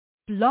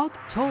Blog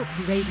Talk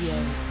Radio.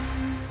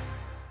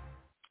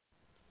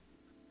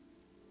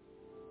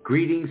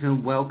 Greetings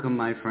and welcome,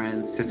 my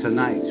friends, to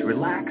tonight's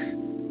Relax,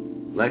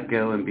 Let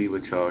Go, and Be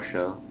with Charles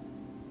show.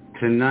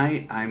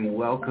 Tonight, I'm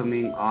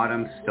welcoming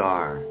Autumn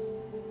Starr.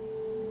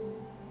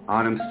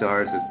 Autumn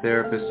Starr is a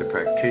therapist, a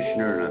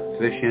practitioner, an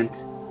efficient,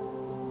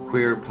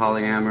 queer,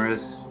 polyamorous,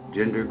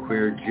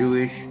 genderqueer,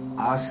 Jewish,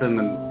 awesome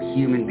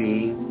human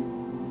being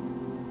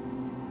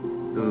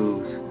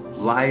whose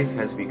life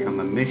has become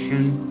a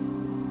mission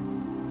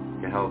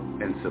to help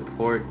and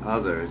support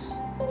others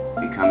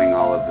becoming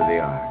all of who they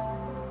are.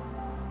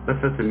 Let's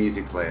let the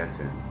music play us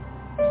in.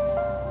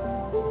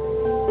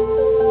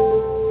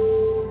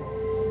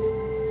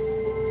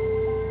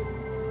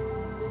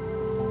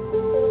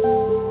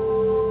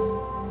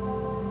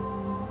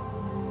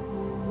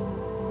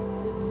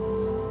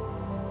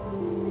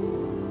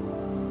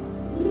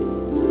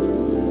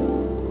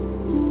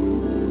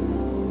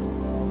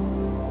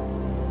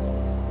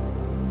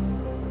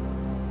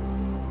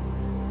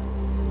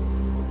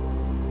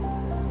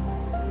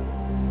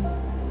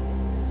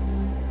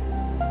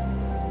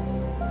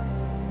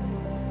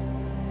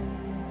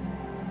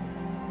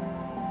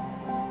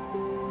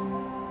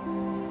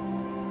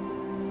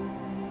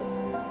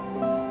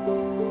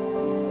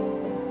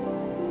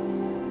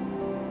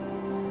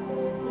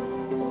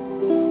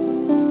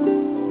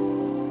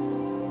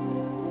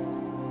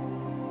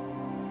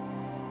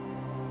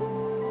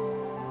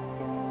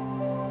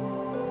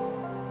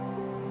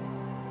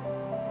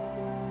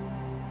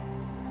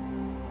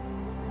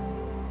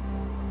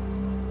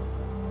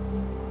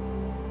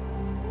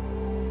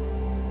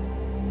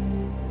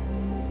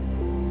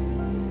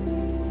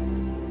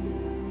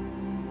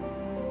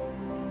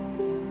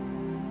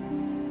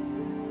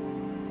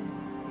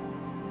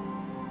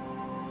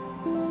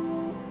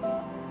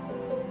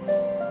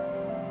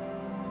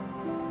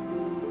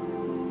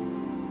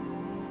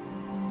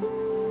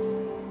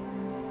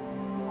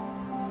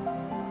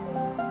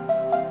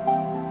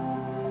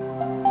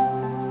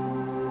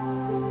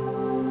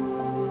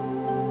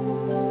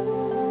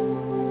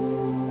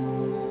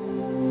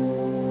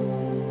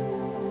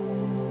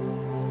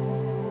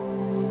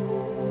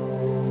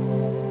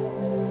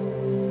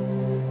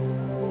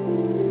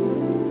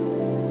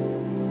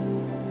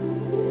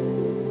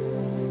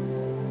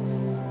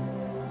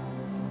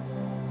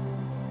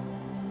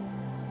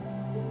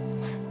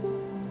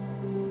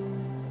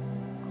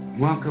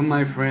 Welcome,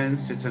 my friends,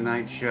 to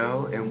tonight's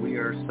show, and we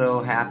are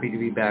so happy to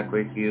be back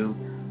with you.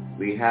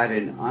 We had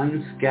an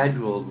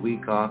unscheduled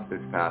week off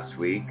this past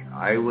week.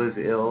 I was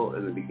ill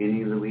in the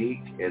beginning of the week,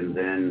 and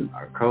then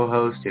our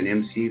co-host and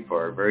MC for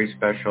our very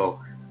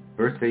special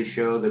birthday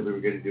show that we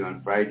were going to do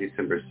on Friday,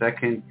 December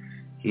 2nd,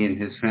 he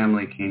and his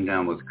family came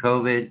down with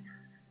COVID.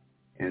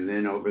 And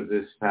then over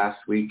this past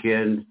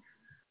weekend,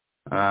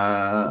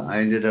 I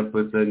ended up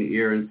with an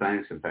ear and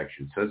sinus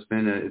infection. So it's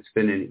been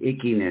an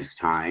ickiness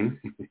time.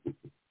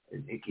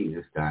 In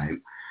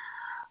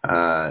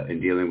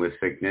dealing with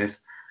sickness,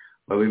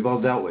 but we've all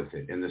dealt with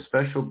it. And the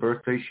special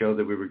birthday show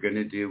that we were going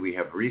to do, we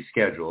have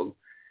rescheduled,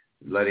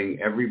 letting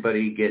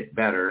everybody get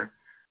better.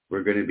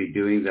 We're going to be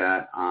doing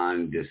that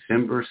on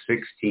December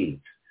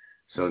 16th.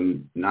 So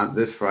not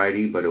this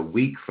Friday, but a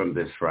week from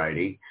this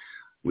Friday,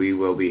 we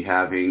will be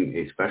having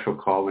a special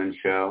call-in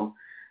show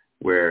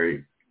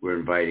where we're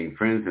inviting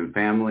friends and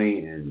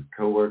family and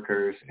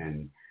coworkers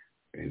and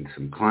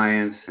some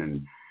clients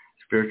and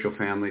spiritual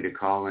family to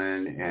call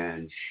in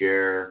and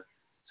share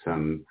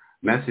some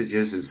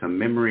messages and some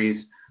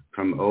memories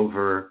from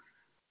over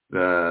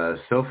the,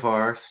 so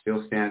far,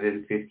 still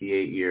standing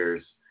 58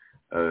 years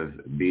of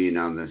being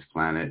on this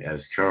planet as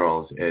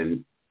Charles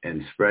and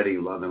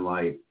spreading love and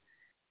light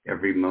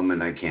every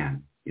moment I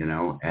can, you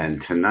know.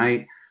 And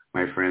tonight,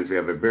 my friends, we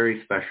have a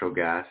very special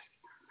guest.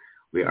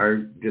 We are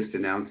just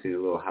announcing a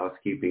little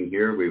housekeeping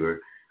here. We were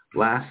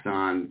last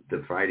on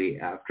the Friday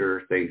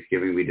after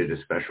Thanksgiving, we did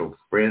a special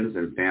friends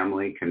and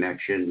family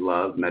connection,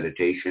 love,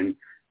 meditation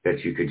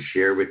that you could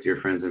share with your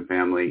friends and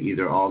family,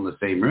 either all in the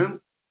same room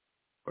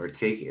or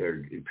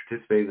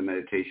participate in the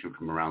meditation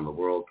from around the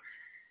world.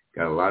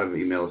 Got a lot of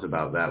emails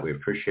about that. We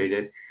appreciate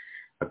it.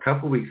 A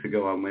couple weeks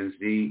ago on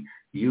Wednesday,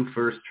 you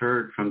first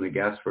heard from the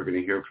guests we're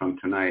going to hear from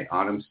tonight.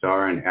 Autumn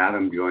Starr and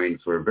Adam joined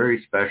for a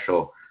very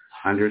special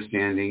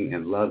understanding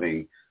and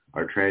loving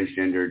our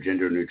transgender,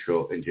 gender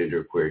neutral, and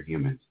genderqueer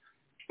humans.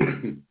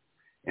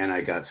 And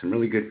I got some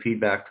really good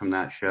feedback from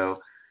that show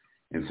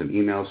and some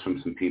emails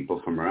from some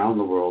people from around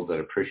the world that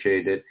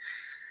appreciated it.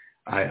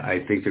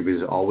 I think there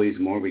is always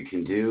more we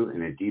can do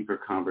and a deeper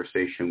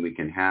conversation we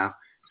can have.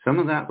 Some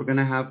of that we're going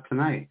to have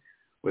tonight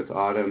with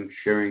Autumn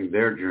sharing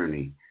their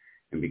journey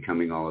and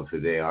becoming all of who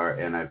they are.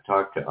 And I've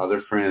talked to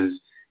other friends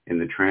in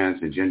the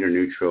trans and gender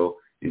neutral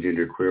and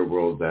genderqueer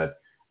world that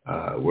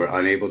were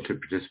unable to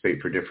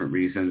participate for different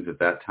reasons at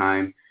that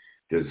time.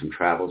 Did some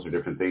travels or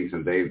different things,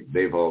 and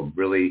they've all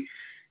really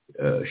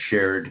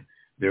shared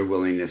their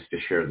willingness to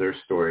share their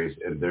stories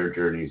and their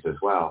journeys as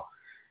well.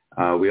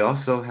 We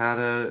also had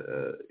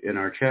in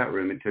our chat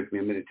room, it took me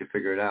a minute to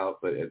figure it out,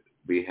 but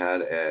we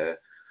had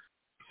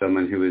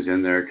someone who was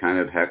in there kind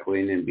of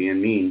heckling and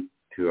being mean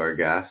to our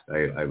guest.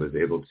 I was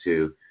able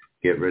to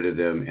get rid of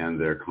them and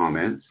their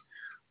comments,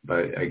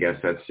 but I guess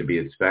that's to be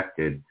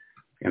expected.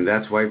 And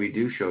that's why we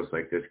do shows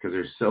like this, because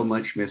there's so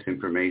much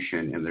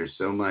misinformation and there's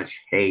so much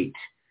hate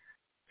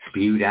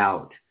spewed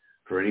out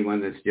for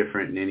anyone that's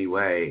different in any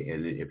way.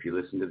 And if you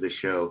listen to the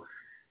show,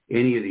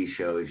 any of these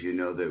shows, you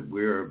know that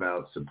we're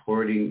about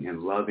supporting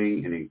and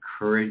loving and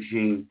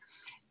encouraging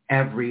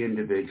every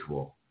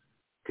individual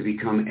to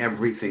become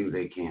everything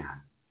they can,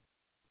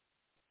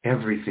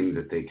 everything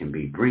that they can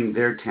be, bring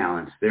their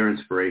talents, their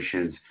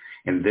inspirations,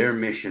 and their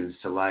missions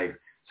to life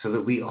so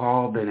that we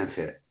all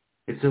benefit.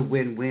 It's a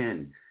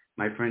win-win.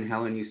 My friend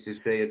Helen used to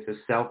say it's a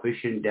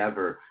selfish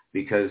endeavor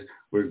because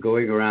we're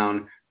going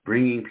around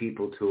bringing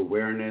people to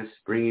awareness,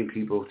 bringing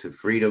people to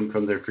freedom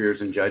from their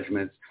fears and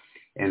judgments,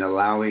 and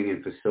allowing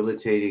and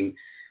facilitating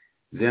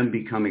them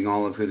becoming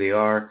all of who they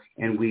are,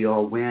 and we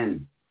all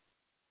win.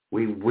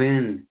 We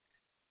win.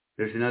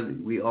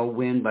 We all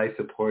win by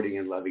supporting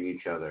and loving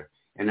each other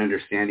and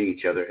understanding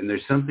each other. And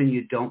there's something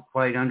you don't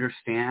quite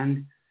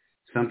understand,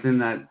 something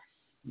that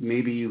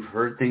maybe you've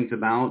heard things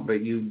about,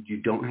 but you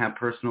don't have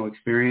personal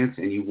experience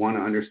and you want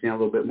to understand a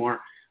little bit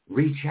more.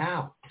 Reach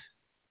out.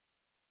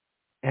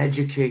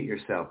 Educate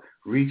yourself.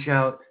 Reach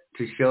out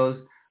to shows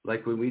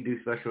like when we do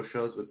special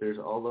shows, but there's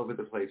all over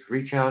the place.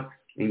 Reach out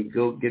and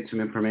go get some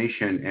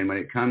information. And when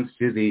it comes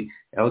to the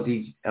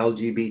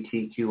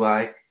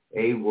LGBTQIA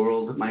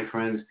world, my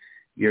friends,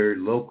 your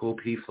local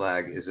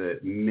PFLAG is an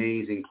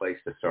amazing place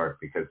to start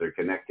because they're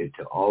connected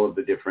to all of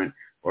the different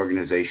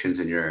organizations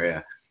in your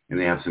area. And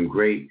they have some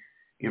great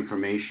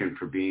information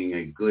for being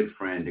a good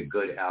friend, a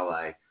good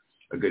ally,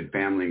 a good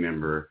family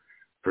member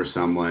for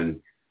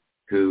someone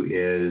who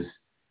is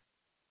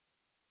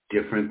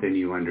different than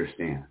you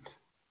understand.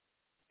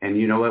 And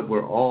you know what?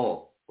 We're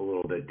all a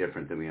little bit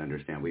different than we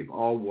understand. We've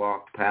all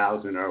walked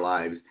paths in our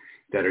lives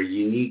that are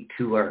unique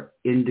to our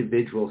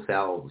individual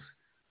selves.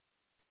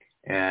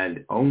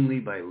 And only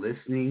by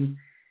listening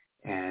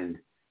and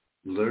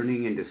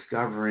learning and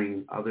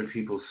discovering other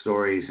people's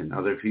stories and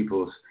other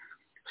people's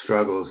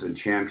struggles and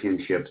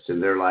championships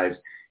in their lives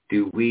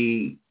do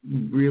we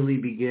really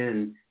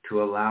begin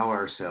to allow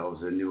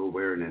ourselves a new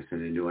awareness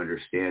and a new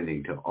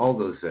understanding to all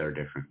those that are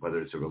different, whether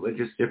it's a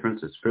religious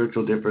difference, a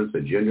spiritual difference,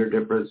 a gender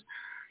difference,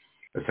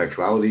 a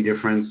sexuality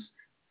difference.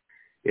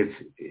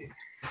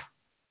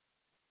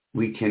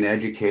 We can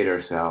educate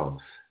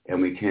ourselves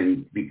and we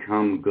can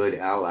become good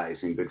allies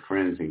and good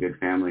friends and good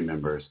family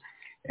members.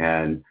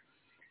 And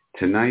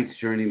tonight's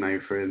journey, my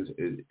friends,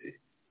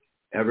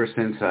 ever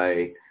since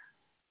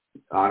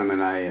Autumn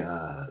and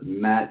I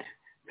met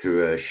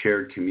through a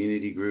shared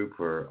community group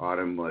where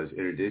Autumn was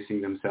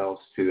introducing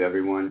themselves to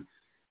everyone,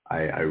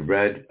 I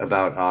read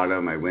about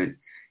Autumn. I went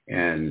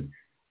and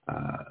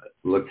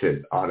looked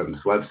at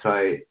Autumn's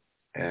website,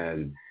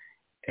 and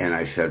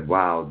I said,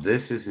 wow,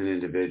 this is an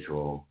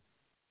individual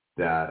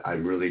that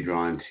I'm really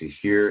drawn to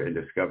hear and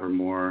discover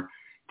more,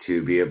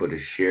 to be able to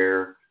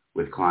share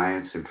with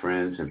clients and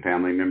friends and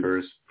family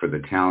members for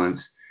the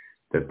talents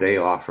that they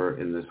offer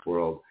in this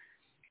world.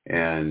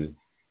 And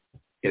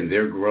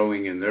they're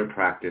growing in their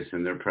practice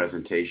and their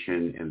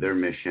presentation and their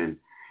mission.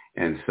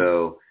 And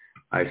so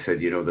I said,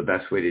 the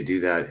best way to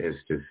do that is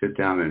to sit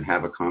down and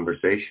have a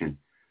conversation.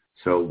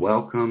 So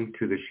welcome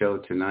to the show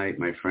tonight,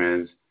 my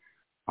friends,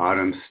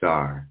 Autumn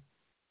Starr.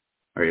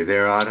 Are you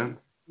there, Autumn?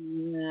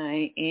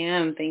 I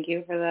am. Thank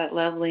you for that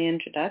lovely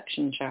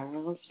introduction,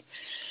 Charles.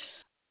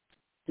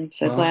 I'm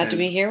so glad to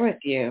be here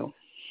with you.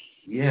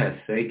 Yes,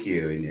 thank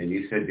you. And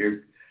you said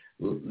you're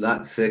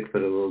not sick,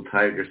 but a little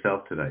tired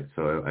yourself tonight.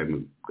 So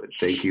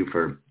thank you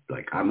for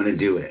I'm going to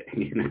do it,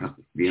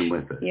 being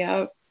with us.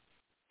 Yeah,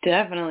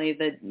 definitely.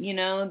 The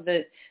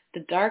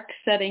dark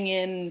setting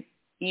in,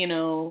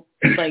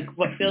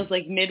 what feels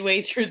like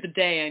midway through the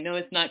day. I know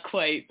it's not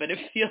quite, but it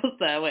feels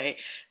that way.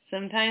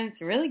 Sometimes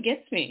really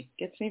gets me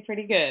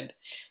pretty good,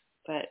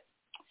 but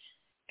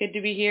good to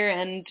be here.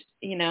 And,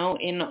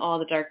 in all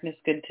the darkness,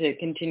 good to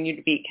continue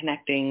to be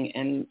connecting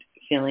and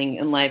feeling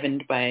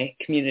enlivened by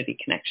community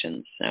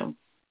connections. So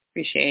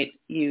appreciate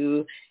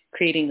you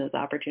creating those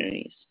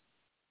opportunities.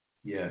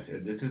 Yes,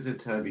 and this is a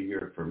time of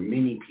year for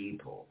many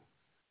people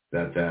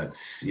that's,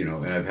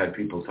 and I've had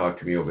people talk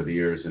to me over the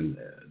years and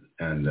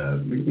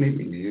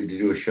maybe to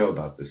do a show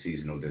about the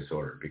seasonal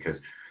disorder, because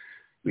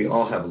we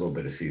all have a little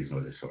bit of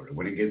seasonal disorder.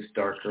 When it gets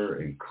darker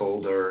and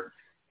colder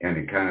and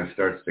it kind of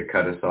starts to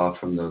cut us off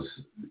from those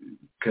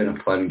kind of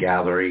fun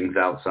gatherings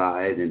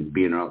outside and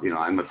being,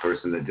 I'm a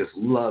person that just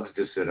loves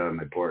to sit on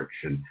my porch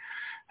and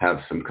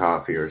have some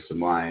coffee or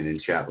some wine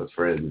and chat with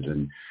friends.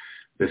 And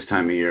this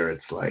time of year,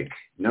 it's like,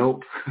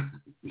 nope,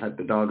 let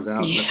the dogs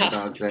out, let the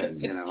dogs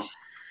in,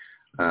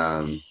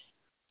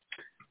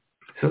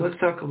 So let's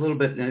talk a little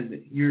bit.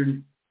 You're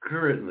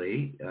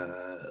currently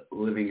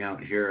living out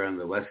here on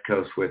the West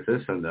Coast with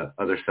us on the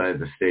other side of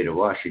the state of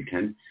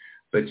Washington,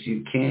 but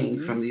you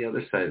came from the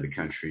other side of the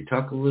country.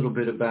 Talk a little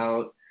bit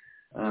about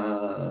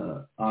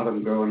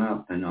Autumn growing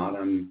up and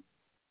Autumn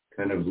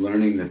kind of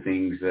learning the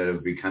things that are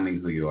becoming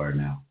who you are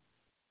now.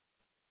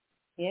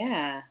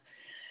 Yeah.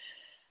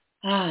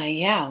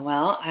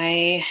 Well,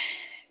 I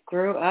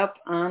grew up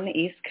on the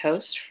East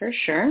Coast for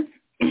sure.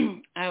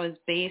 I was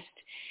based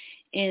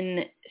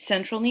in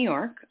central New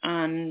York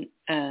on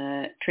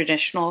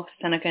traditional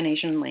Seneca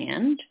Nation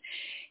land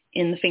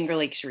in the Finger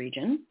Lakes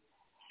region.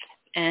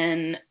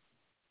 And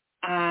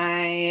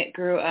I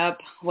grew up,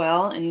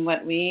 in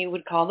what we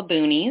would call the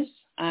boonies.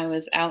 I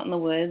was out in the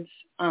woods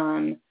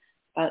on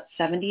about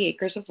 70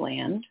 acres of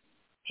land,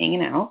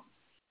 hanging out.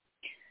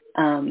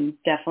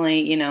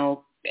 Definitely,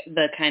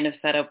 the kind of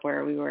setup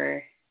where we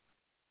were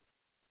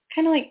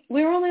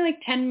we were only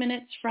 10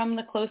 minutes from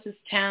the closest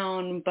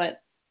town,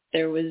 but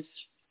there was,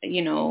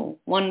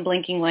 one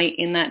blinking light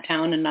in that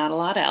town and not a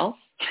lot else.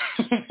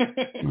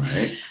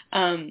 Right.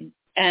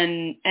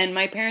 And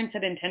my parents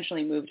had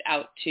intentionally moved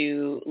out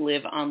to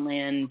live on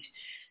land.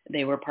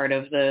 They were part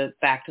of the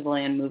Back to the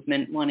Land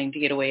movement, wanting to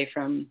get away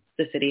from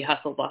the city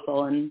hustle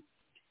bustle and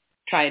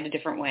try it a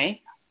different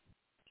way.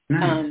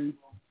 Nice.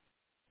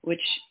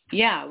 Which,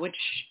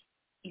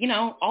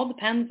 all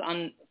depends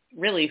on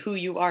really who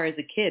you are as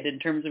a kid in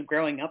terms of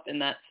growing up in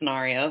that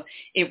scenario.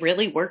 It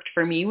really worked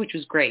for me, which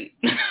was great.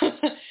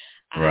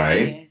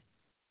 Right.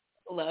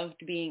 I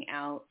loved being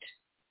out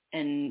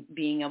and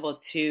being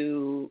able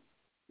to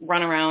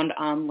run around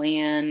on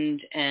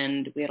land,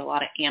 and we had a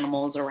lot of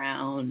animals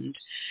around.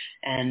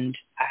 And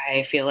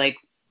I feel like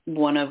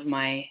one of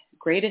my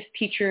greatest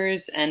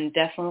teachers and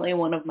definitely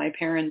one of my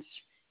parents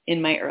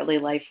in my early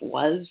life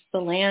was the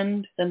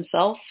land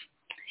themselves,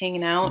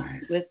 hanging out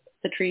with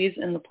the trees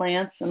and the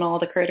plants and all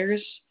the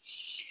critters.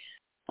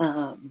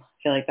 I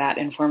feel like that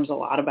informs a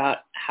lot about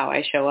how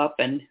I show up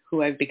and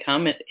who I've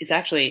become. It's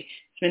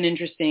been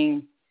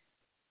interesting.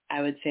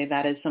 I would say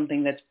that is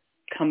something that's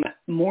come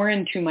more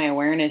into my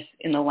awareness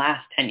in the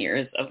last 10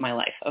 years of my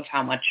life, of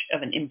how much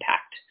of an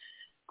impact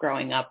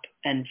growing up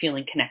and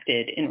feeling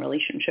connected in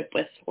relationship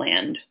with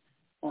land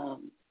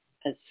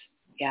has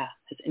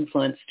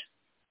influenced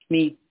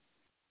me.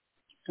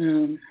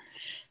 And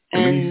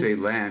when you say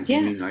land,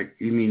 you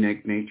mean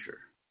like nature,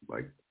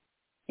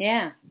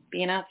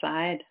 being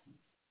outside,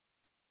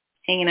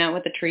 hanging out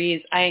with the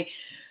trees. I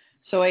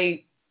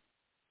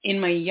in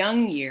my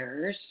young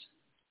years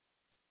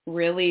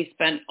really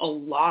spent a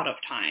lot of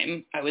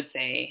time, I would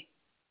say,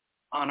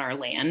 on our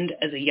land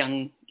as a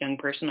young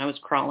person. I was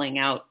crawling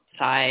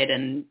outside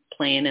and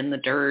playing in the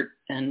dirt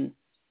and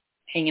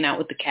hanging out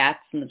with the cats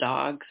and the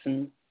dogs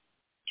and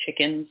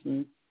chickens,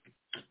 and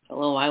for a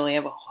little while we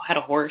had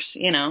a horse.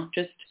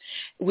 Just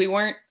we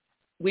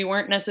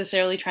weren't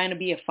necessarily trying to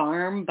be a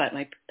farm, but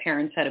my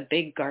parents had a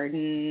big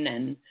garden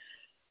and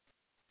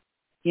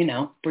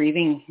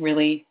breathing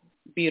really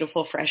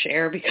beautiful fresh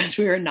air because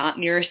we were not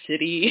near a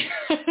city.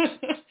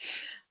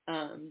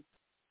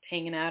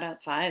 Hanging out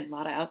outside, a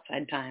lot of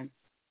outside time.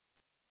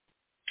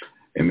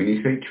 And when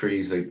you say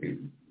trees,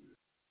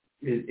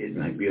 it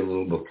might be a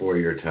little before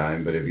your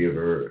time, but have you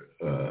ever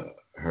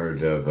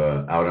heard of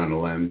Out on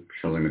a Limb,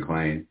 Shirley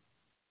MacLaine?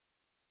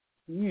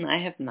 I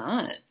have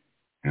not.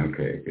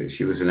 Okay, because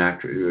she was an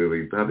actress.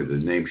 Probably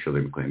the name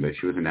Shirley MacLaine, but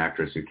she was an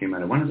actress who came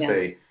out, I want to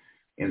say,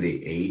 in the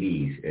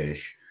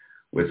 80s-ish,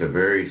 was a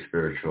very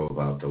spiritual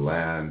about the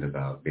land,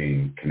 about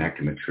being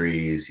connected with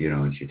trees,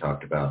 and she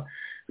talked about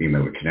being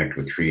able to connect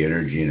with tree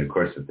energy. And of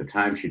course, at the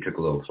time, she took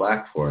a little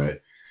flack for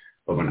it.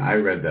 But when I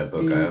read that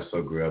book, I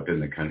also grew up in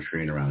the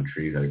country and around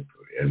trees.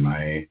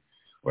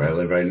 Where I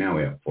live right now,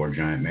 we have 4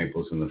 giant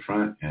maples in the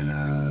front and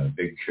a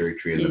big cherry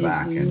tree in the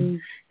back.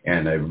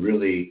 And I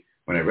really,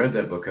 when I read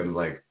that book, I'm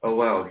like, oh,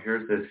 wow,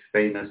 here's this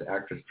famous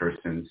actress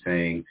person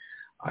saying,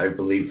 I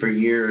believe for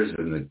years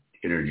in the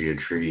energy of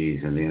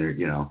trees and the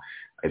energy,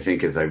 I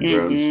think as I've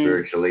grown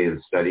spiritually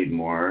and studied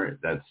more,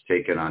 that's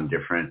taken on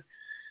different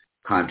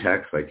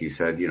contexts. Like you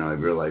said, I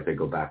realized I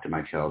go back to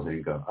my childhood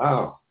and go,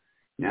 oh,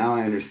 now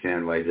I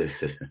understand why this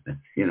is,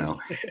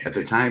 at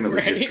the time it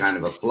was just kind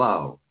of a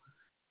flow.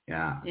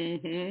 Yeah.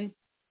 Mm-hmm.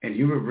 And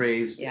you were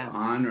raised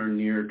on or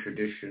near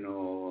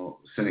traditional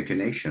Seneca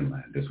Nation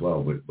land as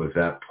well. Was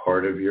that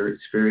part of your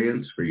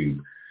experience?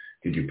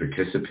 Did you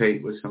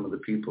participate with some of the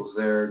peoples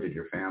there? Did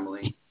your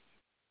family?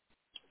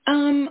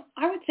 I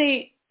would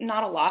say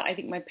not a lot. I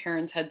think my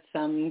parents had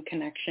some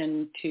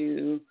connection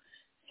to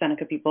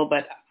Seneca people,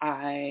 but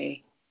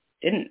I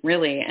didn't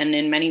really. And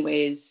in many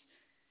ways,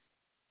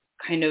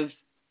 kind of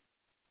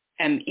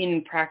am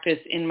in practice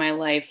in my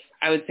life,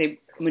 I would say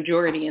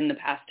majority in the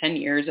past 10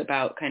 years,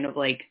 about kind of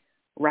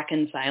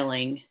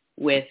reconciling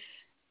with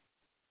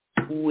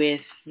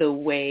the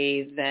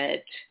way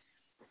that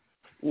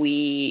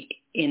we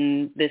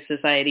in this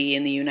society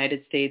in the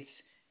United States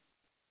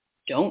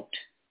don't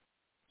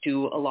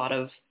do a lot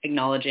of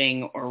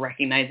acknowledging or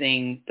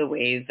recognizing the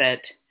way that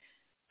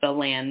the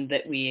land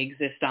that we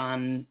exist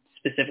on,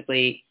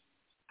 specifically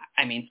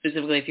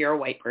if you're a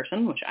white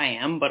person, which I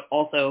am, but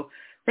also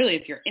really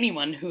if you're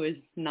anyone who is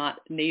not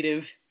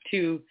native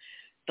to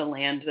the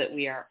land that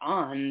we are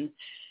on,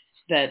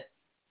 that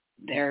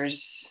there's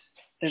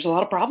a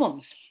lot of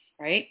problems,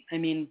 right?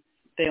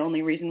 The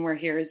only reason we're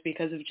here is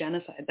because of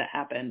genocide that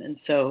happened. And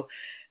so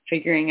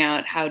figuring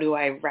out how do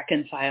I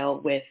reconcile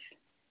with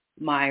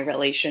my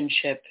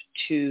relationship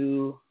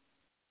to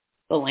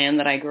the land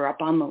that I grew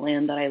up on, the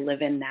land that I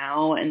live in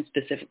now, and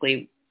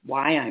specifically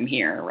why I'm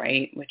here,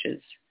 right? Which is,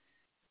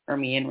 for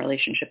me, in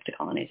relationship to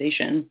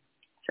colonization,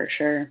 for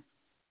sure.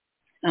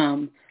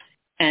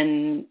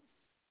 And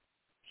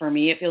for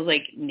me, it feels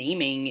like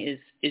naming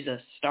is a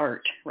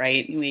start,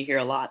 right? We hear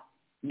a lot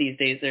these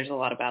days. There's a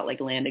lot about like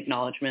land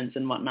acknowledgements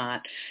and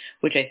whatnot,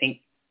 which I think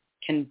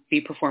can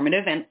be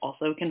performative and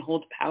also can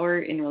hold power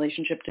in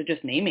relationship to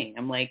just naming.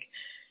 I'm like,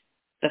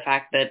 the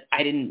fact that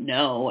I didn't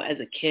know as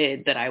a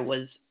kid that I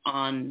was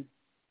on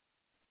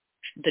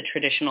the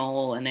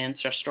traditional and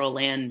ancestral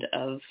land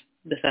of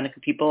the Seneca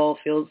people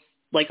feels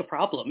like a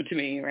problem to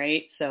me,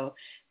 right? So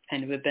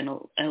kind of been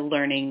a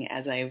learning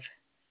as I've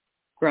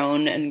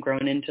grown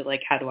into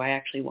like, how do I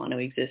actually want to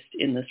exist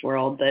in this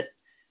world that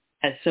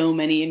has so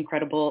many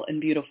incredible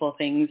and beautiful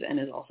things and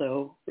is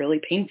also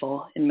really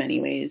painful in many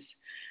ways.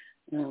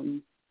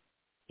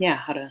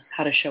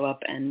 How to show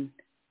up and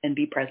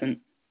be present.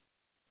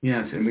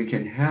 Yes, and we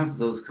can have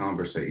those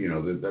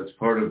conversations. That's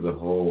part of the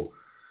whole,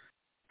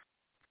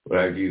 what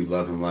I view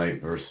love and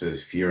light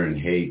versus fear and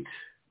hate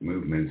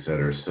movements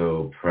that are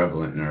so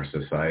prevalent in our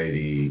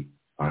society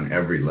on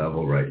every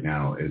level right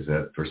now, is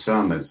that for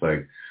some, it's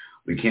like,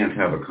 we can't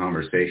have a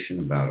conversation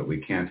about it.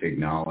 We can't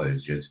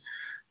acknowledge it,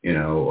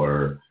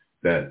 or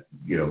that,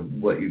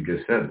 what you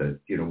just said, that,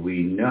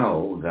 we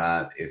know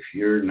that if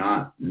you're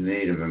not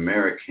Native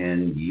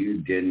American,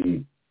 you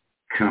didn't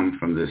come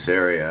from this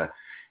area,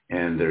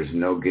 and there's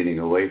no getting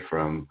away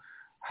from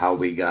how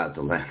we got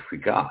the land we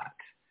got.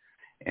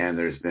 And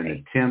there's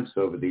been attempts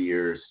over the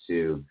years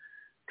to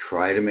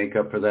try to make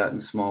up for that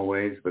in small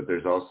ways, but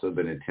there's also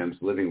been attempts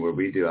living where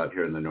we do out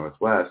here in the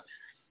Northwest.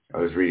 I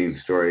was reading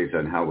stories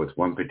on how with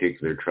one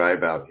particular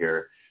tribe out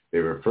here, they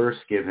were first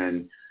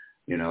given,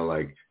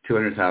 like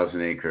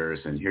 200,000 acres,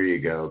 and here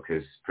you go,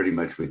 because pretty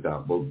much we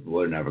thought, well,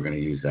 we're never going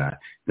to use that.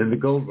 Then the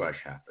gold rush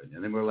happened,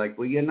 and then we're like,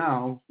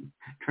 well,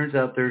 turns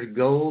out there's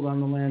gold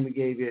on the land we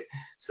gave you,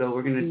 so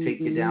we're going to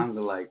take you down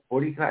to like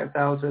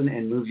 45,000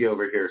 and move you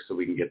over here so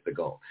we can get the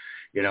gold,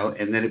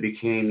 and then it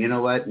became,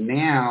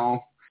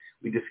 now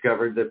we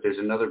discovered that there's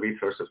another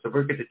resource, so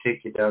we're going to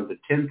take you down to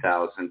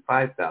 10,000,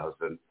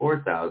 5,000,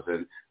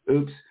 4,000.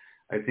 Oops,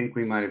 I think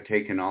we might have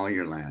taken all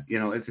your land.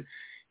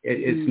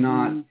 It's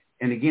not,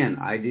 and again,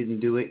 I didn't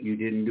do it, you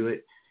didn't do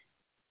it.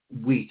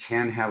 We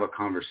can have a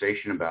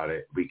conversation about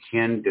it. We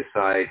can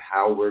decide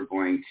how we're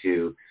going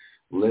to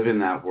live in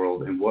that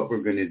world and what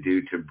we're going to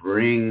do to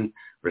bring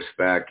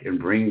respect and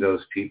bring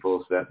those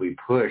peoples that we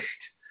pushed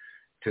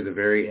to the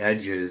very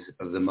edges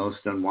of the most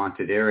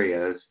unwanted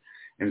areas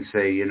and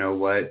say, you know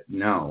what,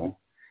 no.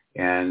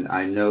 And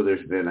I know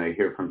I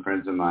hear from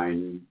friends of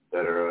mine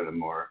that are at a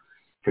more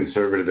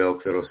conservative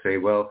ilk that'll say,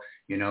 well,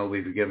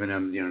 we've given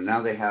them,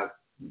 now they have,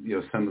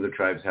 some of the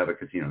tribes have a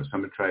casino,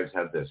 some of the tribes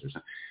have this or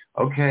something.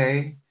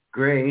 Okay,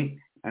 great.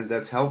 And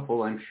that's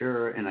helpful, I'm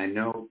sure. And I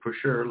know for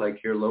sure, like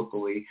here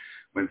locally,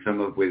 when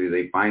whether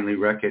they finally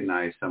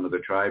recognized some of the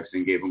tribes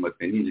and gave them what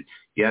they needed.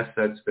 Yes,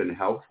 that's been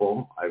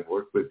helpful.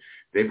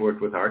 They've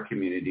worked with our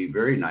community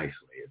very nicely.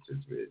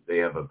 They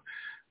have a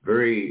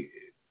very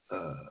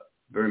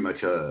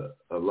much a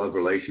love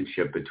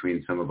relationship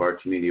between some of our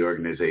community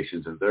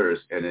organizations and theirs.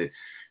 And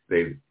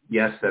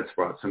yes, that's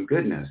brought some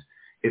goodness.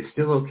 It's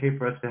still okay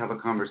for us to have a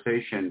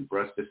conversation, for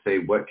us to say,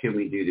 what can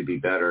we do to be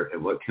better,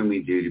 and what can we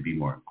do to be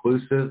more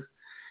inclusive,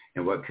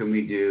 and what can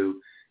we do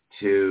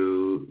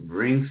to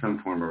bring some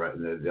form of,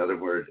 the other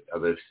word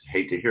others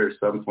hate to hear,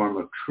 some form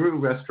of true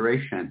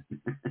restoration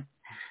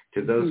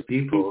to those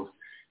peoples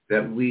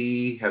that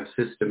we have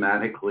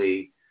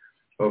systemically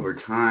over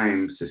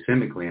time,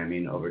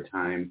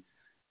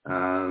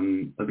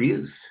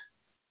 abused.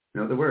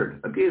 The word,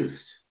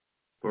 abused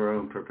for our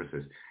own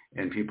purposes.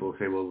 And people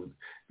say, well,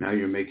 now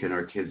you're making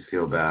our kids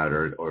feel bad,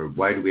 or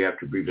why do we have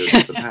to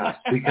revisit the past?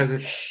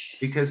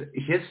 Because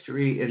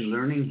history and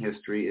learning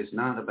history is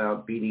not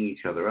about beating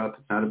each other up.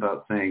 It's not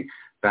about saying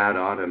bad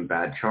Autumn,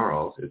 bad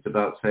Charles. It's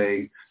about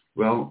saying,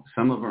 well,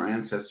 some of our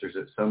ancestors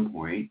at some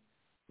point,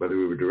 whether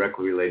we were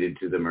directly related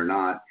to them or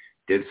not,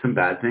 did some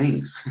bad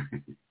things.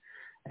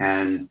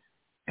 and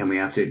we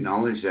have to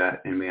acknowledge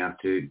that, and we have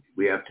to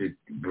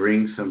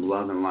bring some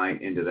love and light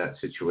into that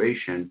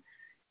situation.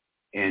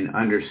 And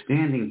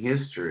understanding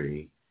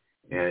history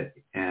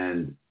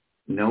and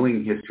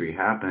knowing history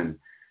happened,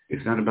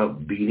 it's not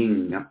about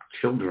beating up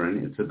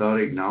children. It's about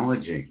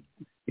acknowledging.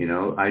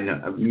 I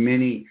know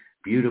many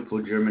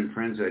beautiful German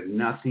friends that had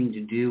nothing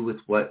to do with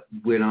what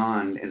went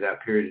on in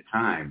that period of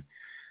time.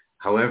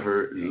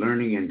 However,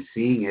 learning and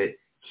seeing it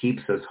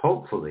keeps us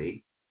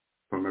hopefully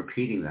from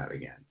repeating that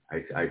again.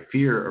 I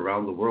fear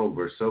around the world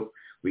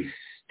we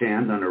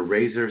stand on a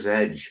razor's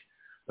edge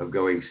of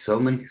going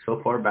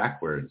so far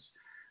backwards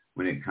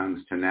when it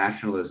comes to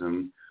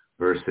nationalism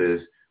versus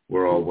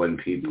we're all one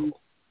people,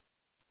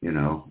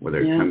 whether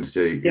it comes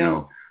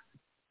to,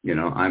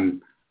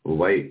 I'm a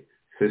white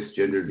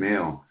cisgendered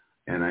male,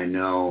 and I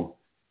know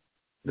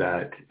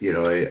that,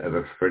 I have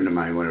a friend of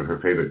mine, one of her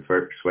favorite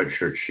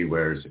sweatshirts she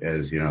wears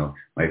as,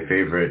 my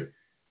favorite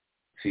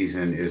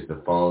season is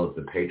the fall of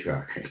the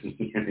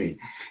patriarchy.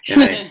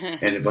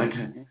 and one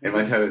time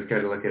I was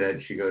kind of looking at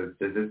it, she goes,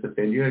 "Does this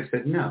offend you?" I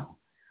said, "No,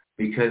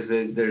 because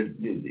there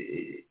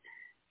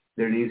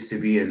needs to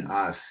be an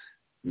us,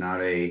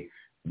 not a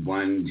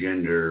one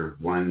gender,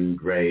 one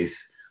race,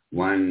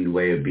 one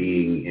way of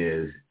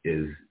being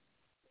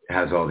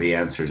has all the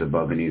answers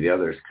above any of the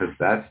others, because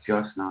that's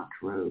just not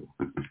true."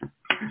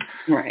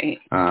 Right.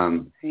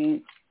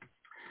 Right.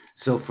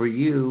 So for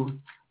you,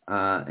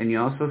 and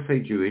you also say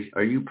Jewish,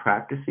 are you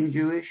practicing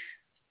Jewish?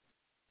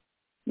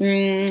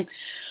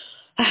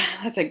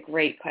 That's a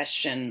great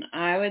question.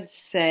 I would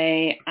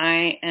say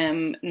I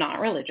am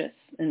not religious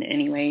in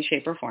any way,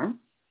 shape, or form.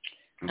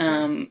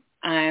 Okay.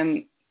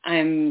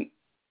 I'm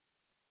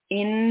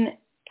in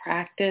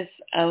practice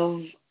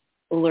of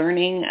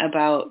learning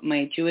about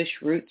my Jewish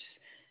roots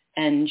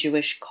and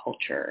Jewish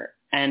culture.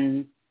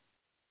 And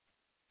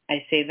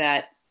I say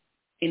that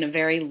in a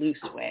very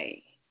loose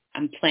way.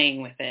 I'm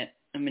playing with it.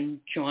 I'm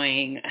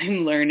enjoying,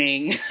 I'm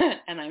learning,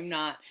 and I'm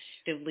not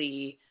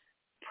actively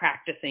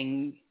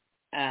practicing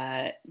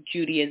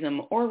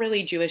Judaism or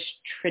really Jewish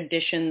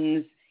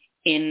traditions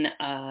in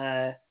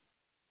a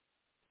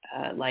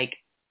like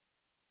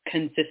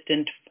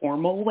consistent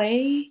formal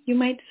way, you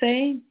might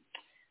say.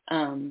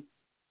 I'll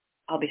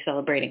be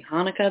celebrating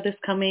Hanukkah this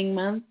coming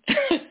month,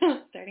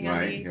 starting on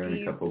the 18th. Here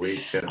in a couple of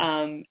weeks.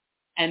 Yeah.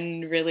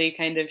 And really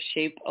kind of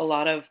shape a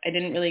lot of, I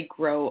didn't really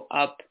grow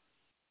up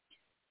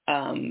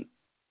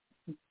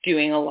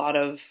doing a lot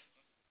of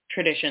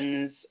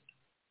traditions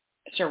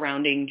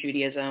surrounding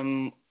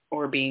Judaism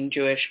or being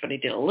Jewish, but I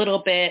did a little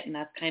bit, and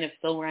that's kind of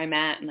still where I'm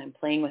at, and I'm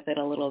playing with it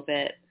a little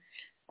bit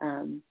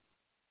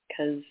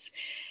because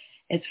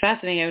it's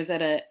fascinating. I was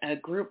at a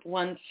group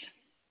once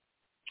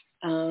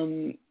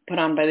put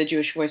on by the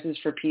Jewish Voices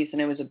for Peace,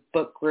 and it was a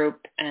book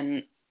group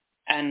and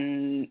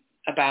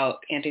about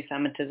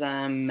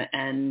anti-Semitism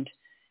and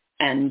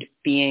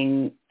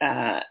being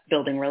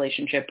building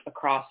relationship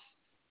across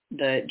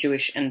the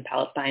Jewish and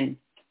Palestine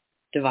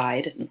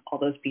divide and all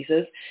those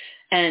pieces.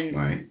 And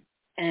right.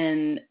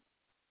 And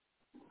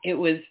it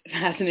was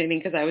fascinating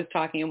because I was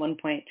talking at one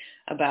point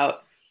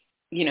about,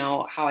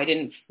 how I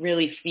didn't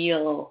really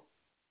feel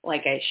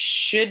like I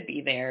should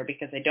be there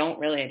because I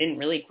didn't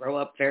really grow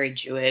up very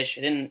Jewish.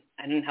 I didn't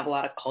have a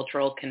lot of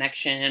cultural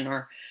connection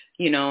or,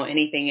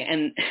 anything.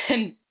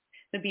 And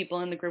the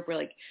people in the group were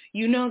like,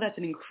 that's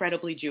an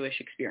incredibly Jewish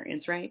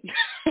experience, right?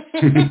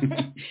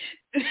 to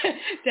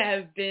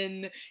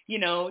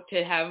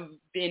have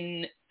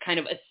been kind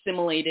of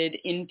assimilated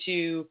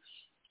into,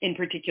 in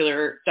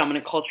particular,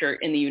 dominant culture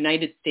in the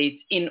United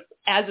States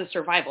as a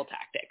survival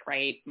tactic,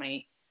 right?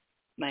 My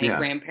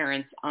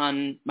grandparents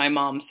on my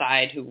mom's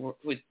side, who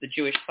was the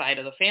Jewish side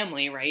of the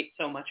family, right?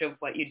 So much of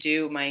what you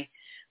do, my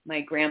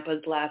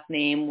grandpa's last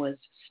name was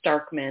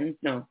Starkman.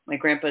 No, my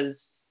grandpa's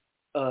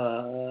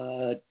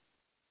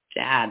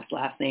dad's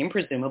last name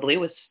presumably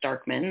was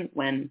Starkman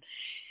when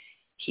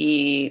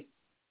he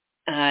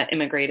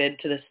immigrated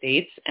to the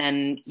States,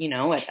 and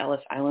at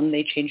Ellis Island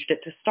they changed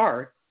it to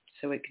Star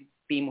so it could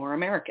be more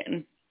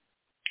American.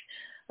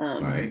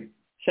 Right.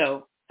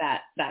 So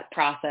that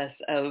process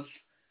of,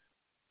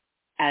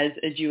 as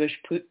a Jewish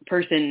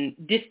person,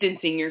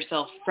 distancing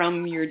yourself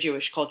from your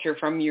Jewish culture,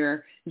 from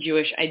your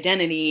Jewish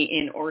identity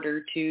in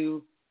order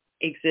to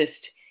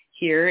exist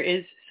here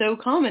is so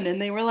common.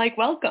 And they were like,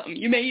 welcome,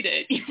 you made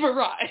it, you've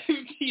arrived.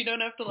 You don't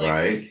have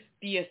to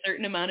be a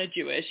certain amount of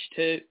Jewish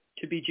to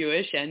be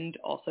Jewish, and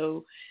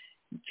also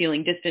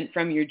feeling distant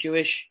from your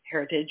Jewish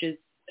heritage is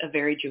a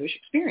very Jewish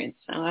experience.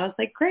 So I was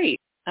like, great,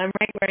 I'm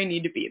right where I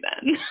need to be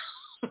then.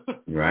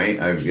 Right.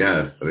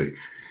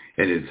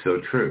 And it's so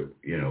true.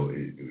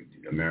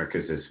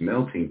 America's this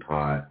melting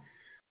pot,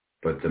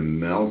 but the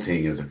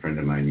melting, as a friend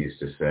of mine used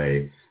to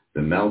say,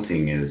 the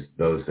melting is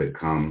those that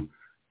come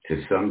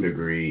to some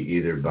degree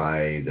either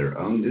by their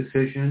own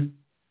decision,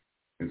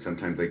 and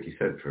sometimes, like you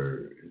said,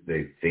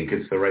 they think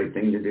it's the right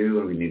thing to do,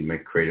 and we need to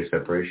create a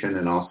separation,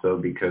 and also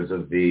because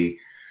of the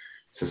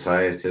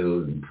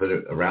societal put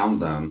it around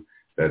them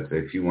that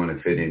if you want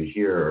to fit in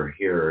here or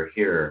here or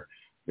here,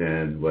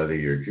 then whether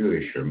you're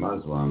Jewish or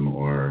Muslim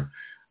or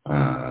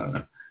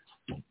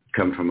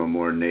come from a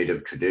more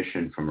native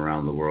tradition from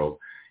around the world,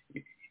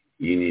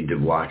 you need to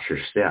watch your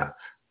step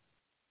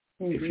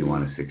if you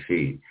want to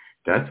succeed.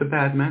 That's a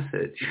bad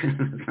message.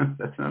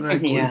 That's not an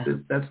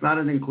inclusive. Yeah. That's not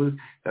an inclusive.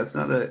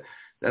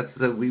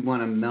 We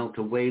want to melt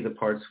away the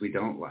parts we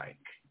don't like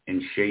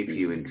and shape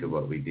you into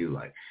what we do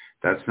like.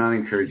 That's not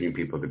encouraging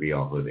people to be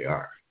all who they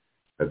are.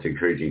 That's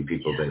encouraging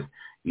people that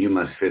you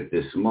must fit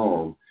this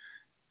mold.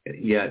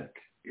 Yet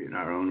in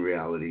our own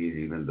realities,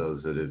 even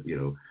those that have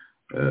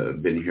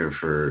been here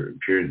for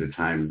periods of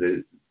time,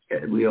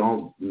 we're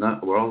all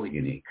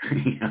unique.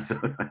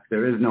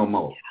 There is no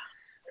mold.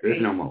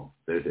 There's no mold.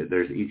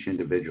 There's each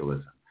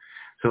individualism.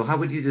 So how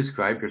would you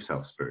describe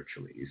yourself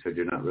spiritually? You said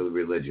you're not really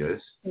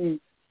religious.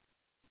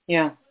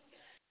 Yeah.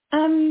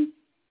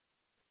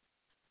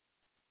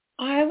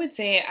 I would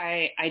say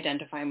I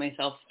identify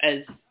myself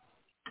as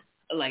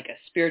like a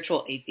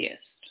spiritual atheist.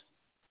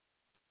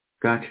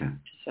 Gotcha.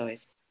 Just so I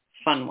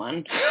fun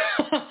one.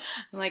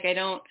 Like, I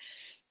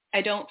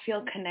don't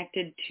feel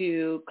connected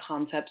to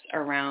concepts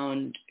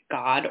around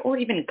God or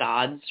even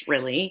gods,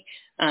 really.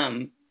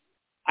 I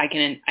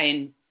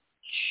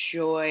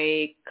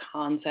enjoy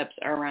concepts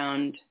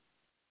around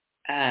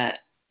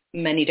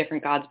many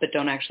different gods, but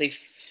don't actually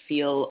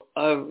feel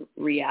a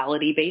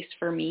reality base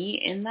for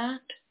me in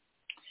that.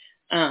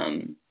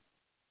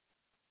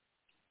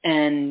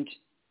 And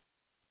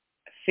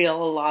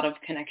feel a lot of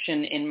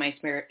connection in my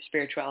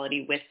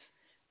spirituality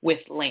with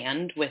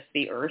land, with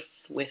the earth,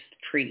 with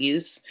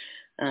trees,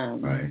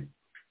 Right.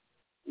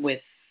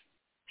 with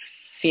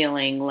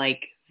feeling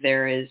like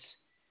there is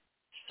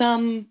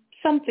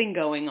something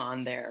going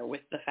on there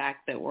with the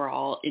fact that we're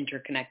all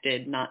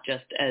interconnected, not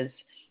just as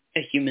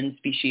a human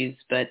species,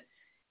 but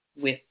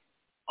with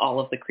all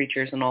of the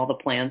creatures and all the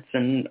plants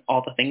and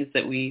all the things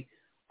that we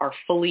are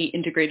fully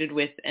integrated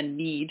with and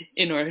need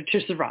in order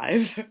to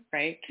survive,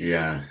 right?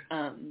 Yeah.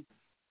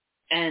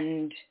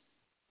 And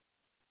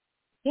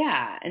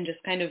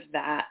just kind of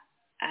that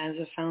as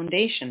a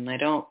foundation. I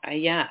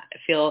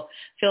feel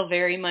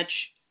very much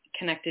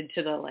connected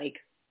to the like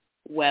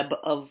web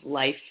of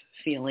life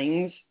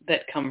feelings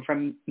that come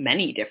from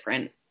many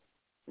different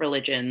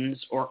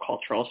religions or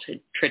cultural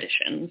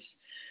traditions.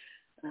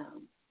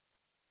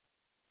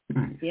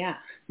 Yeah.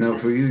 Now,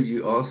 for you,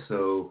 you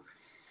also,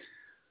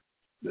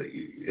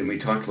 and we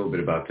talked a little bit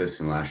about this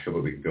in the last show,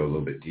 but we can go a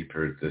little bit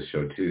deeper at this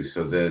show too.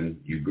 So then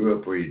you grew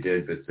up where you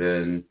did, but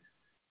then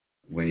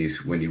when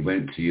you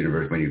went to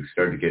university, when you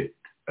started to get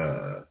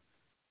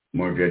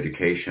more of your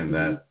education,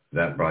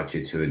 that brought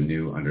you to a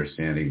new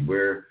understanding.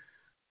 Where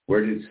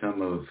did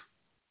some of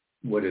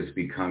what has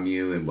become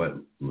you and what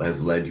has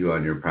led you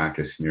on your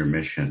practice and your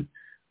mission?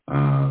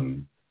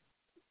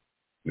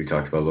 We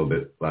talked about a little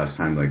bit last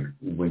time, like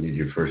when did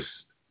you first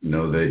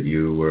know that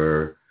you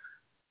were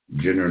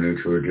gender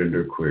neutral or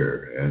gender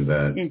queer, and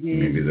that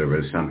maybe there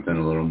was something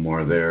a little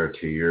more there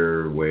to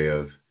your way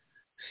of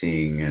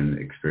seeing and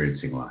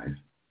experiencing life?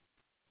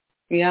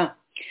 Yeah.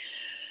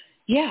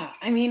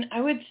 I mean,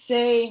 I would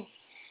say,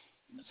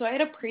 so I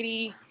had a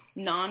pretty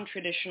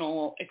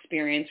non-traditional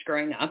experience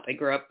growing up. I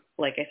grew up,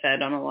 like I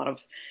said, on a lot of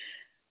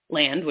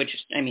land, which,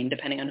 I mean,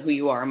 depending on who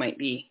you are, might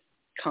be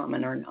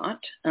common or not.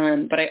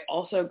 But I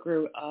also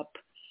grew up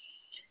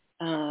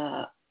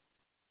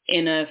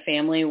in a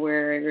family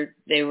where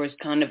there was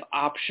kind of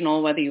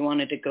optional whether you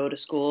wanted to go to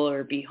school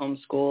or be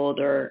homeschooled,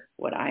 or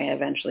what I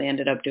eventually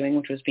ended up doing,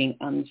 which was being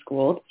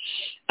unschooled.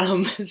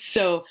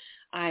 So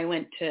I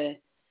went to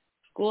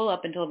school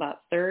up until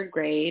about third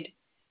grade,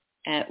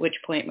 at which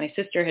point my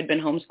sister had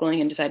been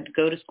homeschooling and decided to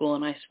go to school,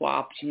 and I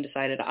swapped and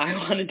decided I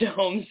wanted to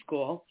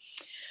homeschool.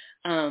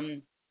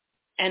 And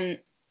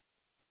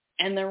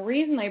the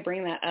reason I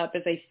bring that up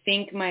is I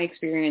think my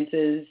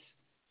experiences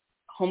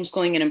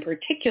homeschooling, and in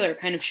particular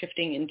kind of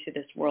shifting into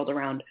this world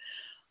around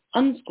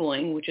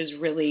unschooling, which is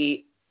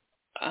really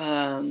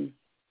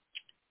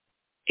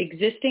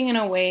existing in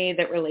a way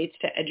that relates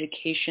to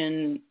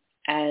education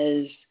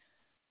as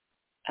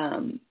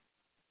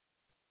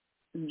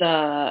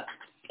the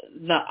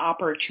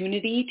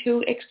opportunity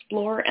to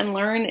explore and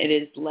learn. It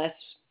is less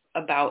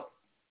about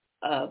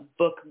a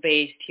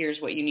book-based,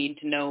 here's what you need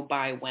to know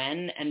by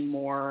when, and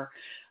more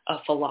a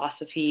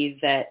philosophy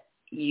that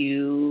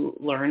you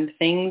learn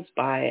things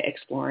by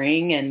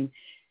exploring and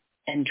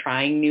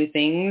trying new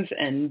things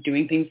and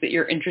doing things that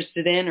you're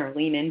interested in or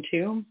lean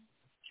into.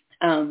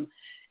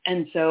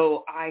 And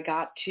so I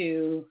got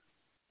to,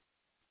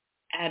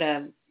 at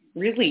a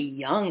really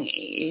young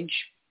age,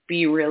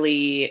 be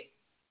really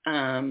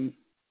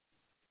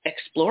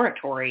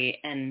exploratory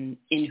and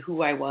in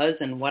who I was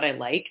and what I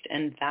liked,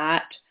 and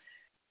that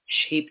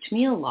shaped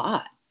me a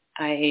lot.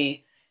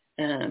 I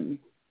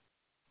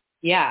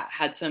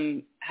had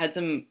some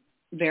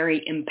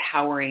very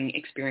empowering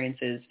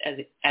experiences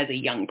as a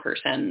young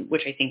person,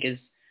 which I think is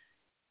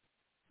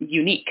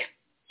unique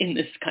in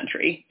this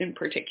country in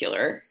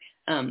particular,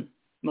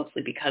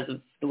 mostly because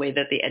of the way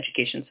that the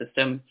education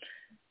system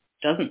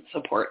doesn't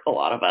support a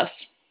lot of us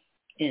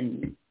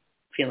in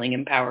feeling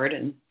empowered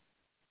and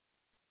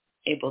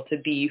able to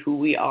be who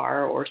we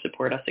are, or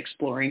support us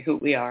exploring who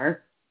we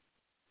are.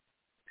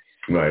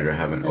 Right, or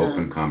have an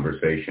open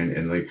conversation.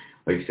 And like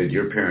you said,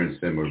 your parents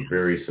then were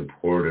very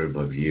supportive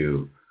of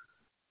you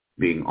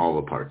being all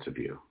the parts of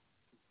you.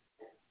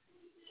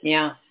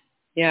 Yeah,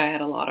 I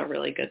had a lot of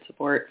really good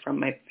support from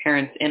my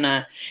parents in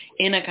a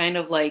kind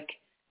of like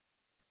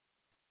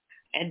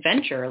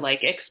adventure, like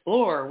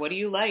explore. What do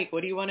you like?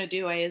 What do you want to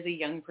do? I, as a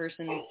young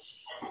person,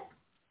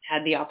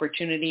 had the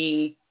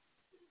opportunity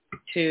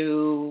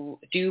to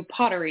do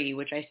pottery,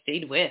 which I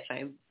stayed with.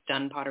 I've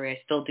done pottery. I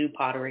still do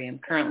pottery. I'm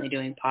currently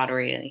doing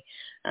pottery.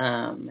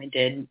 I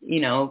did,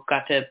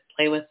 got to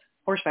play with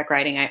horseback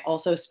riding. I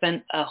also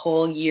spent a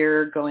whole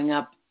year going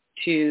up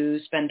to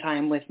spend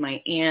time with my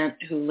aunt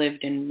who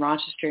lived in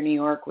Rochester, New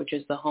York, which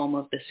is the home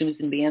of the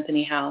Susan B.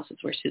 Anthony House.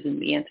 It's where Susan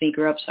B. Anthony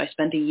grew up. So I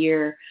spent a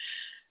year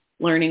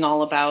learning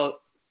all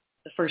about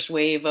the first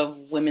wave of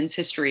women's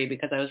history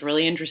because I was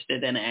really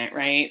interested in it,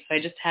 right? So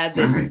I just had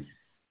this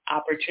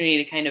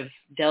opportunity to kind of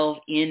delve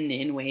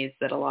in ways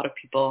that a lot of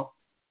people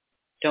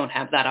don't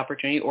have that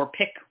opportunity or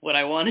pick what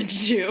I wanted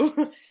to do.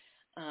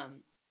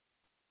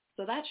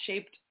 So that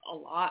shaped a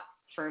lot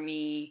for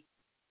me.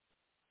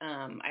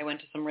 I went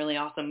to some really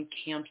awesome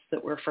camps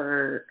that were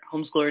for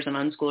homeschoolers and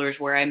unschoolers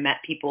where I met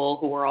people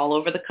who were all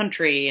over the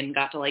country and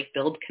got to like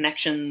build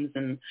connections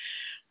and,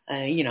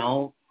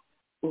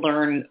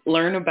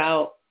 learn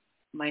about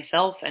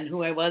myself and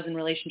who I was in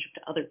relationship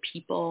to other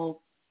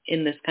people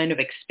in this kind of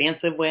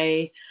expansive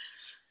way.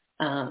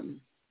 And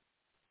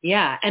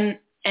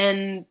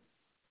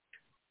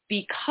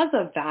because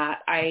of that,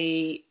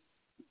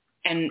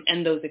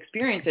 and those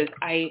experiences,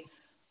 I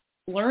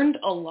learned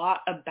a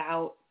lot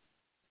about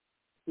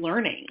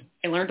learning.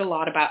 I learned a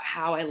lot about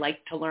how I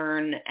like to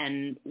learn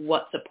and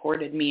what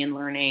supported me in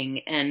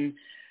learning. And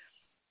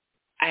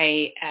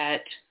I,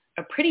 at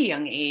a pretty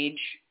young age,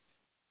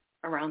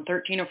 around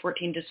 13 or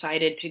 14,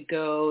 decided to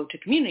go to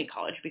community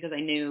college because I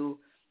knew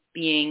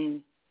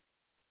being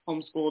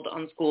homeschooled,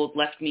 unschooled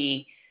left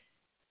me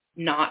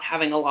not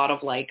having a lot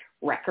of like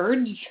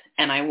records,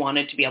 and I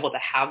wanted to be able to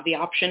have the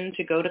option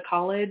to go to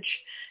college,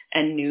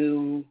 and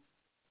knew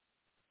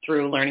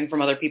through learning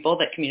from other people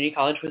that community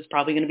college was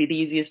probably going to be the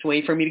easiest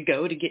way for me to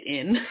go to get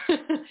in.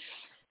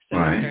 So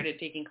Right. I started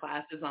taking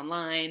classes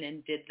online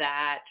and did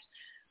that,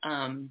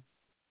 and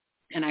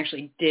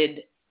actually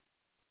did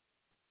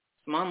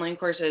some online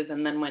courses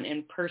and then went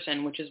in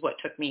person, which is what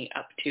took me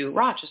up to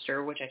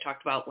Rochester, which I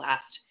talked about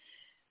last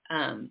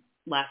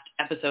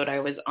episode I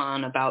was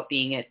on, about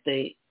being at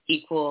the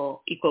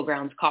Equal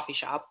Grounds coffee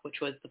shop, which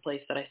was the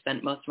place that I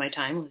spent most of my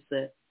time, was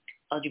the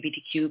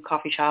LGBTQ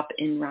coffee shop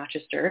in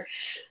Rochester.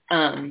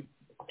 And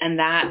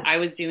that I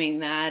was doing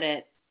that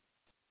at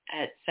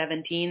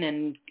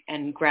 17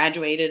 and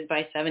graduated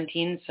by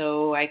 17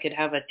 so I could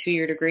have a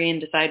 2-year degree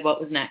and decide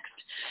what was next.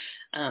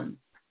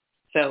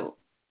 So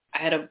I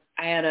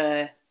had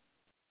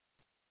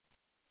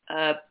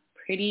a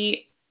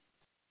pretty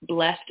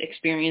blessed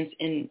experience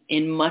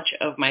in much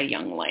of my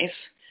young life.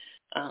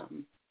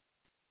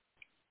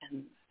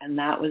 And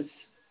that was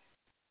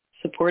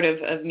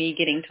supportive of me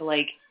getting to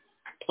like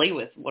play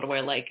with what do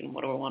I like and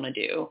what do I want to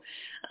do.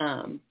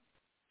 And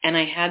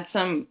I had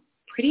some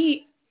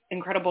pretty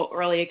incredible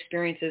early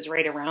experiences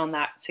right around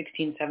that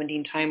 16,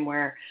 17 time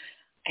where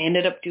I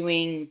ended up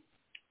doing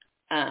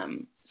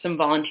some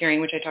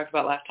volunteering, which I talked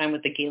about last time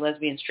with the Gay,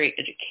 Lesbian, Straight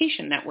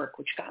Education Network,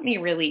 which got me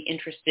really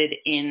interested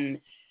in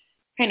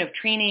kind of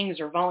trainings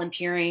or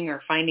volunteering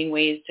or finding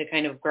ways to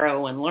kind of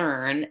grow and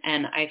learn.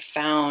 And I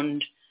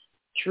found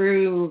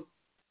through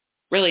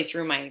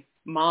my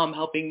mom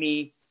helping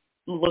me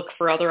look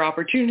for other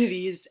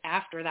opportunities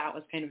after that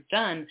was kind of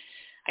done,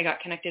 I got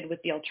connected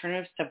with the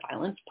Alternatives to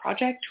Violence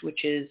Project,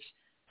 which is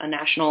a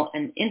national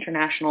and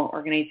international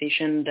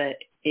organization that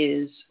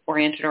is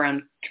oriented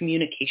around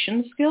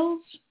communication skills,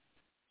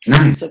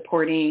 Nice.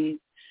 supporting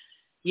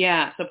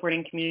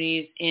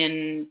communities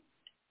in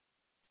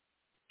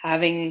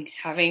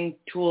having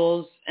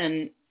tools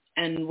and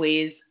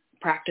ways,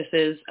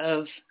 practices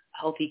of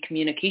healthy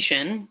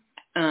communication.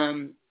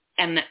 And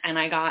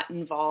I got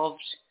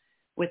involved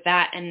with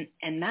that.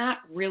 And that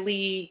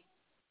really,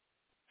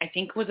 I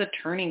think, was a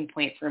turning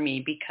point for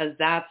me, because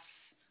that's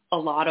a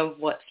lot of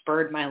what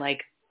spurred my I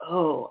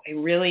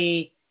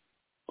really,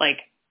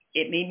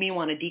 it made me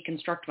want to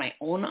deconstruct my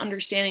own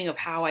understanding of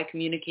how I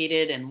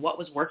communicated and what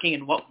was working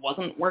and what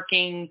wasn't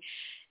working,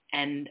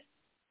 and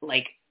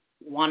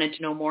wanted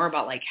to know more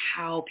about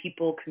how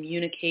people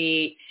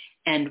communicate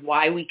and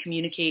why we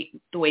communicate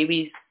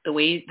the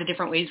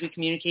different ways we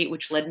communicate,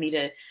 which led me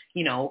to,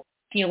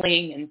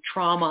 healing and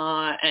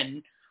trauma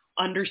and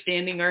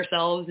understanding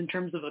ourselves in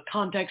terms of the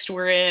context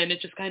we're in.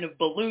 It just kind of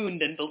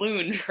ballooned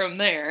from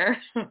there.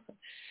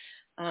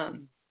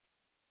 And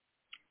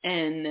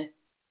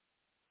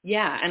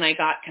I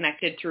got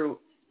connected through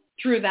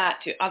that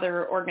to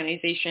other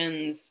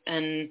organizations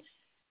and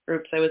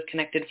groups. I was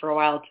connected for a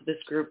while to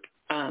this group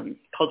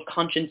called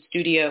Conscience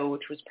Studio,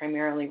 which was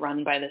primarily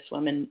run by this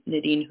woman,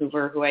 Nadine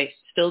Hoover, who I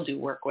still do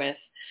work with,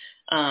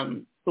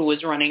 who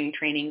was running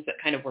trainings that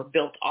kind of were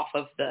built off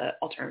of the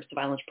Alternatives to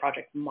Violence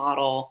Project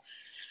model.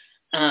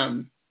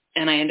 And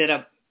I ended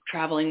up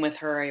traveling with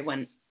her. I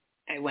went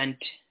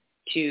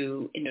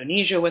to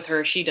Indonesia with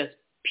her. She does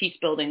peace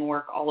building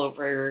work all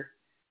over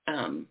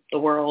the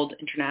world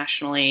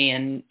internationally,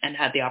 and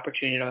had the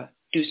opportunity to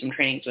do some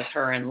trainings with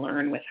her and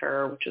learn with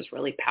her, which was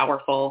really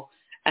powerful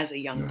as a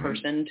young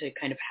person to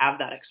kind of have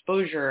that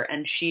exposure.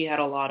 And she had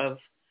a lot of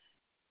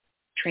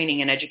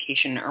training and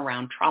education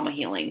around trauma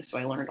healing. So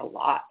I learned a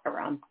lot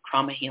around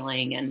trauma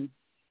healing, and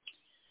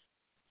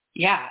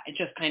it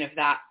just kind of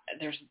that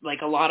there's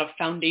a lot of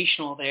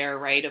foundational there,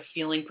 right? Of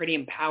feeling pretty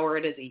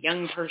empowered as a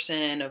young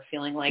person, of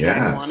feeling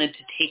I wanted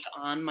to take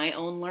on my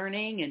own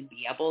learning and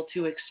be able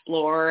to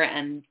explore,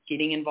 and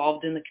getting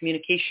involved in the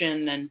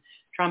communication and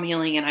trauma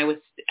healing. And I was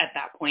at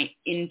that point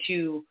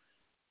into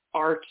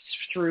art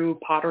through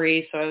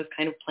pottery. So I was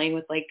kind of playing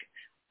with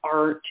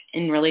art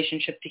in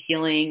relationship to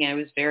healing. I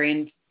was very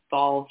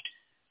involved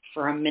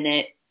for a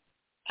minute.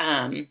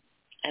 I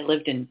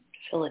lived in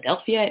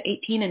Philadelphia at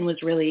 18 and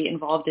was really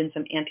involved in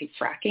some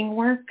anti-fracking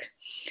work,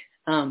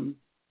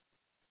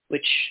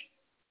 which,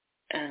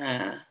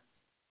 is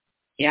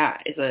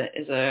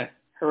a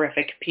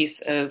horrific piece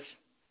of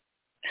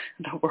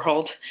the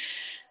world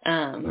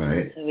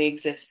Right. that we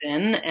exist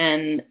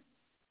in,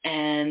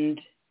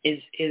 and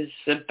is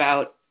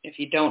about, if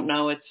you don't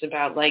know, it's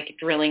about like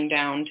drilling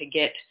down to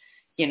get,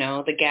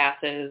 the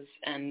gases,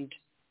 and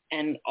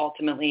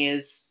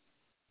ultimately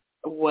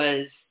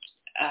was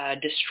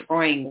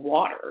destroying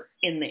water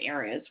in the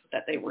areas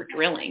that they were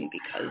drilling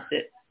because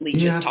it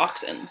leaches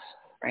toxins,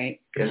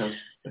 right? Yeah.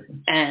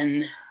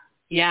 And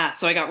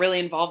so I got really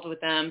involved with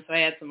them. So I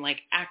had some like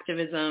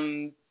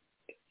activism,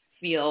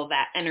 feel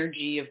that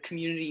energy of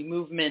community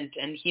movement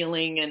and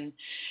healing and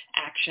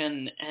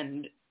action.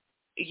 And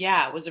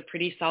it was a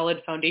pretty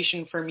solid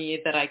foundation for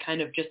me that I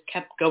kind of just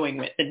kept going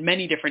with in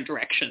many different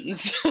directions.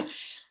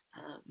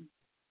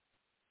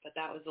 But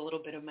that was a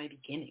little bit of my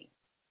beginning.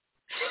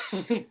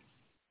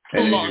 A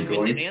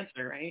long-winded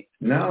answer, right?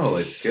 No,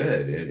 it's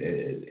good.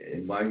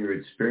 And while you're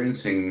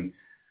experiencing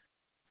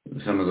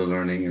some of the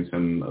learning and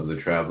some of the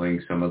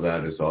traveling, some of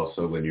that is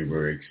also when you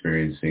were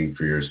experiencing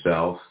for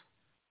yourself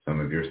some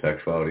of your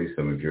sexuality,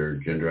 some of your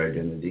gender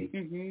identity.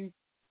 Mm-hmm.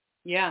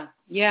 Yeah.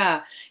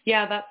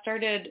 That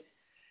started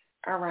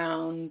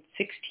around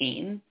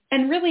 16.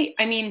 And really,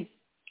 I mean,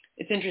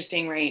 it's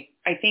interesting, right?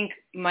 I think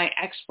my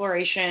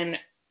exploration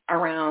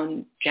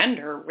around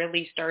gender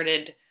really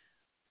started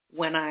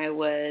when I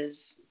was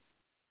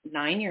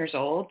 9 years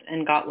old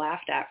and got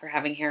laughed at for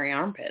having hairy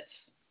armpits,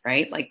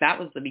 right? Like that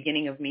was the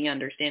beginning of me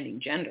understanding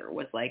gender,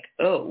 was like,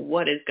 oh,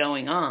 what is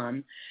going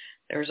on?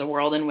 There's a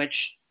world in which,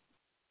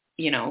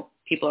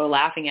 people are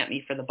laughing at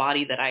me for the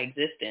body that I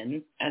exist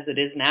in as it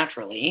is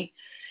naturally.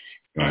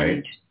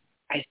 Right.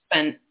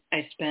 And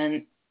I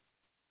spent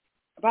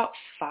about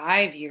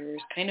 5 years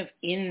kind of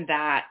in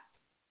that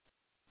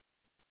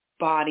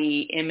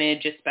body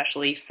image,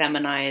 especially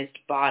feminized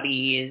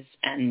bodies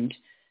and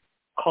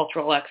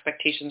cultural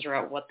expectations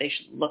around what they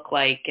should look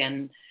like.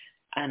 And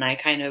I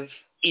kind of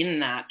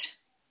in that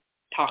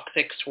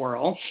toxic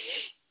swirl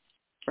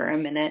for a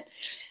minute.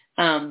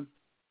 And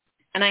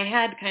I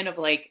had kind of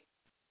like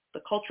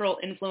the cultural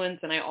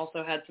influence, and I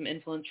also had some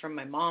influence from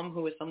my mom,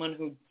 who was someone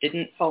who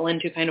didn't fall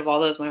into kind of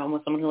all those. My mom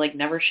was someone who like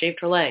never shaved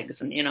her legs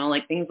and,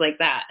 like things like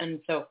that. And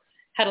so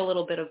had a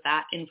little bit of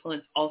that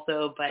influence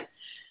also, but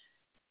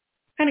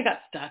kind of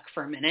got stuck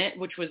for a minute,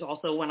 which was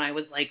also when I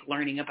was like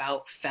learning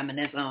about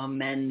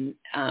feminism and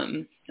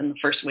the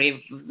first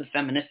wave of the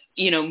feminist,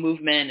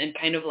 movement, and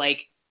kind of like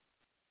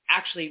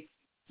actually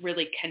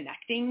really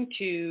connecting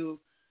to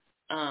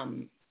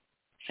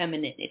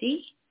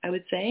femininity, I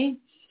would say.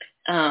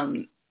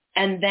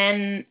 And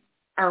then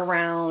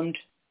around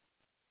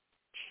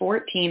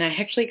 14, I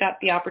actually got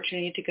the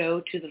opportunity to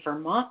go to the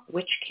Vermont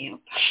Witch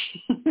Camp,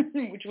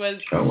 which was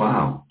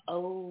a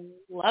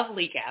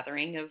lovely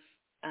gathering of,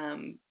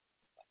 I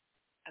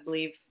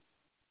believe,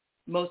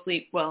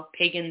 mostly,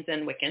 pagans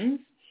and Wiccans.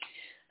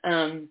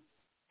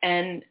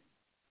 And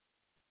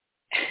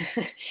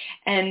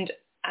and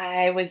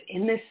I was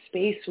in this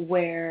space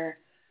where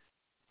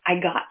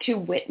I got to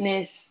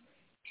witness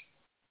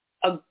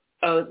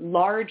a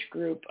large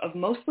group of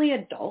mostly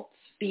adults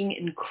being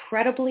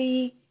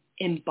incredibly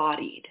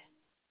embodied.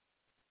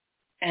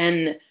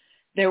 And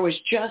there was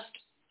just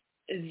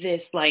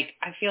this, like,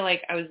 I feel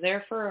like I was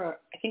there for,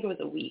 I think it was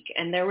a week,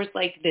 and there was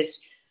like this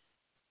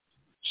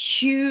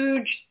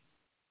huge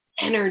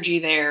energy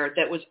there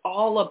that was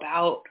all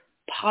about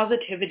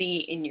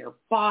positivity in your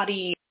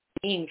body,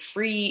 being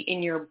free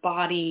in your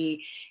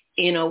body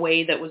in a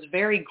way that was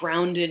very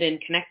grounded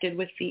and connected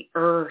with the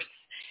earth.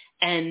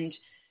 And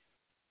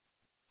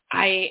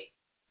I,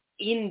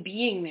 in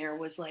being there,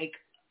 was like,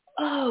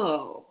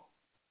 oh,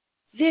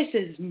 this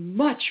is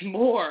much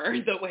more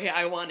the way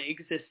I want to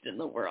exist in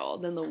the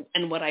world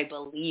and what I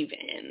believe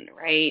in,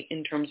 right?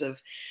 In terms of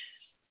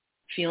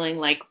feeling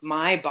like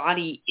my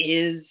body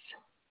is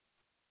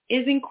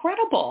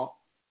incredible.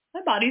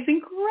 My body's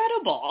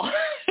incredible.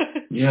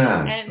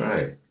 Yeah, and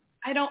right.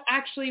 I don't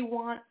actually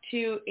want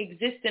to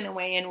exist in a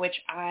way in which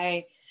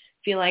I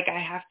feel like I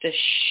have to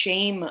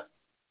shame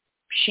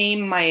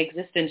my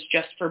existence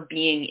just for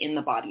being in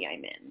the body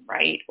I'm in,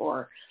 right?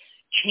 Or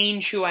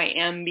change who I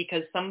am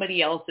because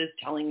somebody else is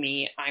telling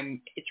me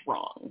it's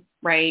wrong,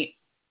 right?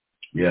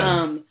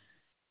 Yeah.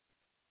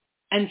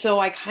 And so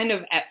I kind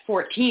of at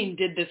 14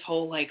 did this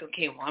whole like,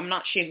 okay, well, I'm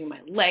not shaving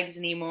my legs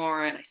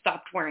anymore, and I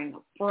stopped wearing a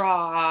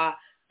bra.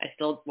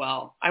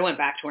 I went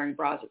back to wearing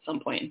bras at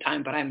some point in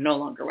time, but I'm no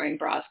longer wearing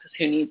bras because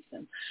who needs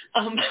them?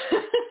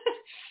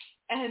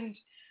 And,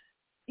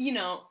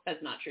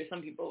 that's not true.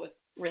 Some people with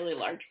really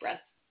large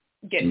breasts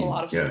get a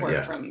lot of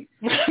support from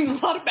a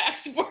lot of back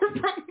support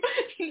from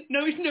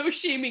no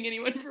shaming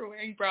anyone for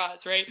wearing bras,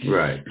 right?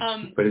 Right.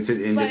 But it's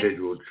an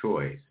individual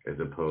choice as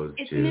opposed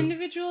to... It's an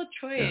individual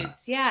choice,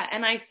 yeah.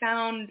 And I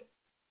found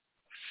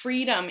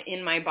freedom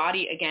in my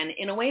body again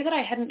in a way that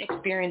I hadn't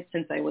experienced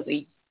since I was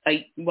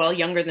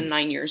younger than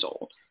 9 years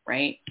old,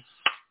 right?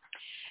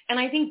 And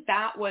I think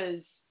that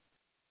was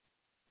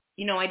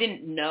I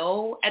didn't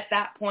know at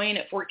that point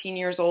at 14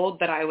 years old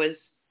that I was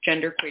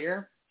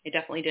genderqueer. I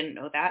definitely didn't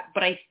know that.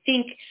 But I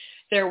think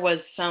there was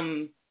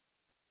some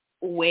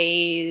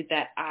way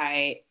that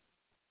I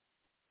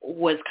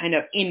was kind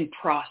of in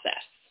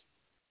process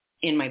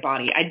in my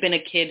body. I'd been a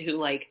kid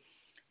who I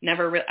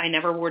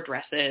never wore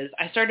dresses.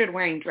 I started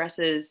wearing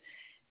dresses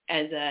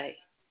as a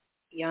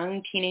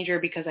young teenager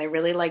because I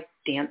really liked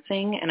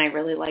dancing and I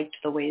really liked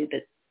the way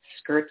that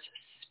skirts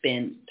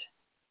spinned.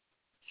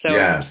 So,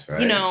 yes,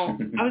 right.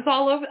 I was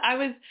all over.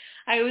 I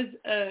was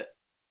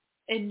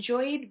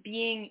enjoyed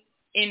being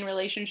in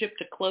relationship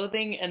to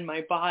clothing and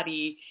my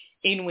body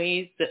in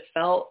ways that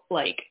felt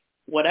like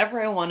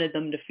whatever I wanted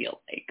them to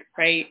feel like,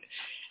 right?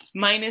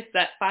 Minus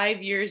that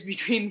 5 years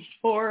between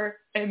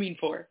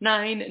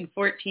 9 and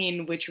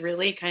 14, which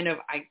really kind of,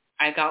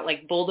 I got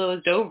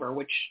bulldozed over,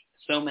 which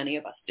so many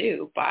of us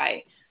do,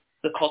 by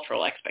the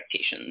cultural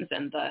expectations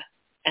and the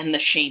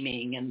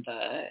shaming and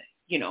the,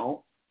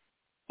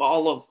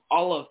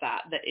 all of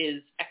that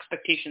is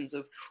expectations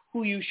of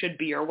who you should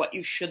be or what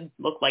you should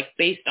look like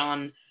based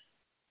on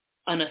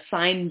an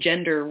assigned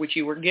gender, which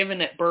you were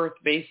given at birth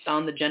based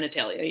on the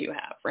genitalia you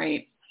have,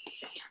 right?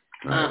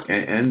 Right.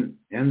 And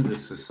the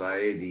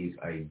society's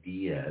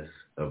ideas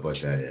of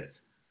what that is.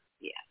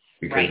 Yes.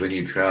 Because when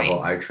you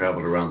travel, I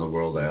traveled around the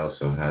world. I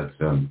also had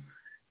some,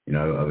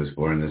 I was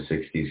born in the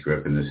 60s, grew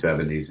up in the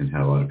 70s, and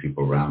had a lot of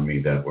people around me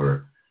that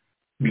were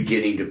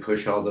beginning to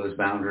push all those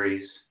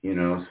boundaries,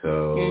 women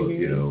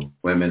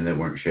that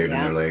weren't shaving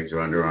their legs or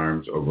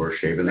underarms or were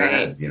shaving their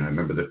head. I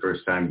remember the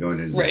first time going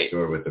into the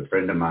store with a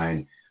friend of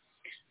mine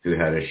who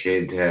had a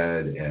shaved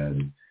head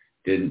and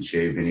didn't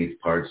shave any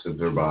parts of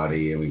their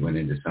body, and we went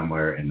into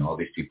somewhere and all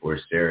these people were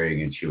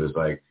staring, and she was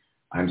like,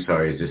 "I'm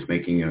sorry, is this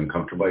making you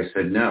uncomfortable?" I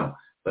said, "No,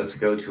 let's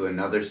go to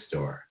another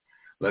store.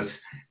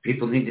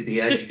 People need to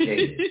be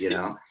educated,"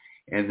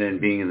 And then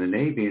being in the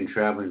Navy and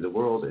traveling the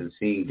world and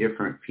seeing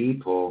different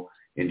people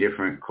in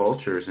different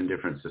cultures and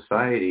different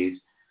societies.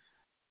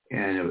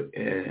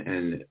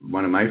 And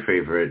one of my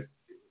favorite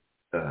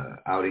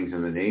outings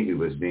in the Navy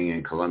was being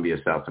in Colombia,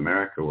 South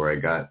America, where I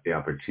got the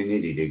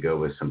opportunity to go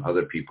with some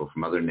other people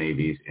from other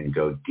navies and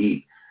go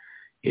deep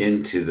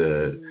into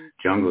the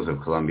jungles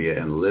of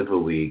Colombia and live a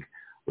week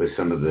with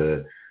some of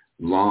the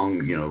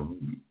long,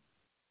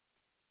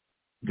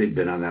 they've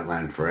been on that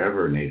land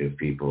forever, native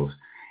peoples,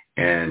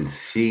 and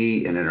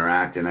see and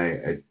interact. And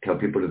I tell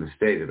people to this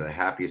day they're the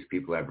happiest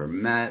people I ever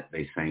met.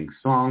 They sang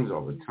songs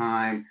all the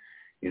time.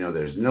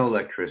 There's no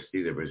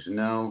electricity. There was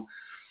no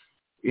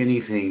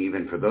anything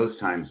even for those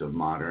times of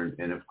modern.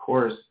 And of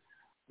course,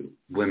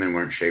 women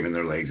weren't shaving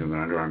their legs and their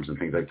underarms and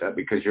things like that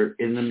because you're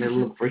in the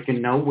middle of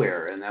freaking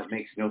nowhere, and that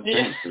makes no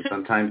sense. And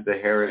sometimes the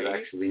hair is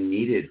actually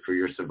needed for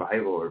your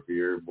survival or for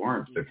your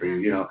warmth or for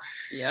your,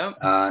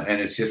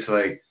 and it's just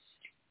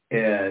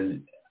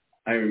and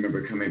I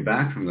remember coming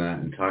back from that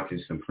and talking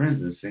to some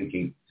friends and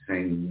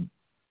saying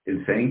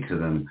to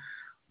them,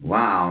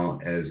 wow,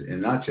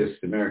 and not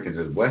just Americans,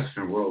 as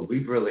Western world,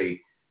 we've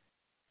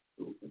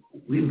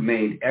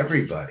made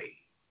everybody,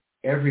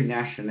 every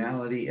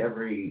nationality,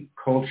 every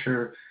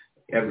culture,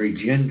 every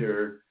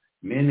gender,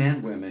 men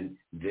and women,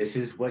 this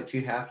is what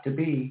you have to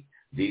be.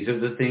 These are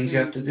the things you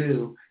have to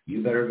do.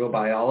 You better go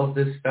buy all of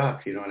this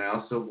stuff, And I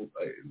also,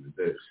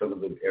 some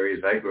of the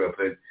areas I grew up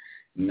in,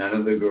 none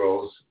of the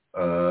girls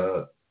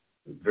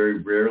very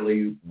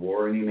rarely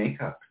wore any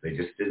makeup. They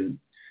just didn't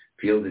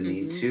feel the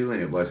need to,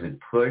 and it wasn't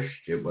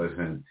pushed. It was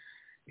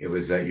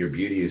that your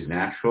beauty is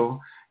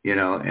natural,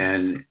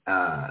 and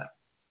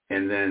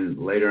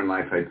then later in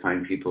life I'd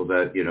find people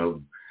that,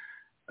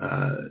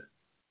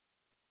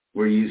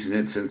 were using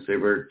it since they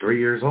were 3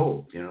 years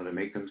old, to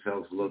make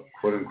themselves look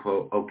quote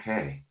unquote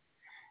okay.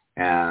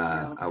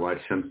 I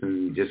watched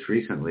something just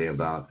recently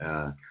about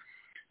a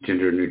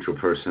gender neutral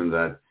person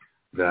that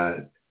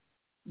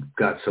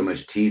got so much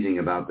teasing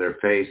about their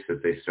face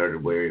that they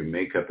started wearing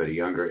makeup at a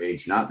younger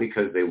age, not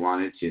because they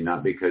wanted to,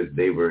 not because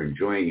they were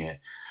enjoying it,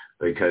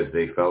 because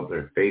they felt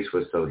their face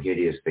was so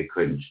hideous they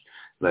couldn't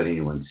let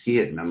anyone see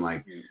it. And I'm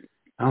like,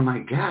 oh my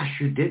gosh,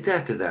 you did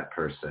that to that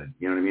person.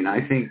 You know what I mean?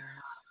 I think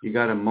you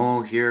got a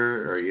mole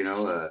here or,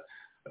 a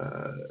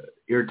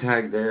ear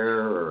tag there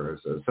or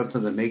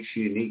something that makes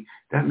you unique.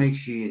 That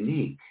makes you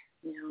unique.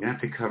 You don't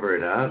have to cover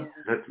it up.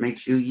 That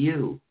makes you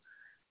you.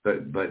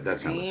 But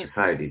that's not what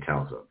society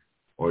tells them.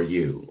 Or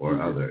you,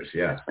 or others,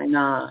 Definitely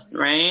not,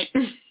 right?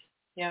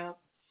 Yeah.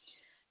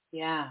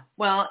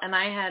 Well,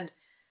 and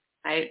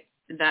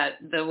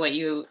what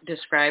you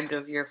described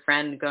of your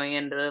friend going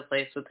into the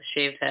place with the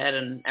shaved head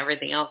and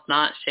everything else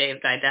not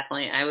shaved, I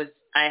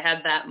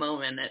had that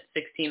moment at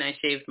 16. I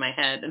shaved my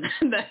head and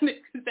that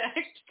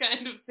exact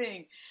kind of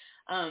thing.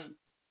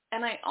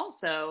 And I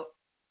also,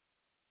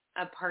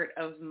 a part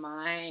of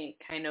my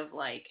kind of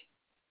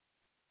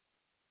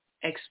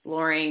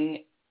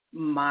exploring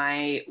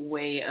my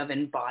way of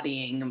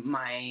embodying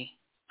my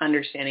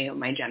understanding of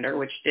my gender,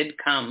 which did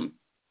come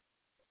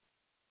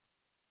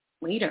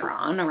later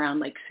on,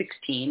 around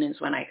 16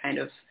 is when I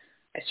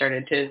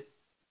started to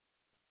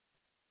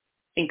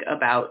think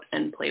about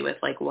and play with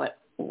what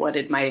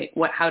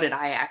how did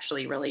I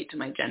actually relate to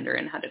my gender,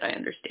 and how did I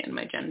understand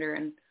my gender,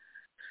 and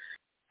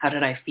how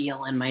did I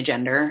feel in my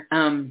gender?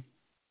 And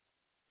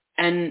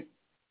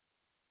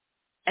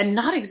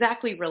not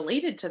exactly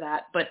related to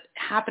that, but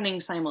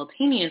happening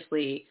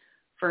simultaneously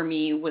for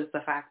me was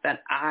the fact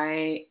that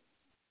I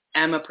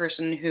am a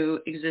person who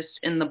exists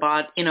in a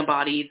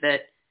body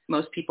that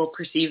most people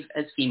perceive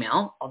as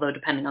female, although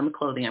depending on the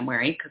clothing I'm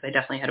wearing, because I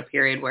definitely had a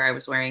period where I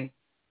was wearing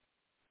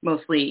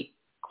mostly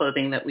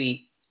clothing that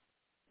we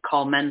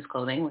call men's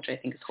clothing, which I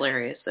think is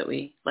hilarious that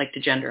we like to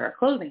gender our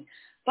clothing.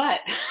 But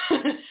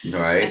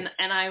right.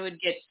 and I would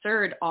get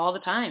stirred all the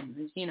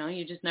time. You know,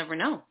 you just never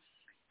know.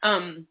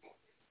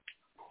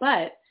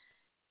 But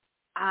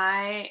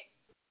I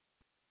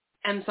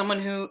am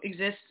someone who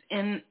exists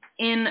in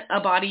a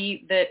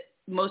body that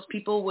most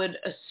people would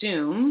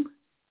assume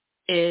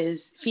is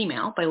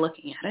female by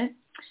looking at it,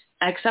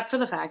 except for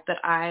the fact that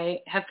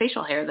I have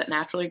facial hair that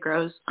naturally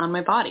grows on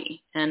my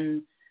body.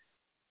 And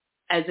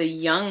as a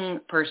young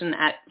person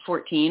at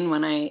 14,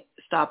 when I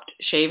stopped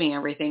shaving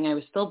everything, I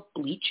was still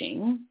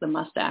bleaching the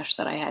mustache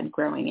that I had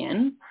growing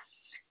in.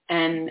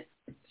 And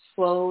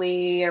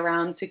slowly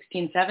around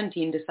 16,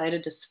 17,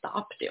 decided to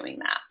stop doing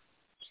that.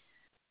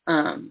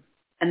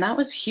 And that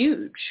was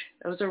huge.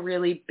 That was a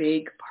really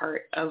big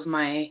part of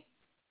my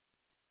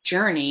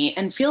journey,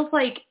 and feels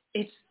like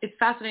it's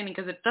fascinating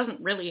because it doesn't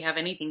really have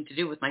anything to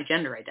do with my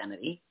gender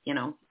identity. You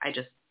know, I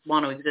just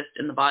want to exist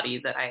in the body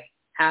that I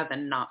have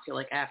and not feel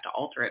like I have to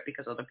alter it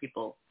because other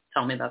people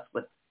tell me that's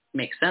what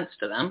makes sense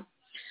to them.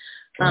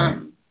 Right.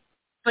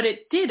 But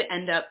it did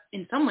end up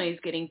in some ways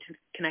getting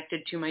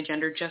connected to my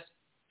gender just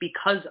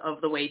because of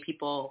the way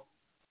people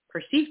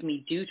perceived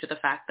me due to the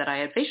fact that I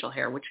had facial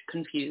hair, which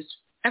confused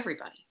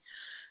everybody.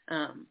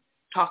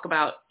 Talk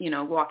about, you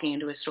know, walking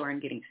into a store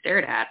and getting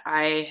stared at.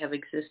 I have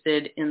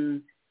existed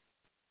in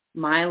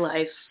my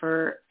life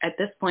for, at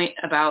this point,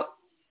 about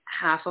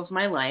half of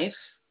my life,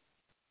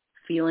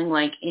 feeling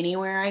like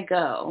anywhere I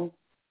go,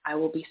 I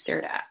will be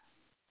stared at.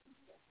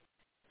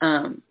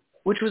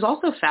 Which was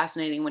also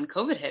fascinating when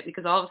COVID hit,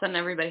 because all of a sudden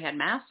everybody had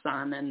masks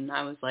on, and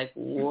I was like,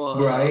 whoa,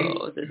 right.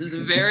 This is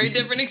a very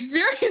different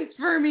experience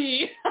for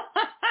me.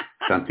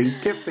 Something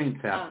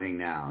different's happening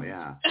now,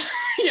 yeah.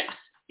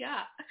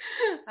 Yeah.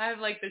 I have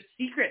like this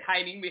secret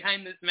hiding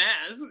behind this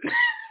mask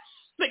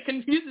that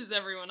confuses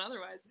everyone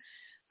otherwise.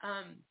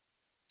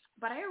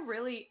 But I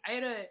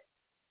had a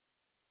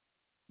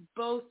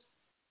both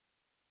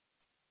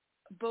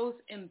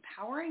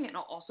empowering and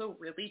also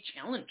really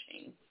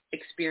challenging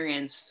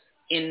experience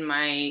in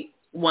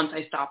once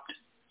I stopped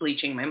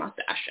bleaching my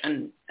mustache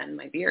and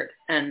my beard.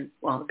 And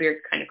well, the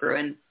beard kind of grew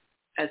in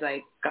as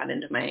I got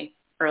into my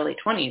early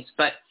 20s,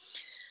 but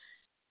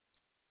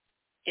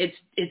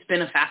it's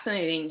been a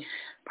fascinating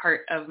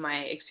part of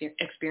my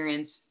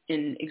experience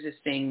in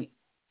existing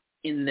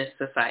in this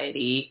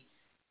society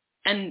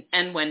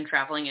and when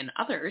traveling in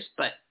others,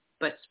 but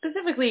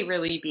specifically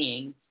really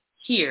being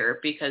here,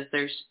 because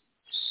there's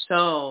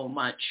so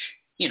much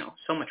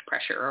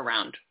pressure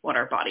around what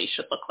our bodies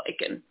should look like.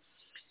 And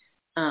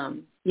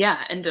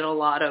and did a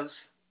lot of,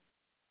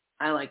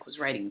 was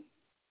writing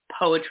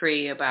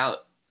poetry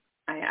about,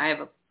 I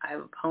have a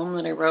poem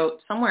that I wrote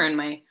somewhere in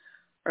my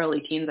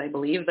early teens, I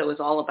believe, that was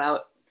all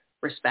about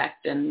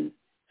respect and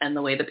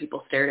the way that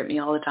people stared at me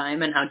all the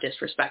time, and how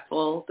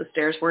disrespectful the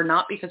stares were,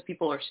 not because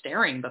people are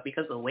staring, but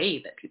because of the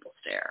way that people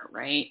stare,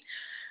 right?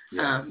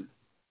 Yeah.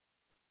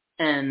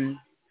 And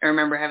I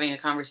remember having a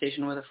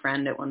conversation with a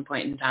friend at one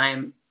point in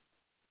time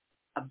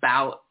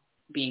about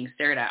being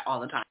stared at all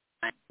the time,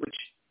 which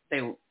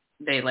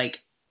they like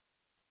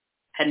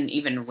hadn't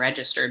even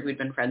registered. We'd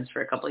been friends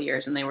for a couple of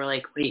years, and they were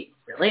like, wait,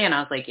 really? And I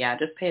was like, yeah,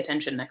 just pay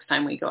attention next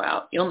time we go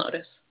out. You'll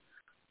notice.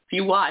 If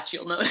you watch,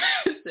 you'll notice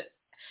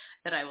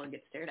that I will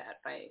get stared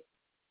at by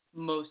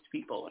most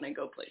people when I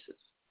go places.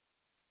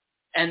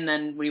 And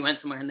then we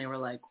went somewhere and they were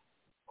like,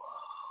 whoa,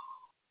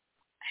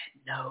 I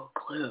had no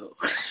clue.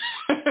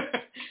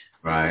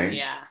 Right.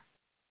 Yeah.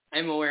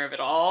 I'm aware of it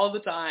all the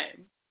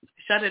time.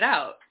 Shut it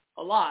out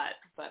a lot,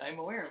 but I'm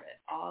aware of it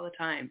all the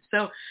time.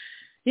 So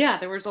yeah,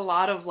 there was a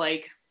lot of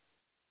I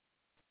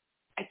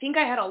think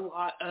I had a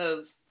lot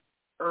of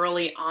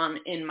early on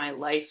in my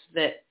life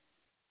that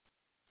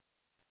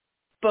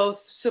both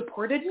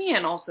supported me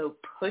and also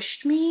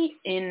pushed me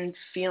in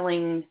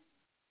feeling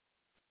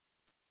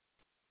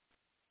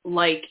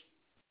like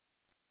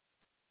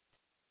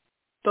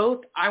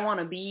both I want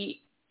to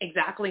be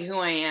exactly who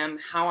I am,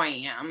 how I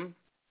am,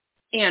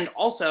 and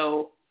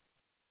also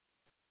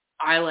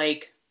I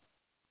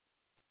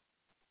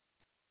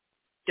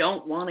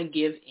don't want to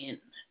give in,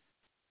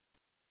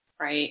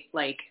 right?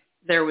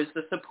 There was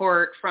the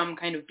support from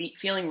kind of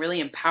feeling really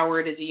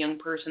empowered as a young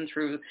person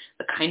through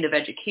the kind of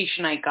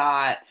education I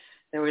got.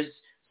 There was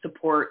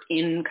support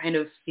in kind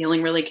of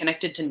feeling really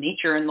connected to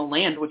nature and the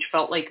land, which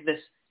felt like this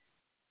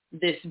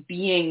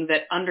being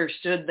that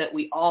understood that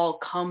we all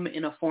come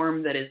in a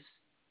form that is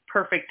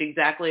perfect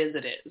exactly as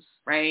it is,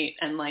 right?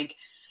 And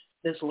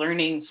this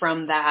learning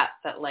from that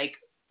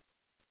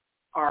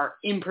our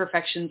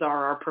imperfections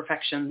are our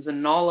perfections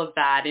and all of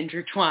that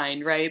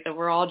intertwined, right? That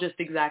we're all just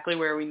exactly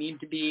where we need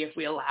to be if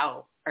we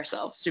allow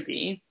ourselves to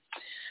be.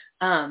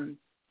 And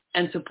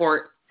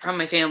support from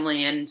my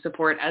family and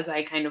support as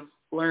I kind of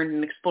learned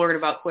and explored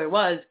about who I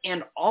was.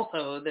 And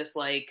also this,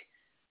 like,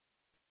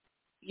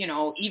 you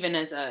know, even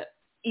as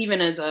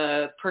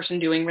a person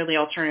doing really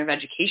alternative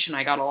education,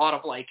 I got a lot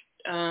of like,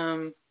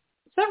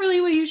 is that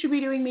really what you should be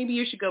doing? Maybe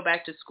you should go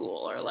back to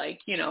school. Or like,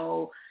 you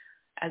know,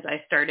 as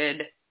I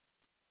started,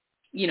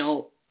 you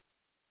know,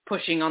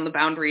 pushing on the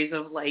boundaries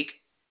of like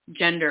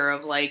gender,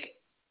 of like,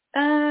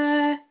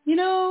 you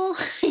know,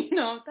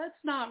 that's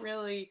not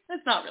really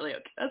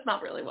okay. That's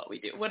not really what we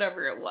do,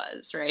 whatever it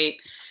was. Right.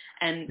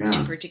 And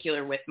in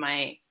particular with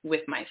my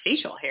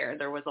facial hair,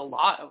 there was a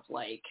lot of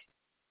like,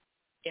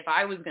 if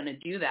I was going to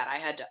do that, I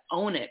had to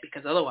own it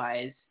because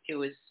otherwise it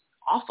was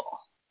awful.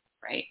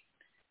 Right.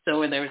 So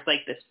when there was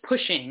like this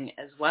pushing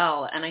as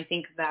well. And I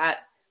think that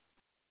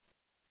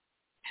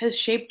has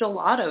shaped a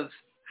lot of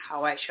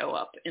how I show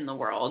up in the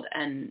world.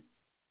 And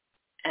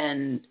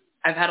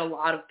I've had a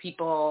lot of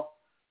people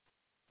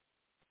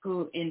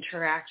who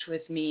interact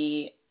with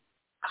me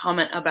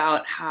comment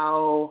about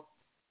how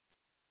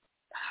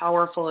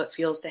powerful it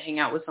feels to hang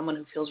out with someone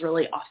who feels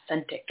really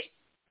authentic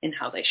in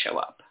how they show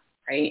up,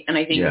 right? And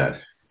I think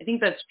I think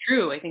that's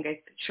true. I think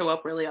I show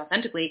up really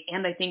authentically,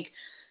 and I think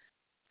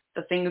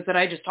the things that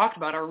I just talked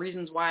about are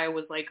reasons why I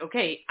was like,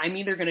 okay, I'm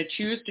either going to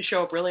choose to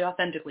show up really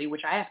authentically,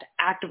 which I have to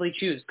actively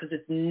choose because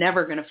it's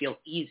never going to feel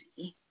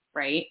easy,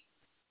 right?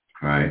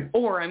 Right.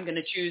 Or I'm going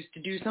to choose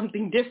to do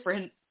something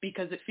different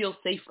because it feels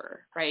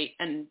safer, right?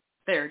 And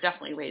there are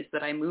definitely ways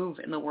that I move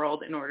in the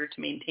world in order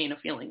to maintain a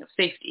feeling of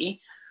safety.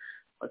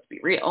 Let's be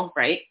real,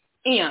 right?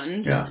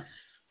 And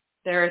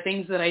there are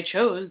things that I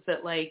chose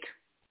that like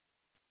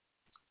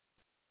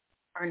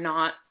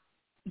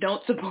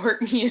don't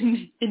support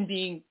me in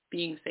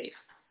being safe.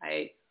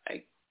 I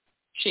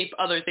shape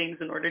other things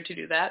in order to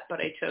do that, but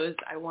I chose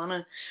I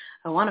want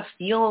to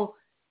feel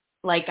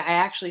like I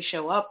actually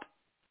show up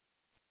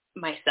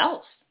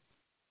myself,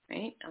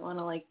 right? I want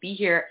to like be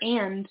here,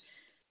 and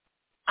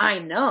I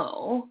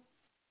know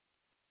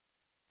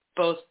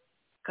both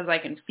because I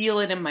can feel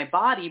it in my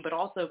body, but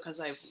also because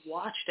I've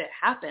watched it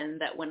happen,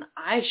 that when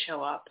I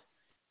show up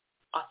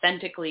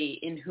authentically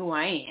in who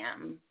I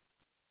am,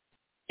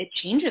 it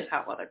changes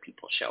how other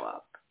people show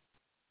up,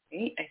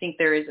 right? I think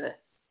there is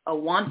a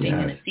wanting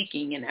and a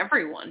seeking in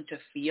everyone to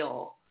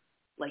feel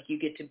like you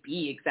get to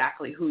be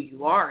exactly who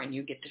you are, and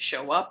you get to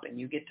show up, and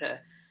you get to,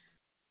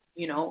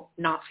 you know,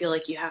 not feel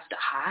like you have to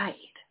hide,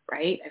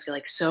 right? I feel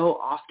like so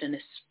often,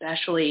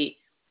 especially,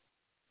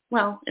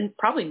 well, in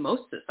probably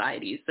most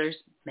societies, there's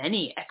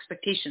many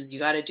expectations. You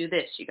got to do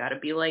this. You got to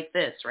be like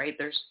this, right?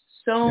 There's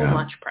so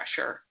much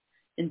pressure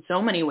in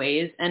so many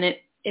ways, and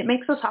it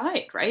makes us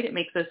hide, right? It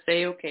makes us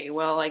say, okay,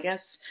 well, I guess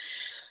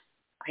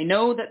I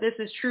know that this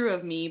is true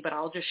of me, but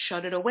I'll just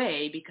shut it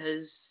away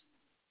because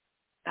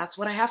that's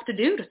what I have to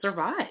do to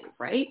survive,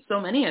 right? So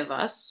many of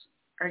us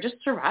are just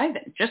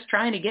surviving, just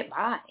trying to get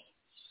by.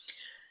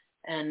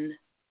 And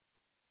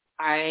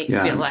I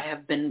feel I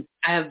have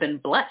been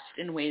blessed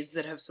in ways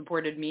that have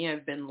supported me.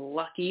 I've been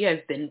lucky.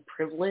 I've been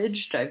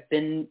privileged. I've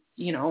been,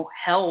 you know,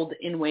 held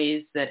in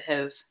ways that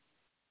have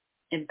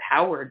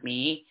empowered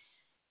me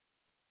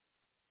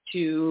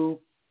to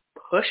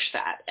push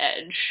that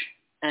edge.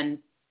 And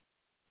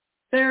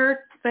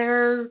there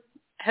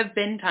have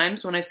been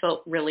times when I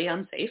felt really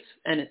unsafe,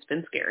 and it's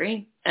been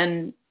scary.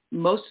 And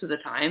most of the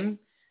time,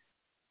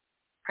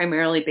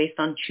 primarily based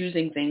on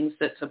choosing things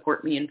that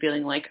support me and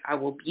feeling like I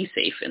will be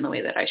safe in the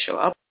way that I show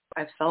up,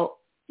 I've felt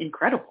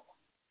incredible,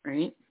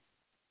 right?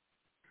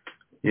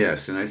 Yes,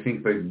 and I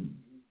think by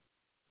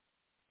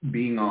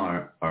being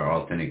our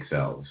authentic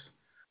selves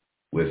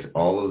with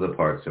all of the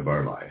parts of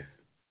our life,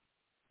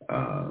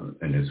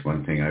 and it's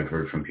one thing I've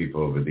heard from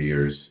people over the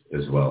years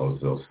as well,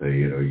 is they'll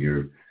say,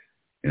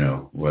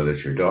 whether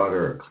it's your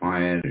daughter or a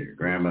client or your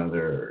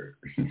grandmother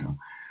or,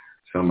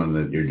 someone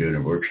that you're doing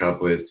a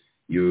workshop with,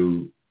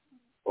 you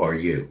are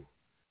you.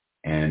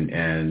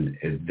 And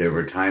there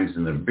were times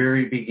in the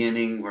very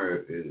beginning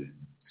where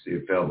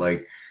it felt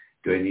like,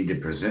 do I need to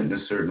present in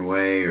a certain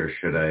way, or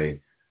should I,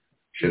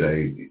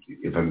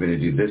 if I'm going to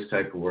do this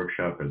type of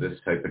workshop or this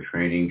type of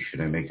training,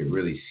 should I make it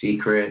really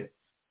secret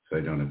so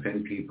I don't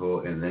offend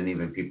people? And then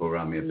even people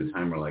around me at the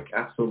time were like,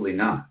 absolutely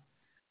not.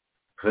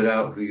 Put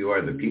out who you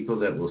are. The people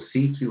that will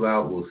seek you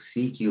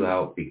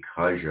out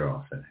because you're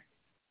authentic.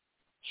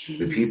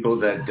 The people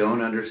that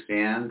don't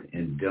understand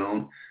and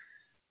don't,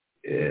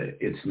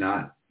 it's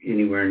not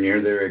anywhere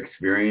near their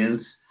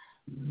experience,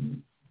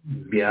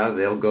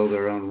 they'll go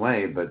their own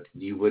way, but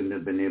you wouldn't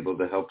have been able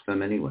to help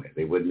them anyway.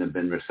 They wouldn't have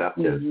been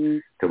receptive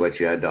to what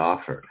you had to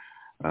offer.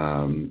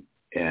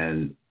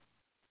 And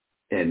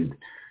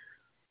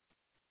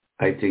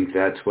I think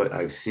that's what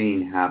I've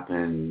seen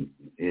happen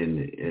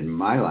in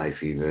my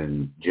life,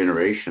 even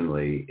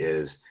generationally,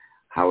 is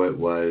how it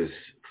was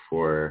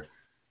for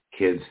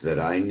kids that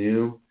I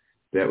knew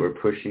that were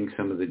pushing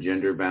some of the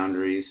gender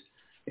boundaries.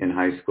 in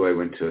high school. I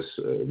went to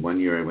one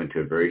year. I went to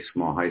a very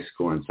small high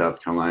school in South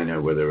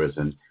Carolina where there was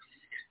an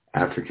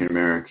African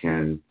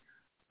American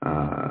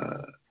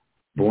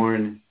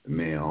born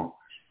male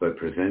but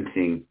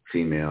presenting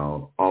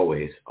female.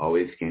 Always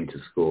came to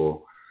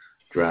school,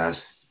 dressed,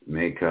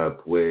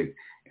 makeup, wig,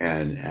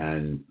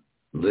 and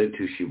lived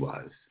who she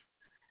was.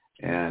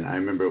 And I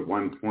remember at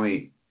one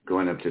point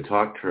going up to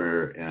talk to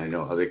her, and I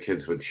know other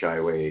kids would shy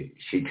away.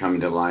 She'd come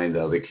into line,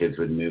 the other kids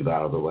would move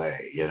out of the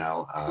way,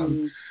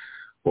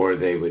 or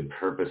they would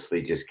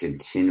purposely just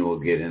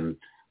continue get in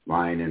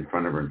line in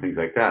front of her and things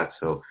like that.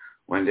 So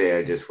one day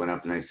I just went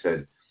up and I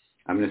said,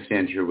 I'm going to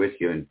stand here with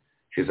you. And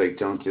she's like,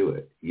 don't do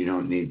it. You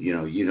don't need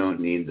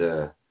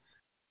the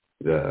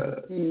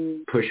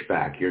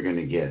pushback you're going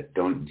to get.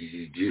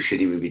 You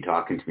shouldn't even be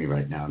talking to me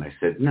right now. And I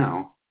said,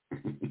 no,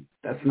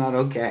 that's not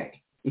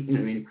okay. You know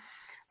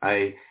what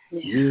I mean?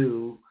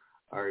 You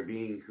are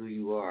being who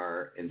you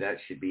are, and that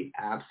should be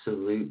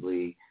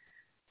absolutely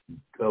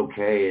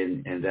okay.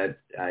 And that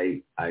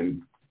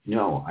I'm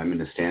going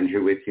to stand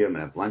here with you. I'm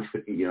going to have lunch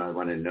with you. I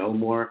want to know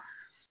more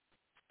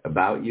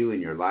about you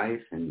and your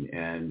life. And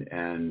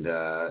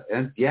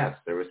yes,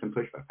 there was some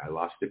pushback. I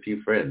lost a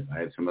few friends. I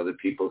had some other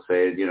people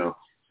say,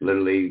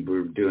 literally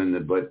we're doing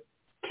what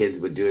kids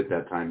would do at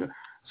that time.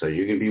 So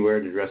you're going to be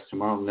wearing a dress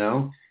tomorrow?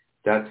 No,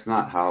 that's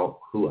not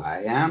who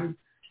I am.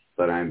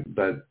 But I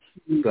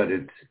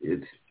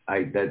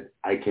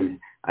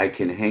can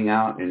hang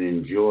out and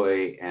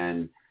enjoy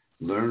and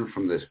learn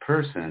from this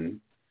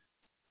person.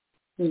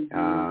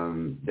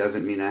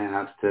 Doesn't mean I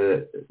have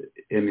to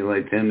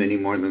emulate them any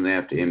more than they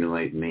have to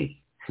emulate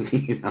me.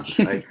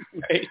 Right.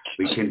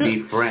 We can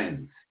be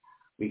friends.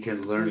 We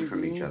can learn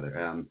from each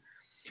other.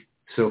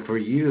 So for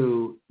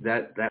you,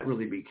 that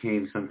really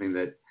became something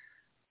that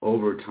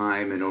over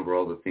time and over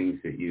all the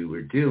things that you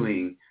were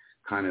doing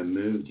kind of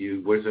moved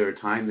you. Was there a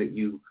time that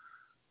you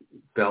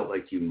felt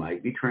like you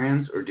might be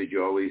trans, or did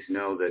you always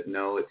know that,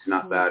 no, it's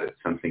not that,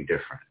 it's something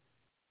different?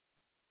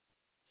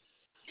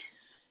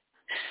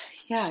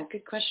 Yeah,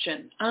 good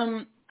question.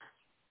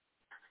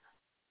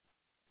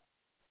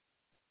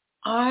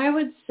 I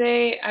would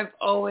say I've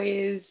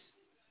always,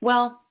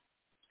 so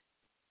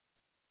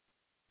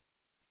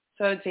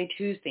I would say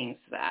two things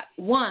to that.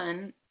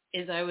 One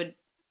is I would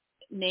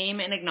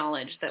name and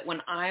acknowledge that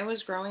when I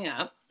was growing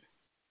up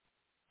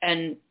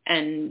and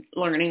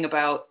learning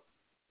about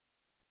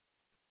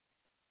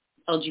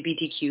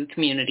LGBTQ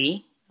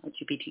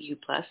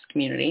plus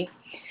community,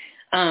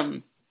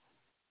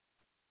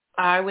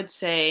 I would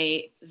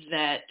say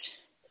that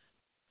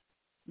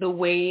the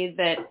way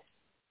that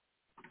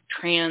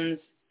trans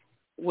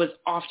was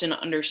often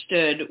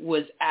understood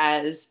was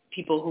as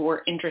people who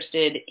were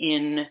interested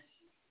in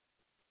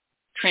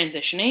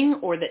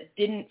transitioning or that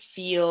didn't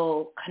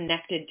feel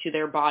connected to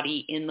their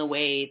body in the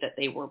way that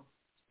they were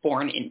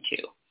born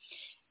into.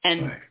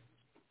 And right.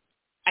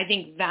 I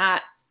think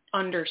that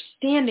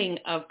understanding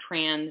of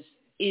trans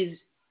is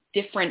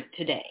different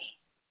today.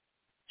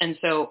 And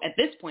so at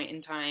this point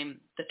in time,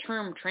 the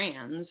term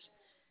trans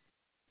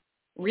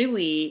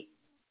really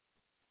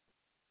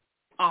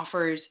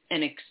offers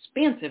an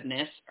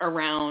expansiveness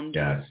around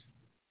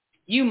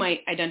you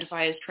might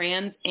identify as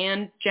trans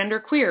and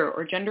genderqueer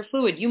or gender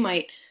fluid. You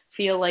might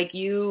feel like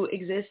you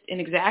exist in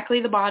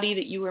exactly the body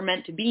that you were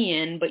meant to be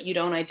in, but you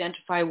don't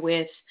identify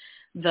with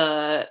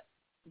the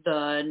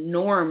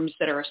norms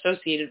that are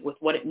associated with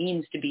what it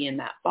means to be in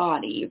that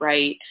body,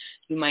 right?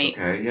 You might,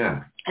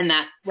 and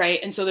that, right?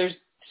 And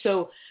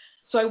so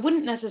I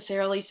wouldn't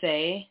necessarily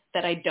say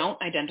that I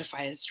don't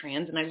identify as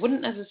trans, and I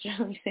wouldn't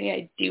necessarily say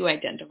I do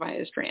identify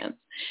as trans.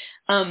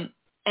 And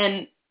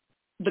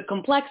the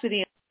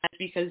complexity of that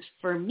is because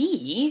for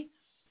me,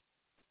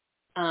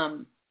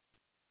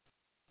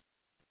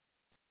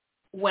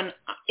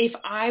 if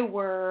I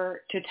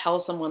were to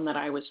tell someone that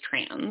I was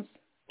trans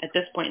at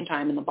this point in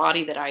time in the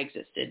body that I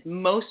existed,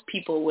 most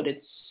people would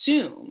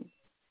assume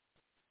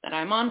that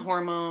I'm on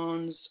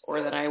hormones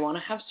or that I want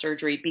to have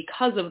surgery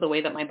because of the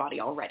way that my body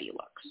already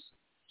looks.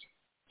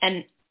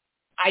 And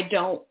I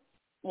don't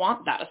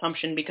want that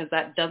assumption because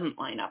that doesn't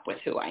line up with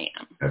who I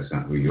am. That's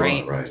not who you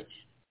are, right?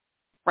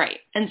 Right.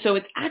 And so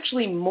it's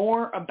actually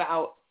more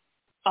about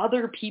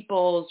other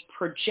people's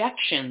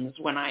projections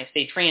when I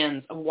say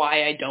trans of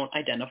why I don't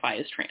identify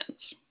as trans.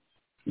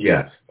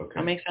 Yes. Okay.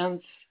 That makes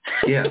sense?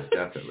 Yes,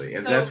 definitely.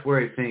 And that's where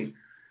I think,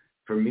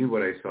 for me,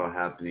 what I saw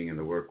happening in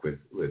the work with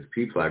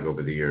PFLAG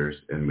over the years,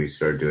 and we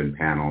started doing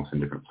panels in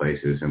different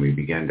places, and we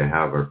began to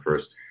have our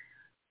first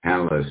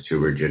panelists who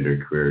were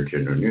genderqueer,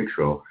 gender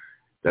neutral.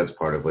 That's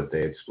part of what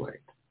they explained.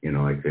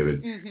 Like they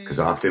would, because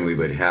often we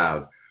would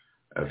have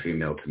a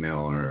female to male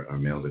or a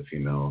male to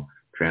female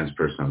trans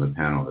person on the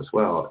panel as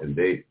well. And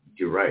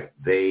you're right,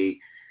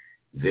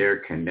 their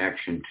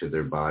connection to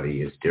their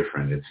body is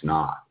different. It's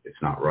not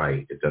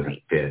right. It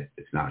doesn't fit.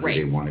 It's not who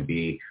they want to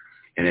be.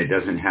 And it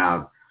doesn't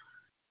have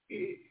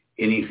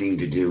anything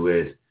to do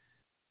with,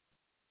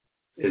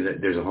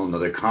 there's a whole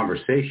nother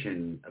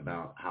conversation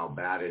about how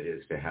bad it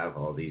is to have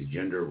all these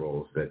gender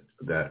roles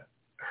that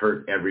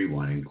hurt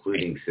everyone,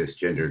 including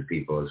cisgendered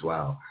people as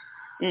well.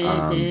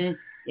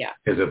 Yeah.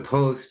 As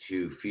opposed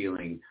to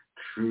feeling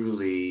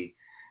truly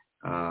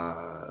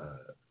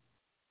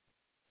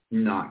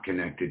not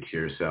connected to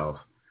yourself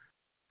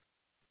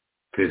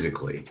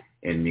physically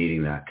and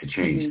needing that to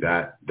change.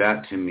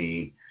 That to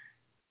me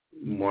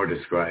more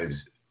describes,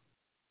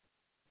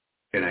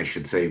 and I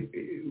should say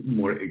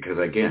more, because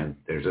again,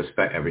 there's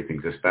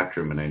everything's a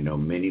spectrum, and I know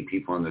many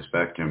people on the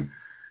spectrum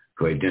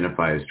who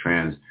identify as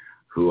trans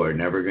who are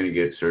never going to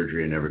get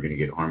surgery and never going to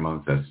get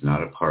hormones. That's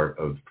not a part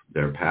of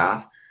their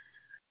path.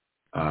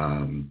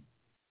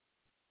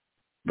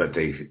 But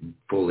they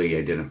fully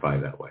identify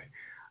that way.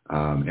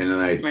 And then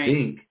I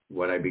think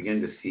what I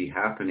begin to see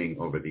happening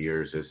over the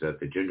years is that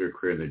the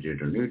genderqueer and the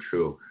gender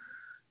neutral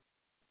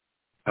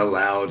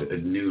allowed a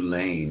new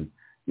lane,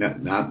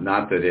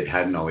 not that it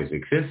hadn't always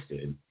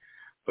existed,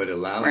 but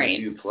allowed a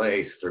new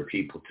place for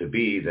people to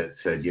be that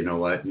said, you know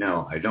what,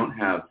 no, I don't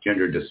have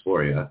gender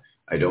dysphoria.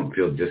 I don't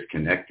feel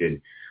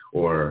disconnected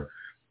or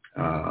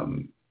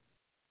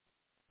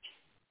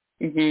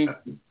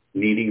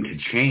needing to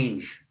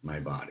change my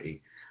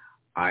body.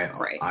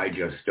 I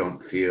just don't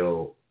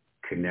feel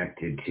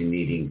connected to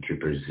needing to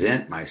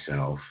present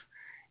myself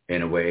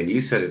in a way, and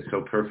you said it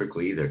so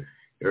perfectly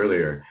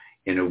earlier,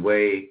 in a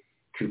way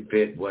to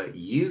fit what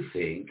you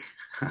think,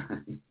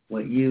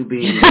 what you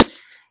being,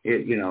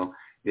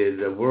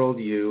 the world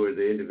you or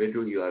the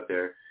individual you out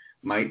there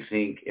might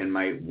think and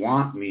might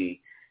want me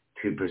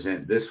to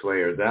present this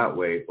way or that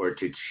way, or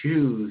to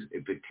choose a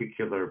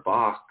particular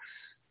box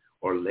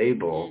or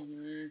label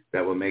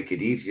that will make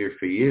it easier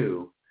for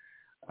you.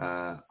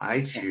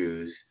 I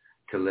choose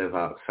to live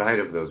outside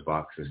of those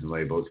boxes and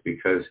labels,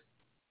 because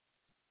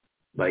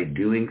by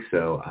doing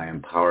so, I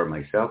empower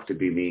myself to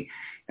be me,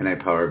 and I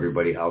empower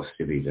everybody else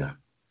to be them.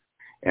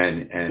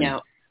 And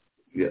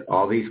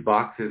all these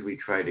boxes we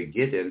try to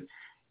get in,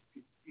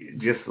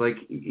 just like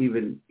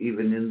even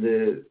in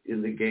the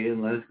gay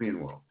and lesbian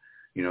world,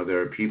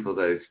 there are people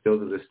that still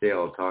to this day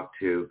I'll talk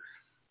to,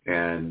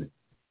 and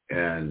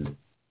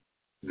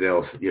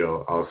they'll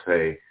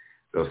say,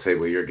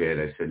 well, you're gay.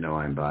 And I said, no,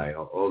 I'm bi.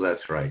 Oh,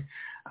 that's right.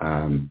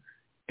 And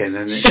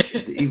then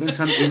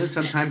even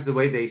sometimes the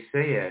way they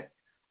say it,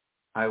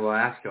 I will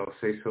ask, I'll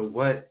say, so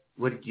what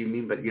do you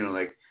mean? But,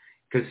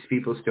 because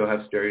people still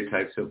have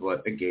stereotypes of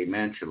what a gay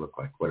man should look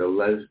like, what a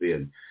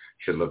lesbian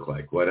should look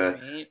like, what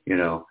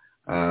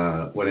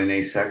what an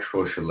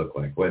asexual should look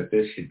like, what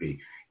this should be.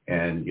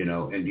 And,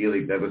 and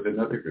dealing, that was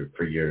another group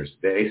for years,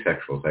 the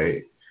asexuals.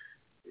 I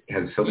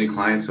had so many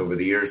clients over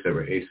the years that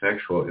were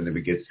asexual, and they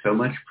would get so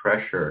much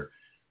pressure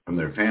from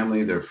their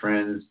family, their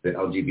friends, the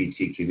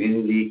LGBT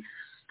community.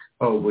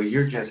 Oh, well,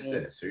 you're just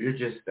this, or you're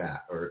just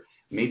that, or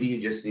maybe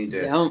you just need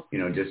to,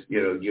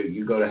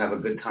 you go to have a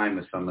good time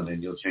with someone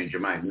and you'll change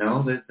your mind.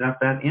 No, that's not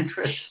that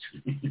interest.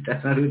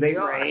 That's not who they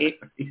are,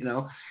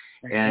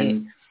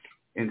 And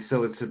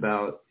so it's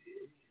about,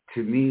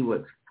 to me,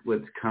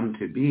 what's come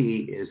to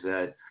be is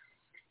that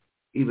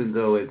even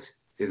though it's,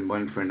 and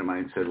one friend of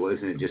mine said, well,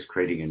 isn't it just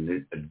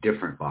creating a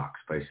different box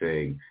by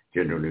saying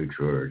gender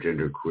neutral or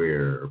gender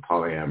queer or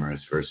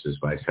polyamorous versus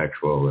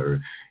bisexual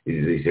or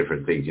these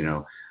different things,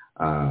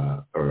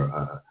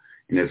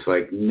 and it's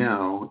like,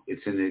 no,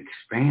 it's an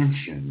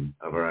expansion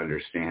of our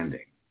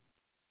understanding.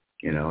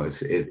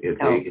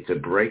 It's a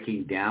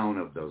breaking down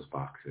of those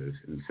boxes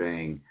and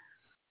saying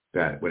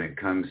that when it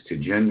comes to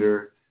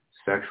gender,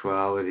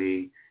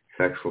 sexuality,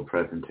 sexual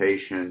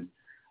presentation,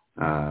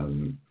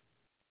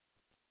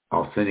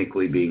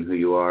 authentically being who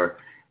you are,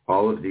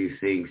 all of these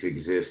things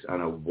exist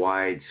on a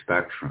wide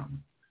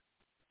spectrum.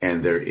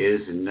 And there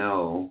is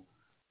no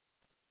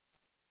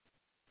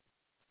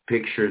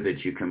picture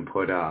that you can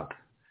put up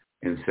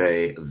and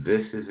say,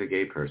 this is a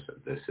gay person,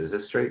 this is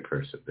a straight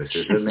person, this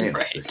is a male,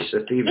 this is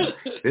a female,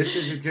 this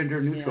is a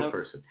gender neutral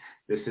person,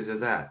 this is a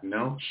that.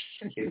 No,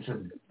 it's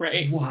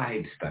a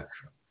wide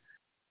spectrum.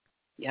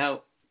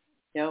 Yep.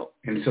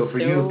 And so for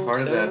you,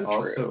 part of that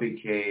also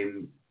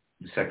became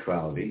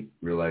sexuality,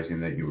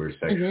 realizing that you were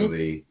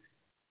sexually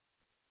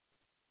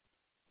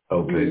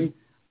open.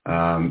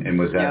 And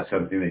was that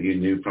something that you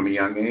knew from a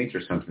young age,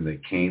 or something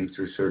that came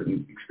through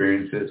certain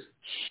experiences?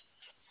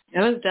 It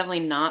was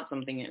definitely not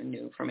something I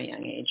knew from a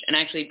young age. And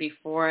actually,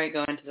 before I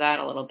go into that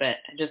a little bit,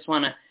 I just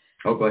want to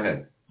go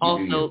ahead.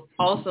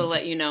 Also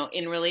let you know,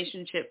 in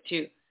relationship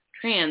to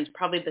trans,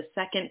 probably the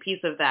second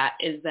piece of that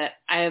is that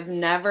I have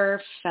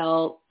never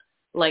felt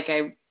like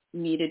I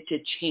needed to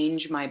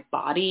change my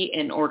body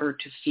in order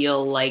to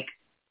feel like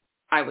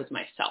I was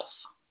myself.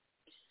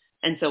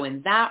 And so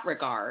in that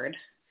regard,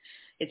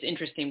 it's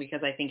interesting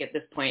because I think at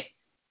this point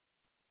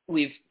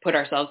we've put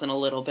ourselves in a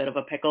little bit of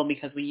a pickle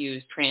because we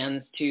use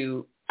trans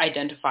to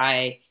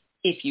identify,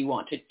 if you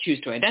want to choose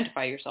to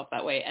identify yourself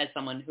that way, as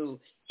someone who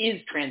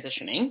is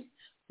transitioning,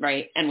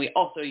 right? And we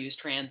also use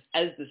trans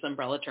as this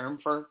umbrella term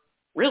for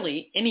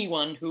really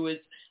anyone who is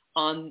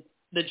on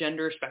the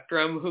gender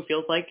spectrum who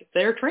feels like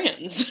they're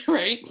trans,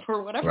 right?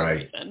 For whatever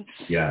reason.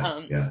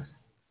 Yeah.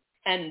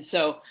 And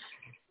so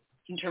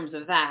in terms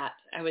of that,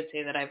 I would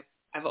say that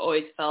I've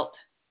always felt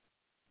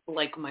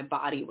like my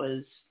body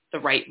was the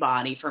right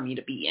body for me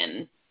to be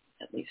in,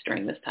 at least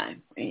during this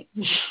time, right?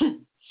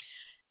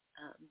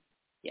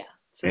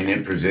 And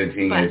then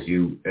presenting as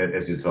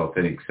its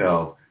authentic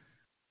self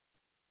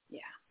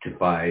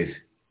defies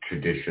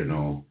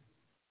traditional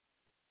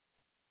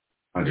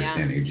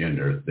understanding of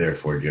gender,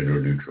 therefore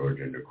gender neutral or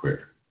gender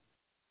queer.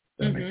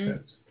 That makes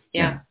sense.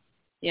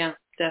 Yeah,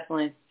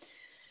 definitely.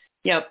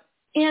 Yep.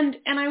 And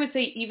I would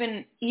say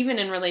even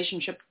in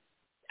relationship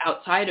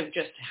outside of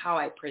just how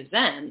I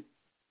present,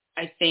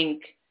 I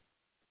think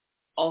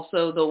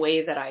also the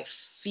way that I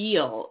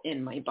feel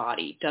in my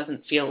body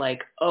doesn't feel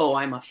like, oh,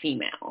 I'm a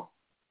female,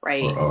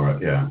 right?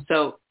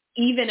 So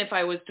even if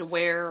I was to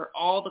wear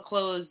all the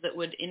clothes that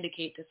would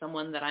indicate to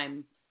someone that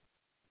I'm,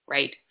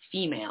 right,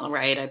 female,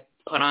 right? I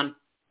put on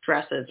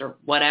dresses or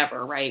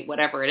whatever, right?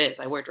 Whatever it is.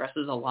 I wear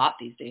dresses a lot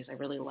these days. I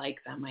really like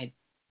them. I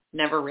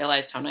never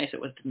realized how nice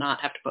it was to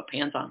not have to put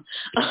pants on.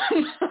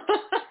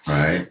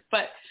 Right.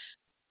 But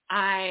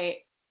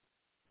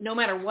no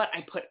matter what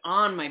I put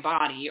on my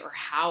body or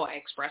how I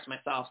express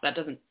myself, that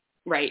doesn't,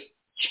 right,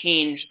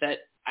 change that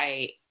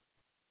I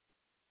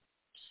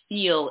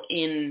feel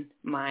in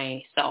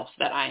myself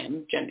that I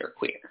am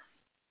genderqueer.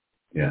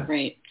 Yeah.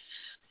 Right.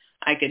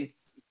 I could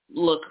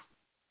look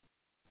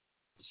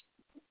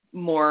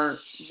more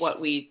what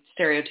we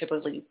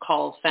stereotypically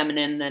call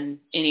feminine than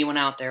anyone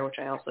out there, which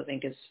I also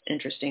think is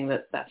interesting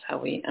that that's how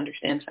we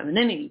understand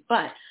femininity.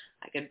 But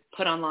I could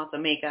put on lots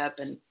of makeup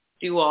and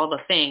do all the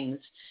things,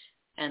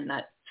 and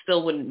that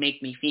still wouldn't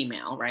make me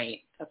female,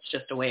 right? That's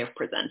just a way of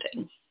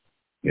presenting.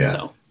 Yeah.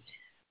 So,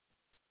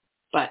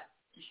 but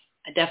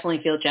I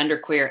definitely feel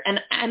genderqueer.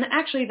 And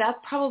actually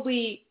that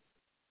probably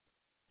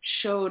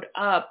showed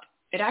up.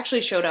 It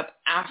actually showed up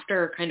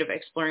after kind of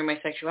exploring my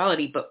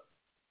sexuality, but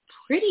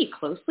pretty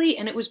closely.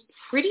 And it was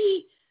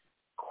pretty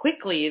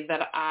quickly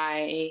that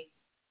I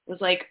was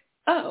like,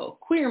 oh,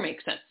 queer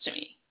makes sense to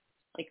me.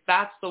 Like,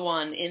 that's the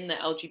one in the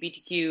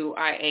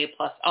LGBTQIA+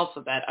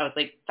 alphabet. I was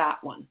like, that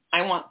one.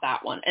 I want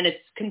that one. And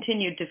it's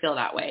continued to feel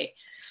that way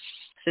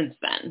since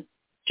then.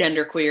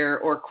 Genderqueer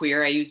or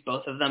queer, I use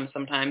both of them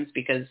sometimes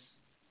because,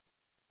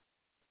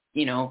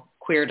 you know,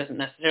 queer doesn't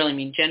necessarily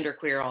mean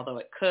genderqueer, although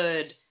it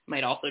could.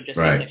 Might also just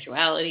be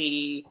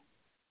sexuality.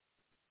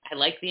 I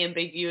like the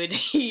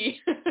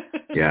ambiguity.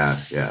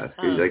 Yeah.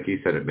 Like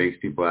you said, it makes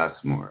people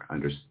ask more.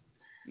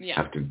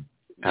 Have to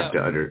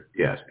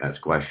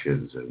ask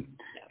questions and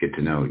get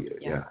to know you.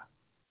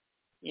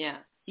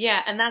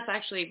 Yeah. And that's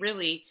actually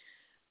really,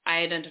 I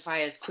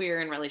identify as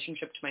queer in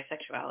relationship to my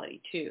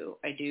sexuality too.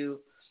 I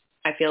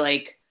feel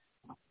like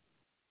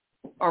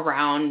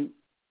around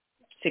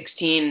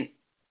 16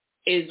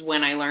 is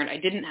when I learned I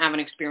didn't have an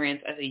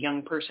experience as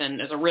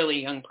a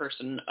really young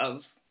person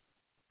of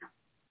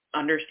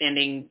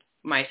understanding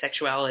my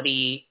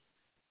sexuality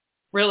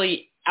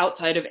really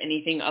outside of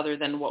anything other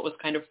than what was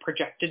kind of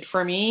projected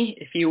for me,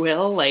 if you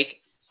will. Like,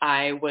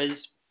 I was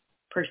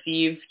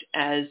perceived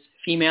as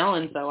female,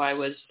 and so I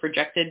was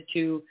projected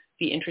to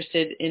be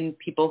interested in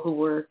people who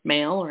were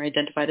male or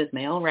identified as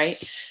male, right?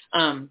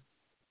 And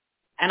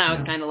I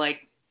was kind of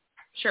like,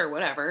 sure,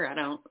 whatever.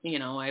 I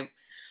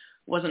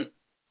wasn't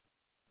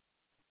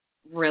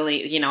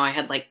really, I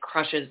had like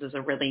crushes as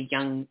a really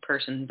young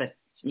person, but,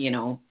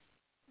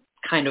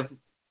 kind of,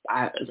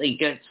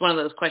 it's one of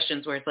those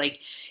questions where it's like,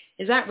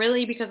 is that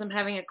really because I'm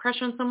having a crush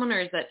on someone,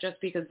 or is that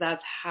just because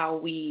that's how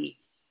we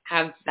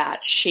have that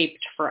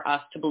shaped for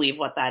us to believe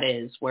what that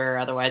is, where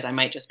otherwise I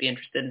might just be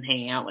interested in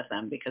hanging out with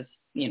them because,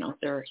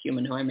 they're a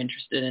human who I'm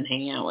interested in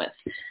hanging out with.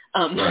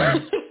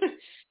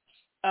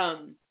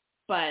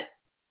 But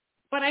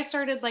I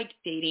started like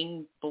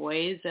dating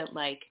boys at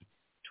like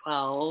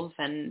 12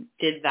 and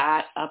did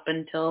that up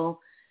until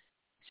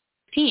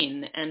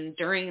 16. And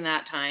during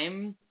that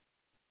time,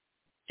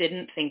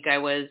 didn't think I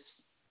was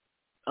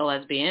a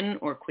lesbian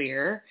or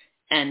queer,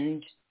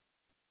 and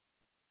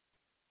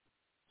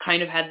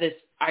kind of had this,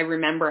 I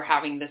remember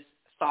having this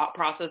thought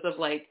process of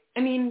like,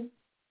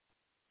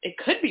 it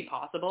could be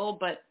possible,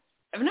 but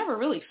I've never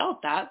really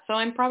felt that, so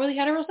I'm probably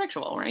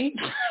heterosexual, right?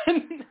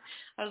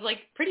 I was like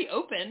pretty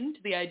open to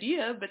the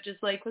idea, but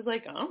just like was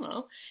like, I don't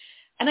know.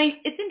 And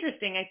it's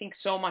interesting. I think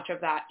so much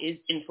of that is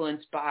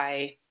influenced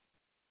by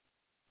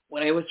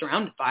what I was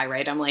surrounded by,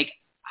 right? I'm like,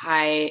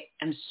 I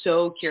am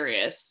so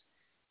curious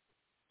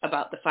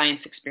about the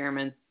science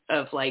experiment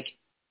of like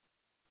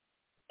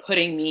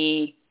putting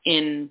me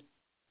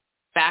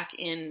back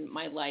in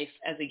my life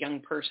as a young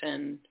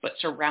person, but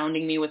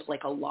surrounding me with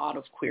like a lot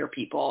of queer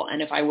people.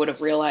 And if I would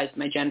have realized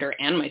my gender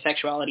and my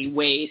sexuality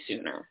way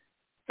sooner,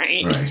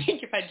 right?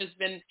 If I'd just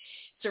been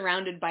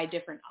surrounded by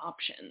different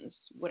options,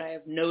 would I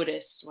have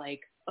noticed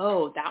like,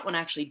 oh, that one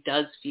actually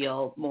does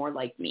feel more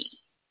like me,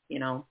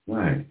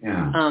 Right,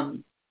 yeah.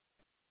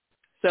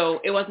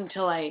 So it wasn't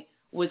until I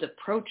was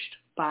approached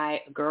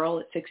by a girl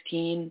at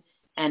 16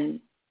 and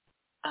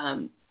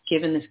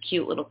given this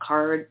cute little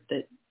card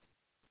that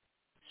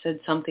said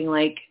something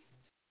like,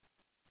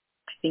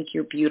 I think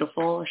you're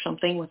beautiful or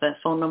something, with a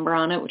phone number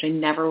on it, which I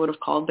never would have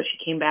called, but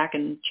she came back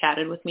and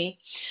chatted with me.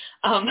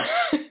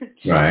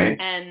 Right.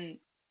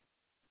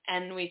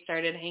 And we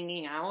started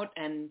hanging out,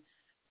 and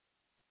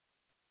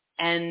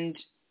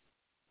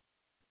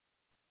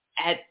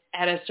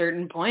at a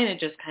certain point, it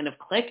just kind of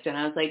clicked, and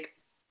I was like,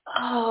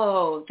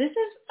 oh, this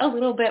is a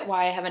little bit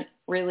why I haven't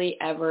really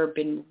ever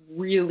been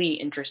really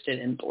interested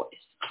in boys.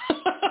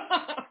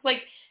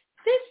 Like,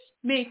 this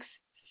makes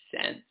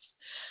sense.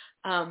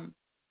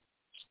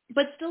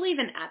 But still,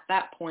 even at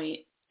that point,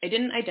 I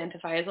didn't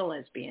identify as a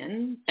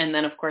lesbian. And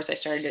then, of course, I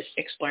started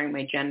exploring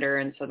my gender,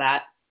 and so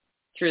that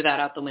threw that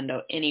out the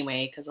window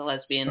anyway, because a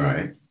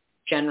lesbian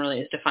generally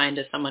is defined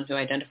as someone who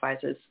identifies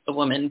as a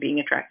woman being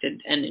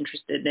attracted and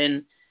interested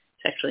in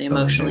sexually,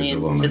 emotionally,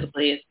 and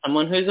physically as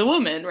someone who's a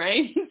woman,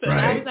 right? So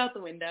that was out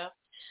the window.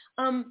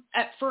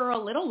 For a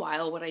little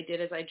while, what I did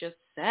is I just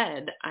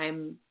said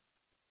I'm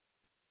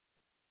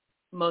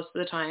most of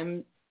the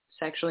time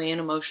sexually and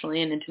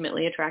emotionally and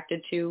intimately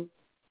attracted to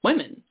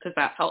women, because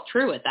that felt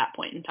true at that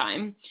point in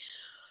time.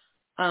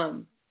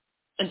 And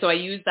so I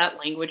used that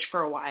language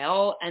for a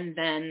while, and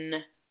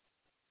then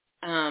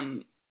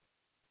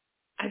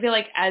I feel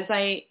like as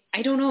I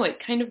don't know, it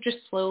kind of just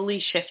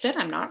slowly shifted.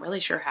 I'm not really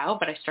sure how,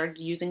 but I started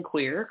using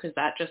queer because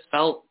that just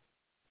felt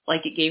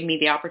like it gave me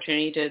the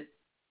opportunity to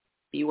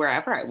be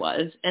wherever I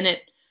was. And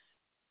it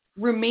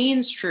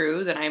remains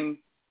true that I'm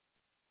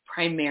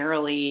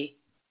primarily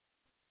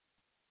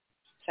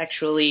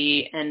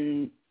sexually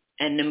and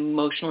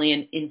emotionally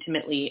and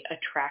intimately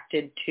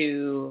attracted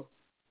to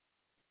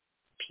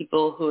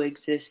people who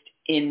exist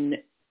in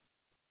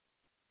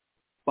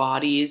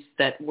bodies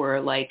that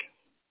were like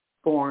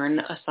born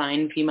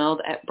assigned female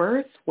at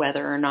birth,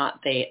 whether or not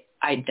they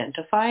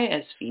identify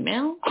as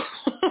female.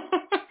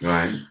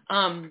 Right.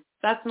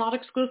 That's not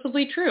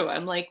exclusively true.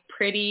 I'm like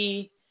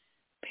pretty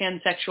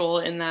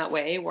pansexual in that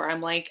way, where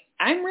I'm like,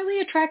 I'm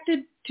really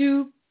attracted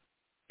to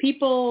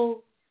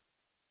people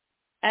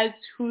as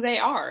who they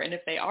are. And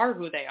if they are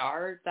who they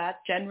are, that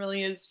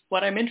generally is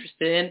what I'm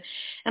interested in.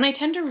 And I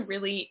tend to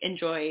really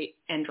enjoy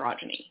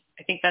androgyny.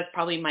 I think that's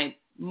probably my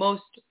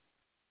most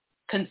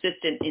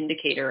consistent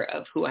indicator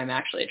of who I'm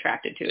actually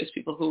attracted to, is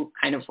people who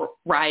kind of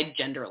ride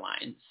gender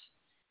lines,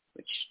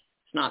 which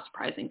is not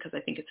surprising because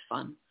I think it's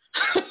fun.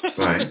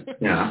 Right.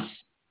 Yeah.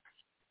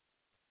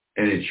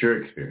 And it's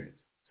your experience.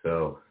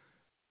 So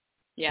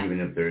even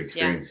if they're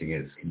experiencing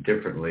it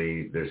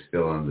differently, they're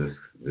still on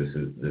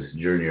this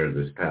journey or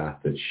this path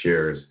that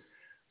shares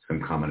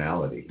some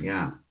commonality.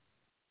 Yeah.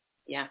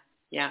 Yeah.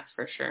 Yeah,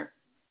 for sure.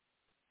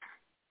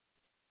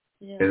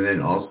 Yeah. And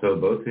then also,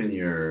 both in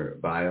your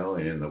bio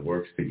and in the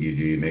works that you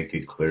do, you make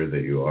it clear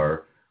that you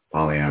are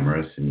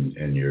polyamorous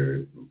and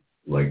you're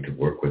like to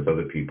work with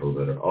other people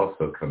that are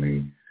also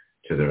coming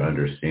to their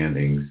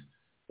understandings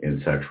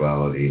in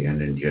sexuality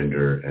and in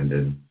gender and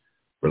in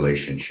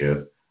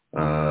relationship.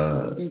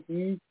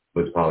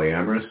 Was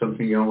polyamorous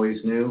something you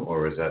always knew,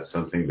 or is that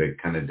something that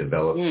kind of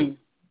developed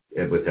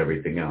with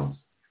everything else?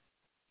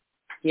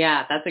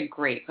 Yeah, that's a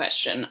great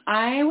question.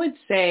 I would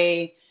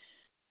say,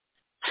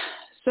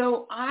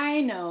 so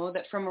I know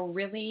that from a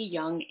really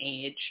young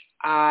age,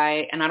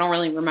 I don't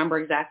really remember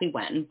exactly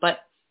when,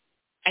 but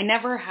I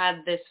never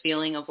had this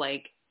feeling of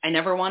like, I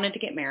never wanted to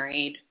get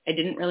married. I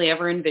didn't really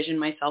ever envision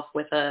myself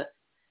with a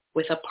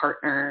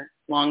partner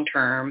long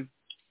term.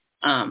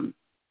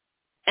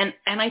 And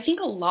I think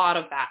a lot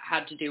of that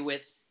had to do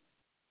with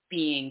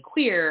being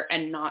queer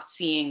and not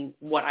seeing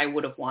what I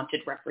would have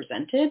wanted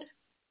represented,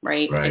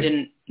 right? I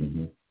didn't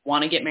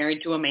want to get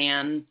married to a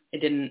man. I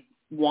didn't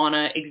want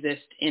to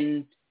exist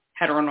in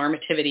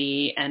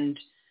heteronormativity, and,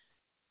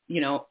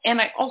 and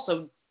I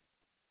also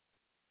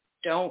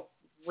don't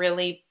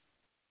really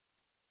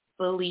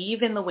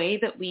believe in the way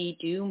that we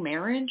do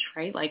marriage,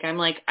 right? Like,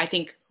 I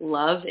think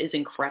love is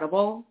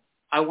incredible.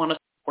 I want to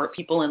support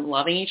people in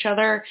loving each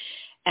other.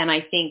 And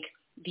I think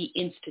the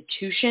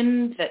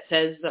institution that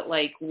says that,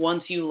 like,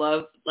 once you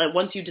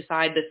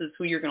decide this is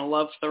who you're going to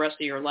love for the rest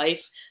of your life,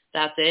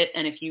 that's it.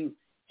 And if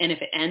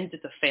it ends,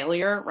 it's a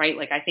failure, right?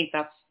 Like, I think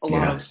that's a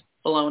lot of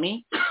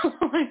baloney.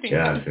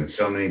 And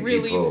so many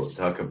people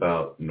talk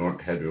about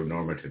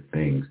heteronormative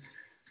things.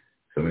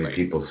 So many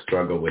people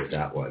struggle with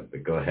that one.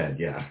 But go ahead.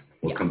 Yeah.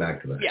 We'll come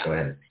back to that. Go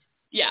ahead.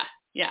 Yeah.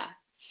 Yeah.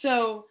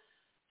 So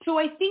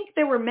I think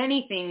there were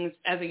many things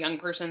as a young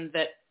person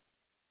that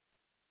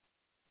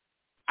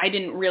I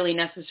didn't really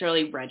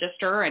necessarily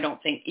register. I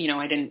don't think,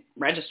 I didn't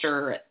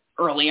register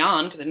early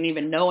on because I didn't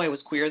even know I was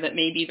queer. That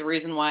may be the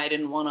reason why I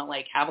didn't want to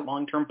like have a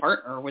long-term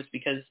partner, was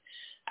because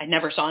I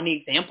never saw any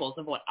examples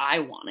of what I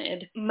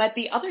wanted. But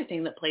the other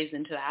thing that plays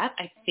into that,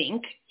 I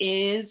think,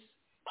 is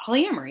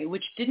polyamory,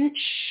 which didn't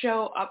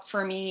show up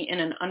for me in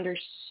an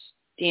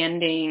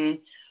understanding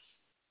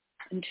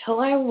until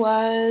I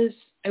was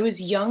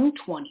young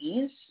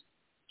 20s,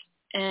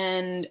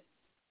 and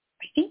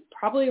I think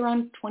probably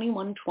around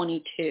 21,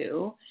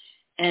 22,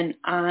 and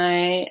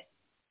I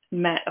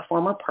met a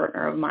former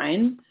partner of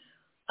mine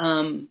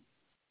who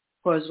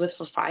I was with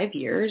for 5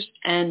 years,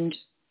 and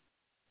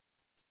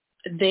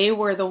they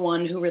were the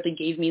one who really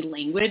gave me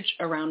language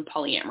around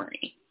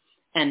polyamory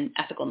and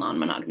ethical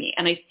non-monogamy.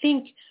 And I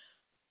think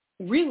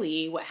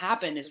really what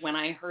happened is when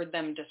I heard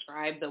them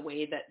describe the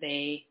way that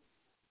they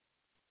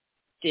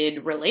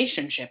did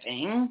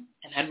relationshiping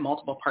and had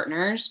multiple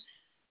partners,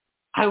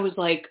 I was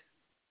like,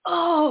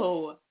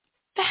 oh,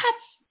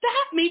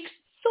 that makes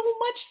so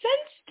much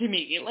sense to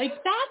me.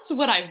 Like, that's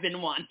what I've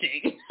been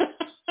wanting.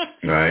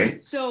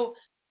 Right. So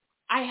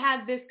I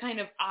had this kind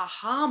of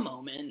aha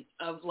moment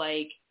of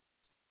like,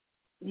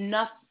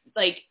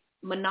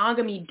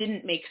 monogamy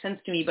didn't make sense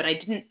to me, but I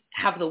didn't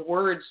have the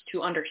words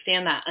to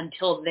understand that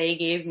until they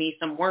gave me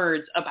some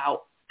words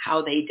about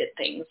how they did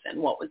things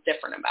and what was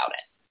different about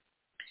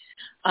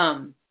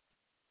it.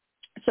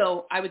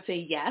 So I would say,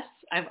 yes,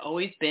 I've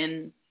always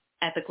been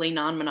ethically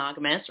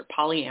non-monogamous or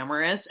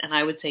polyamorous. And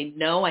I would say,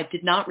 no, I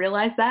did not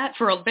realize that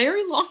for a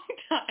very long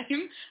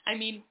time. I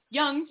mean,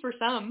 young for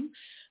some.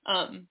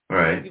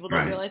 Right. People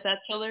don't realize that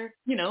till they're,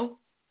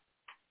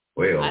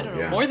 way old, I don't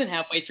know, more than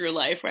halfway through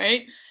life,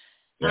 right?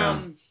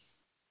 Yeah.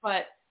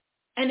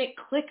 And it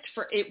clicked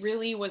it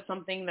really was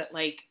something that,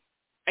 like,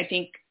 I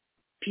think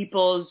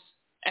people's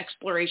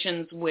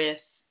explorations with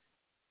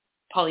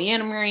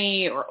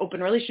polyamory or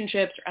open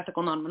relationships or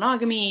ethical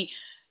non-monogamy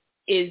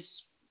is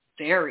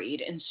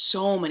varied in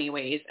so many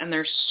ways. And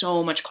there's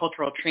so much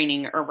cultural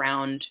training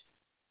around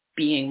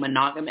being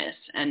monogamous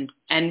and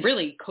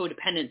really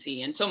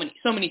codependency and so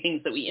many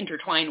things that we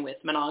intertwine with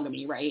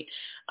monogamy, right?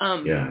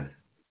 Yeah.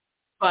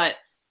 But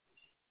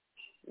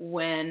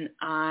when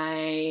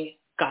I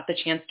got the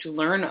chance to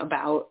learn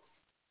about,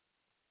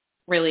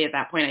 really at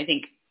that point, I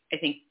think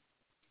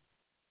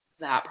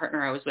that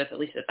partner I was with, at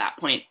least at that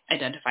point,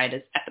 identified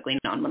as ethically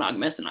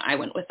non-monogamous, and I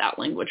went with that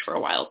language for a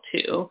while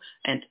too,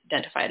 and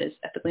identified as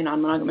ethically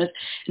non-monogamous.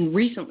 And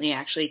recently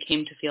actually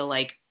came to feel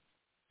like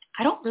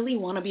I don't really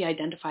want to be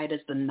identified as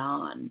the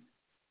non.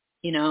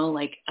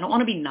 Like, I don't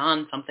want to be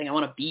non-something. I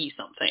want to be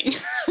something.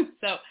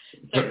 so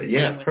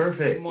yeah,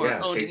 perfect. More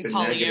yeah, owning take the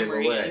negative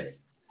polyamory away.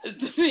 is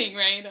the thing,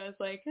 right? I was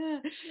like,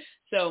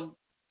 So,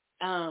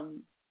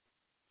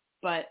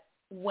 but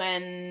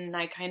when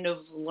I kind of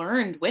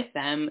learned with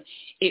them,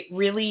 it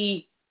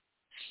really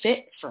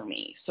fit for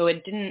me. So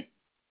I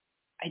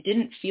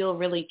didn't feel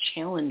really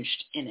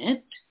challenged in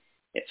it.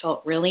 It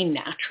felt really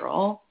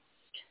natural,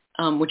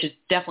 which is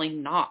definitely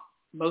not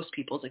most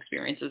people's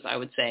experiences, I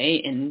would say,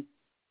 in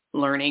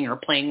learning or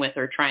playing with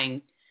or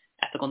trying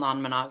ethical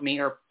non-monogamy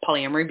or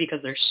polyamory, because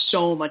there's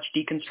so much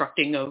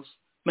deconstructing of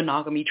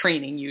monogamy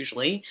training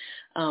usually.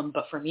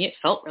 But for me, it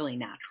felt really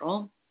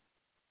natural.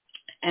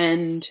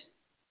 And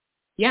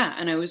yeah,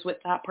 and I was with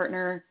that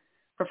partner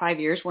for 5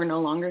 years. We're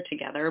no longer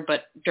together,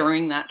 but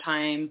during that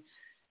time,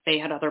 they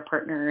had other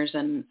partners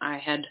and I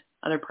had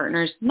other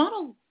partners, not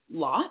a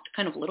lot,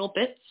 kind of little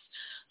bits.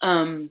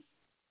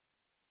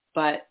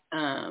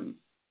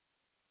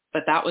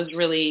 But that was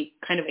really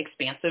kind of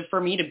expansive for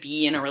me to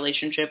be in a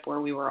relationship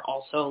where we were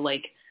also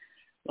like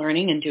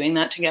learning and doing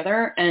that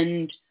together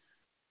and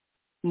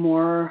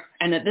more.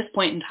 And at this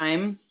point in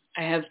time,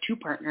 I have two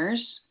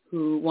partners,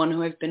 one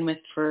who I've been with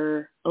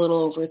for a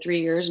little over 3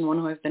 years and one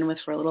who I've been with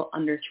for a little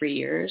under 3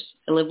 years.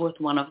 I live with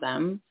one of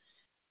them.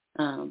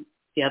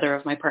 The other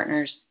of my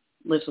partners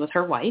lives with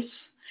her wife.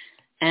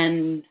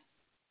 And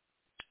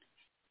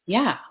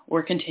yeah,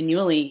 we're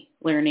continually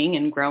learning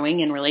and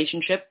growing in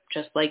relationship,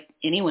 just like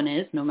anyone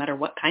is, no matter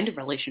what kind of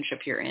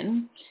relationship you're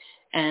in.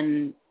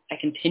 And I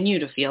continue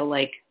to feel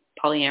like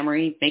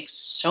polyamory makes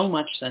so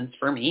much sense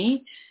for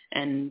me.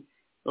 And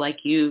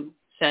like you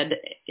said,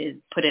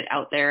 put it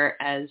out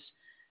there as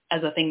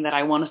a thing that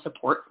I want to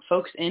support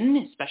folks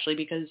in, especially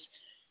because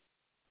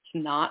it's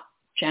not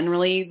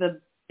generally the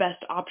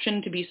best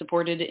option to be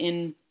supported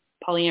in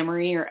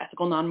polyamory or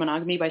ethical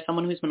non-monogamy by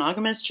someone who's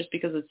monogamous, just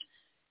because it's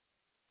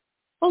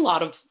a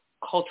lot of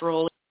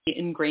cultural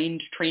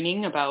ingrained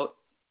training about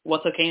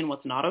what's okay and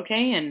what's not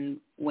okay. And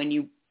when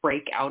you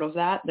break out of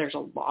that, there's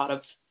a lot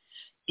of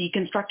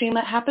deconstructing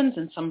that happens.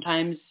 And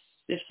sometimes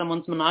if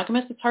someone's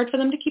monogamous, it's hard for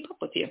them to keep up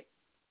with you.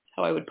 That's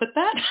how I would put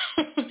that.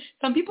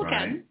 Some people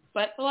can,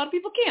 but a lot of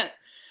people can't.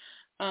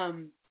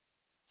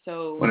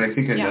 Well, I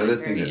think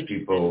another thing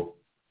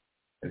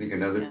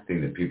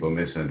that people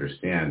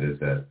misunderstand is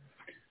that,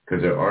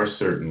 because there are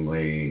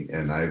certainly,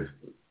 and I've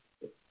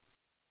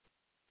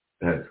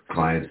had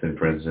clients and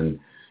friends and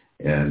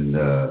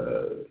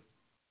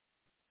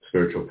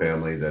spiritual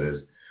family that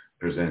is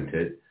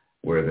presented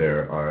where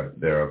there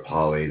are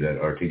poly that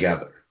are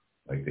together,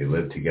 like they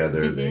live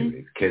together, Mm-hmm. they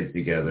raise kids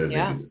together, they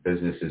do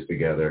businesses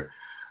together.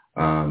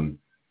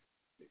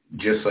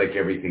 Just like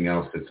everything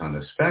else that's on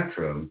the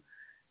spectrum,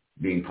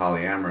 being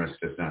polyamorous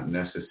does not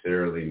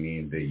necessarily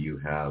mean that you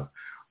have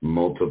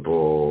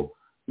multiple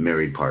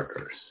married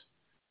partners.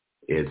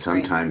 It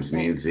sometimes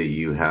means that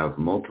you have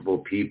multiple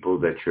people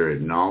that you're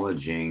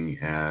acknowledging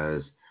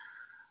as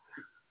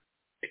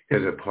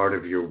a part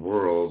of your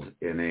world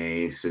in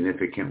a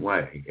significant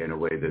way, in a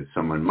way that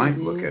someone might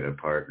look at a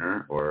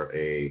partner or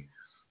a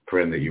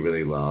friend that you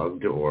really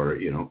loved, or,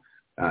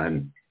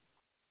 and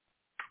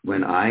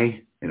when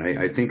I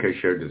think I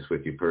shared this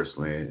with you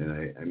personally, and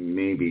I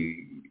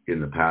maybe in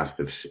the past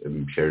have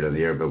shared on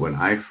the air, but when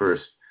I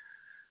first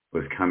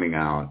was coming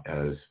out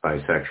as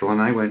bisexual,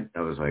 and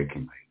I was like,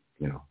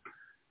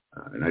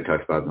 and I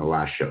talked about in the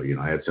last show,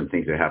 I had some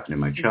things that happened in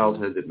my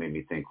childhood that made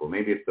me think, well,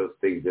 maybe if those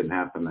things didn't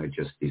happen, I'd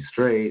just be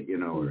straight,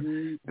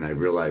 and I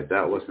realized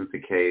that wasn't the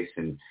case.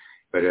 And,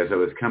 But as I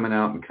was coming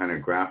out and kind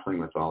of grappling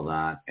with all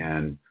that,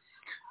 and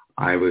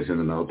I was in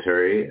the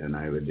military, and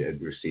I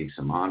had received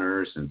some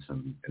honors and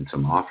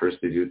some offers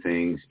to do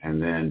things,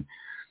 and then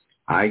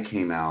I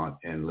came out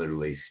and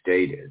literally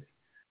stated,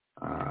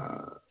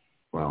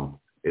 well,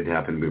 it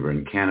happened. We were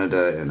in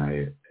Canada, and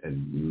I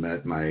had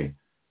met my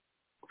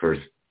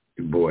first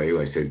boy.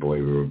 I say boy,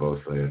 we were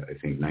both, I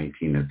think,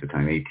 19 at the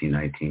time, 18,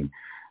 19.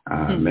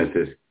 Met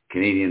this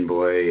Canadian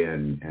boy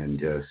and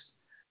just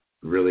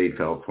really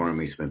fell for him.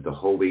 We spent the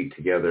whole week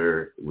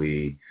together.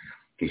 He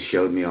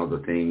showed me all the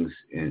things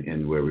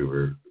in where we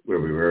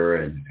were,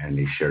 and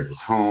he shared his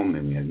home,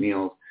 and we had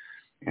meals.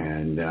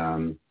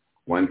 And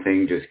one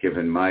thing, just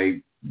given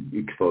my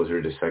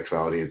exposure to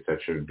sexuality,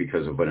 etc.,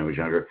 because of when I was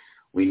younger,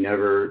 we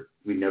never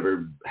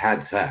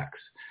had sex,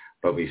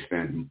 but we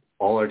spent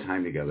all our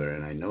time together.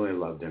 And I know I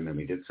loved him, and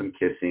we did some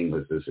kissing.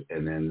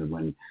 And then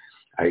when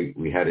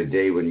we had a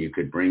day when you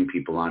could bring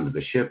people onto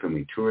the ship, and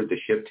we toured the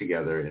ship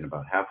together. And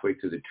about halfway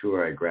through the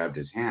tour, I grabbed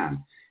his hand.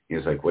 He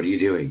was like, "What are you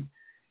doing?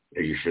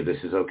 Are you sure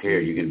this is okay?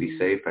 Are you going to be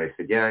safe?" I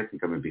said, "Yeah, I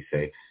think I'm going to be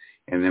safe."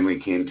 And then we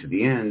came to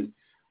the end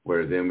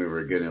where then we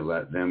were going to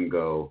let them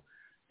go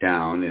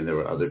down. And there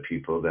were other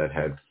people that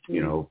had,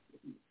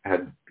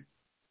 had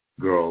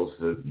girls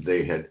that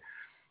they had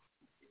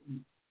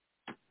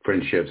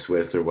friendships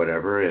with or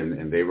whatever.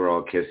 And they were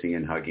all kissing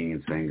and hugging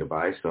and saying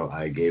goodbye. So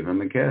I gave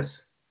him a kiss.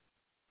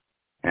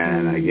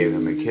 And I gave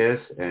him a kiss,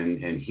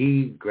 and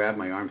he grabbed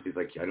my arms. He's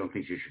like, "I don't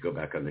think you should go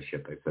back on the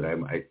ship." I said,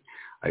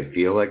 I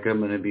feel like I'm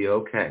going to be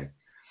okay.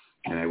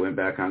 And I went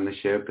back on the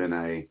ship, and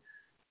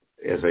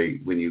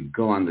when you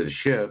go on the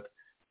ship,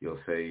 you'll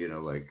say,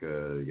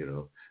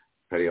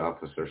 Petty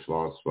Officer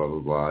Schmaltz, blah, blah,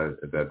 blah.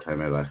 At that time,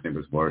 my last name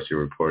was Morris. You're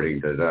reporting,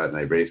 da-da. And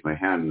I raised my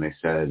hand, and I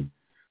said,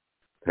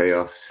 "Petty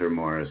Officer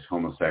Morris,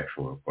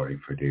 homosexual, reporting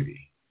for duty."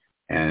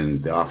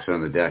 And the officer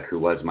on the deck, who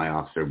was my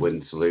officer,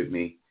 wouldn't salute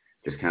me.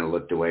 Just kind of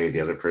looked away. The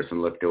other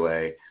person looked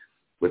away.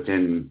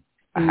 Within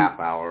a half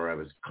hour, I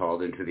was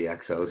called into the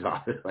XO's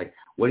office. Like,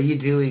 "What are you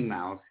doing,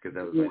 Mouse?" Because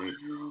that was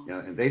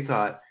and they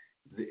thought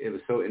it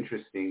was so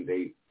interesting.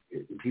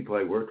 People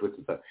I worked with,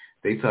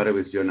 they thought I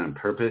was doing it on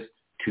purpose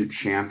to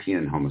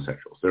champion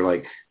homosexuals. They're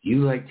like,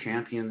 "You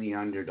champion the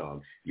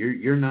underdog.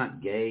 You're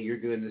not gay. You're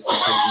doing this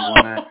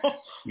because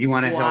you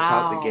want to help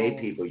out the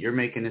gay people. You're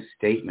making a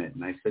statement."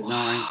 And I said,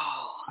 "No,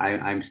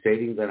 I'm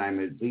stating that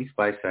I'm at least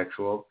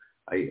bisexual.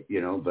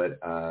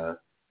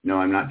 No,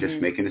 I'm not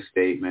just making a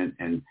statement."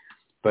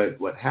 But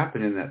what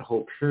happened in that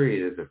whole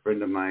period is a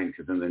friend of mine,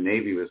 because in the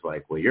Navy, was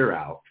like, "Well, you're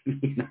out."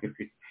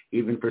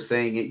 Even for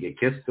saying it, you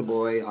kissed the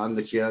boy on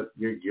the ship,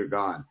 you're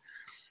gone.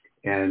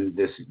 And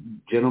this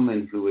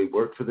gentleman who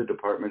worked for the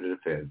Department of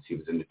Defense, he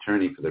was an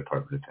attorney for the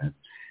Department of Defense,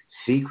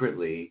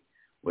 secretly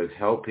was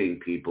helping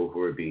people who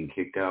were being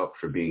kicked out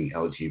for being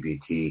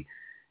LGBT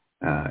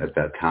at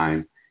that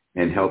time,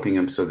 and helping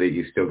them so that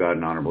you still got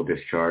an honorable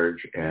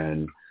discharge.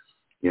 And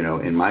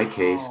in my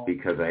case,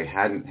 because I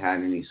hadn't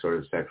had any sort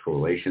of sexual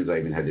relations, I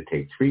even had to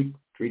take three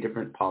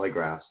different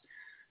polygraphs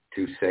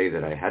to say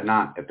that I had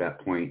not at that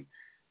point,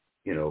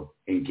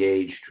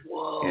 engaged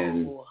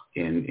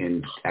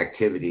in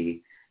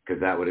activity, because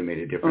that would have made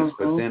a difference.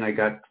 But then I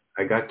got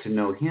to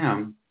know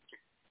him,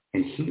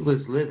 and he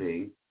was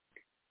living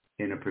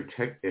in a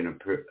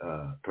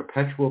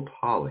perpetual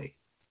poly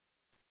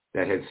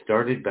that had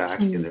started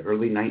back in the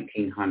early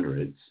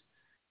 1900s,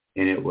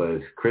 and it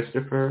was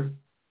Christopher,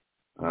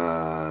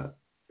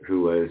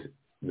 who was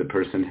the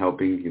person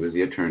helping. He was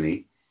the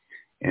attorney.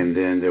 And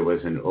then there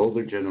was an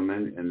older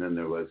gentleman, and then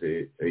there was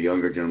a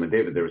younger gentleman,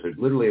 David. There was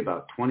literally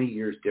about 20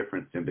 years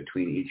difference in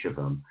between each of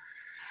them.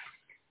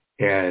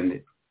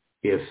 And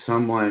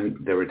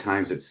there were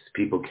times that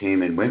people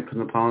came and went from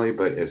the poly,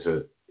 but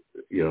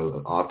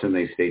often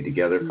they stayed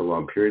together for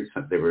long periods.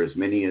 There were as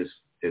many as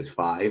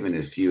 5 and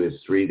as few as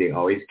 3. They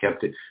always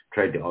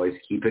tried to always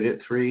keep it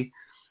at 3.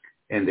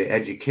 And the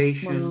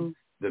education,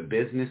 the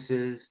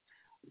businesses,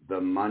 the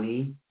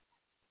money,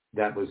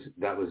 that was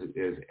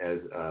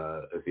as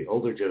the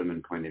older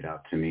gentleman pointed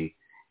out to me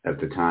at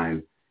the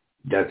time,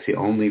 that's the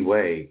only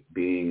way,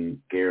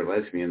 being gay or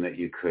lesbian, that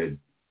you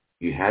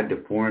had to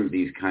form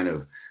these kind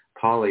of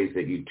polys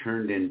that you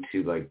turned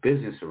into like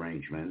business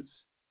arrangements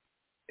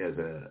as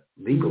a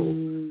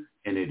legal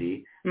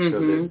entity, so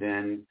that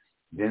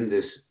then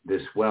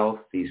this wealth,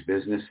 these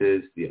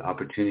businesses, the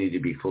opportunity to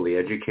be fully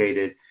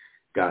educated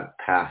got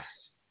passed.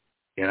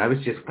 And I was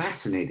just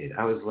fascinated.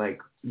 I was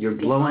like, "You're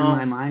blowing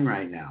my mind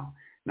right now.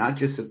 Not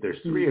just that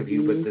there's 3 of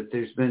you, but that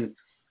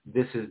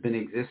this has been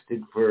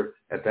existed for,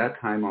 at that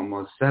time,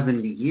 almost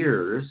 70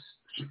 years."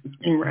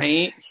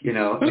 Right.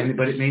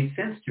 But it made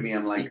sense to me.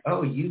 I'm like,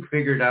 "Oh, you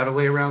figured out a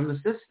way around the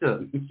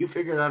system. You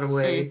figured out a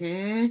way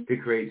to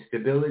create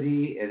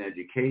stability and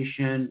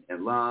education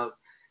and love."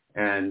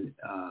 And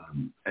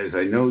as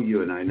I know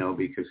you, and I know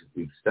because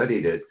we've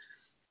studied it,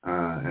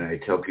 and I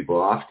tell people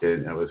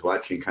often, I was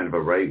watching kind of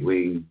a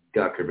right-wing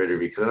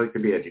documentary, because I like to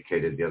be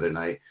educated, the other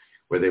night,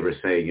 where they were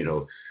saying,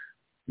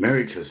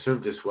 marriage has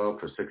served us well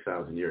for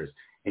 6,000 years.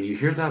 And you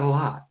hear that a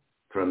lot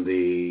from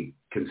the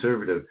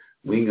conservative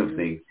wing of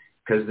things,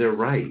 because they're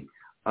right.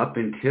 up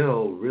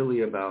until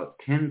really about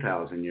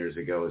 10,000 years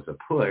ago as a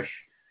push,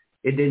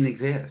 it didn't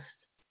exist.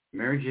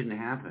 Marriage didn't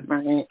happen.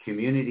 Right.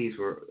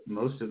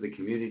 Most of the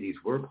communities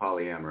were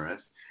polyamorous,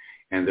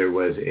 and there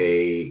was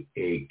a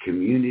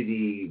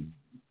community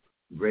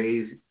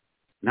raise,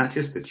 not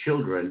just the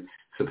children,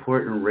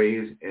 support and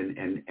raise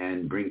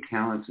and bring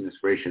talents and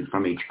inspiration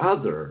from each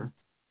other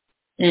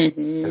as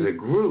a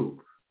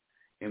group.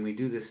 And we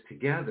do this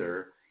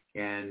together.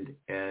 And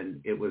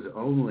it was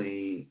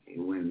only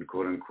when,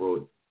 quote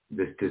unquote,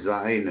 this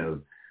design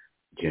of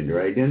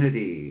gender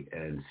identity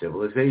and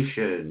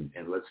civilization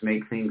and let's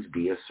make things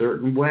be a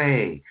certain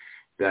way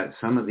that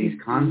some of these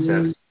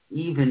concepts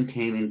even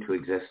came into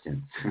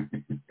existence.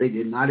 They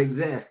did not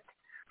exist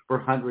for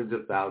hundreds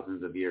of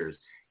thousands of years.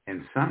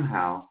 And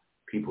somehow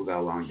people got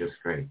along just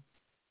great.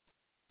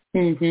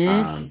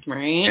 Right.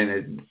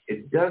 And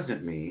it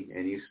doesn't mean,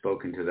 and you've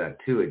spoken to that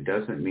too, it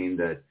doesn't mean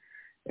that,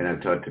 and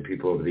I've talked to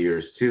people over the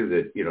years too,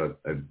 that, you know,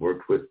 I've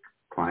worked with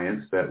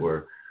clients that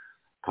were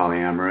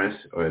polyamorous,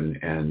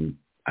 and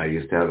I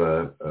used to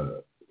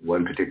have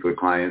one particular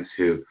client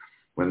who,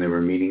 when they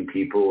were meeting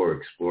people or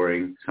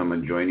exploring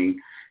someone joining,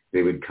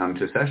 they would come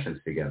to sessions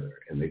together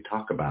and they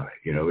talk about it,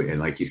 you know, and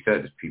like you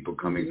said, people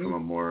coming from a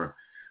more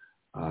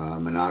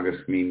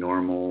monogamy,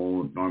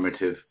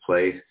 normative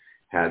place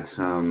had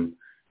some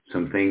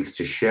things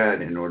to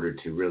shed in order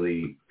to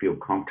really feel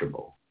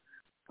comfortable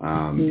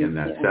in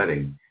that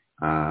setting.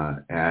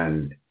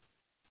 And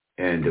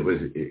it was,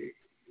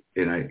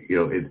 and I, you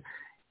know,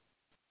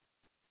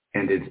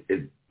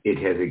 it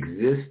has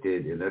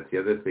existed, and that's the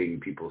other thing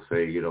people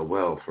say, you know,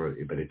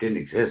 but it didn't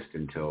exist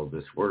until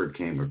this word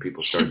came or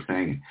people started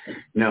saying it.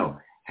 No,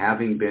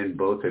 having been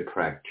both a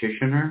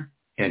practitioner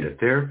and a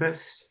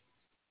therapist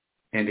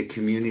and a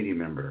community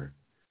member,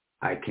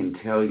 I can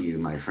tell you,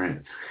 my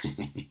friends,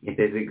 it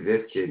has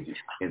existed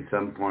in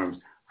some forms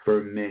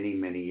for many,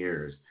 many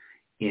years,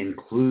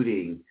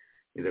 including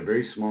in a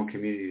very small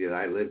community that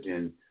I lived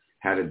in,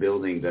 had a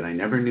building that I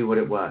never knew what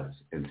it was.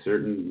 And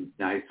certain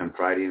nights on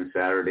Friday and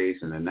Saturdays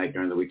and the night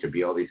during the week there'd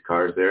be all these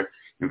cars there.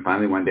 And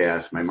finally one day I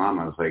asked my mom,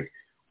 I was like,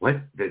 what?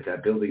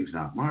 That building's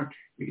not marked.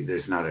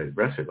 There's not a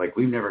restaurant. Like,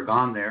 we've never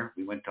gone there.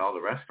 We went to all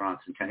the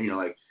restaurants and kind of, you know,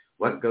 like,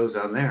 what goes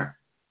on there?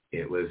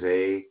 It was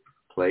a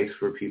place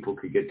where people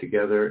could get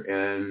together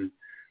and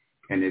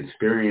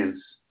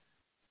experience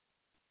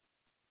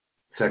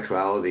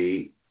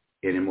sexuality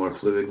in a more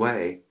fluid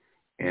way.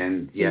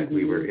 And yet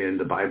we were in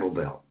the Bible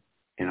Belt.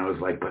 And I was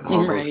like, but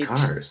all those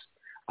cars.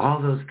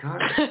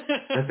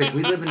 That's like,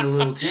 we live in a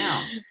little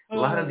town. A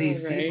lot of these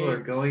people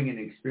are going and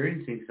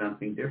experiencing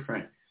something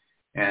different.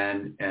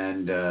 And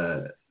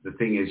the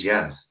thing is,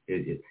 yes,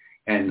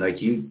 and like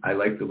I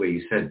like the way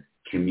you said,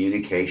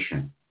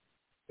 communication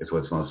is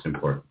what's most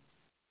important.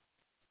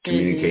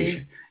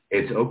 Communication.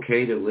 It's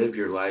okay to live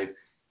your life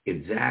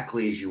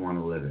exactly as you want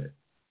to live it.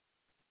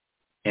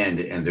 And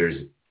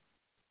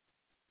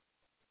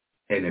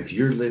if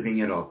you're living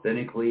it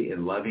authentically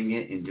and loving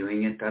it and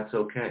doing it, that's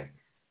okay.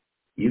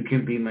 You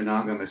can be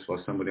monogamous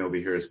while somebody over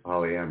here is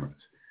polyamorous.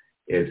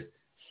 It's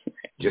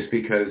just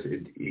because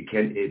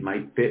it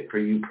might fit for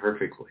you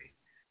perfectly.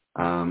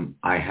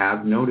 I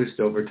have noticed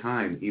over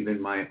time, even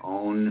my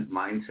own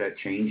mindset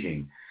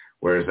changing,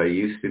 whereas I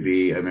used to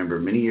be, I remember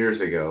many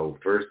years ago,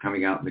 first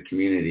coming out in the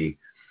community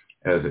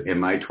in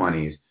my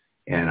 20s,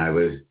 and I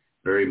was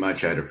very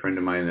much, I had a friend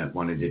of mine that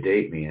wanted to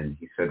date me, and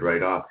he said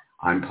right off,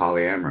 I'm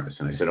polyamorous.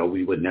 And I said,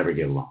 we would never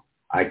get along.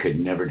 I could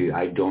never do,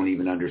 I don't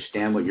even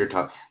understand what you're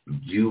talking.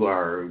 You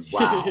are,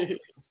 wow.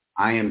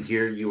 I am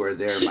here, you are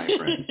there, my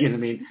friend. You know what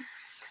I mean?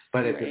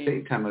 But at the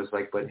same time, I was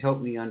like, but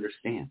help me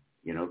understand,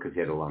 you know, because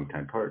he had a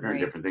longtime partner and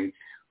different things.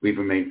 We've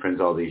remained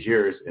friends all these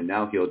years, and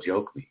now he'll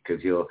joke me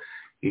because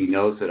he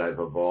knows that I've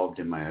evolved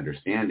in my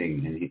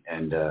understanding,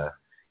 and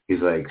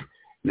he's like,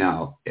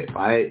 now,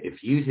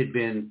 if you had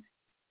been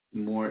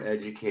more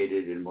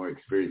educated and more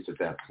experienced at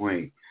that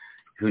point,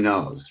 who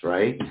knows,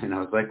 right? And I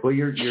was like, well,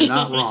 you're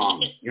not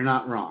wrong. You're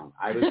not wrong.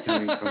 I was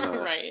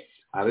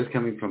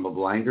coming from a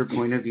blinder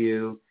point of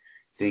view,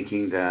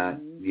 thinking that,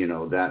 you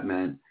know, that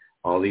meant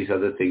all these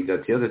other things.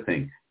 That's the other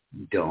thing.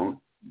 Don't,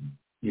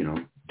 you know,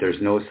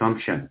 there's no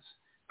assumptions.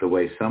 The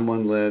way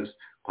someone lives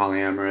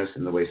polyamorous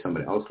and the way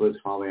somebody else lives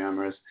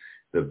polyamorous,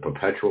 the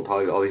perpetual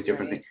poly, all these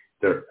different things,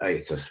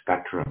 it's a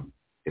spectrum.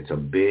 It's a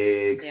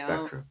big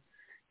spectrum.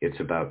 It's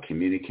about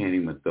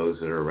communicating with those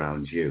that are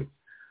around you.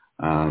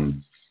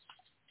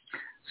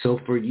 So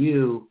for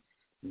you,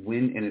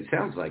 and it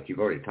sounds like you've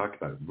already talked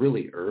about it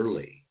really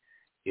early,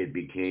 it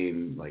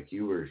became like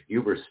you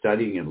were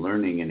studying and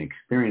learning and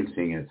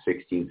experiencing at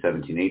 16,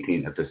 17,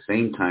 18. At the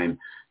same time,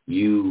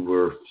 you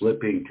were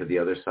flipping to the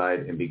other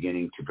side and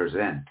beginning to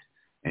present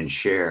and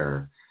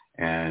share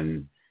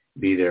and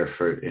be there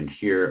and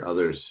hear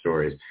others'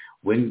 stories.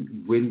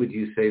 When would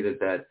you say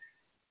that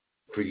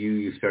for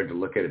you started to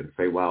look at it and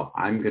say, wow,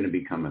 I'm going to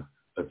become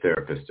a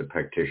therapist, a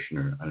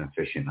practitioner, an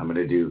officiant. I'm going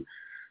to do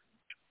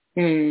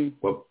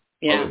what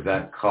was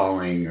that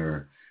calling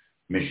or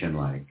mission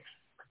like?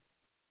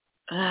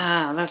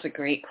 That's a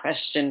great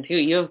question too.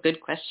 You have good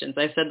questions.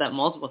 I've said that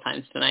multiple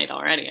times tonight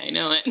already. I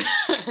know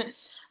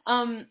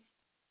it.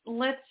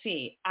 Let's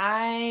see.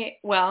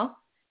 Well,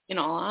 in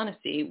all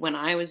honesty, when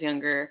I was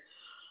younger,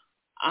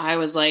 I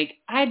was like,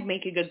 I'd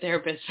make a good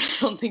therapist.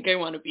 I don't think I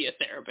want to be a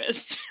therapist.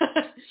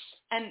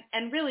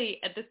 and really,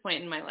 at this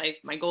point in my life,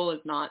 my goal is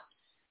not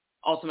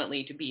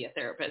ultimately to be a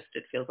therapist.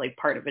 It feels like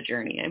part of a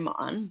journey I'm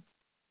on.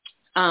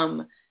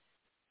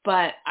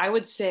 But I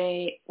would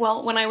say,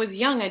 well, when I was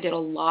young, I did a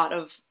lot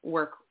of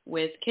work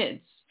with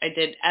kids. I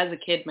did as a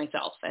kid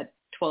myself. At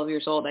 12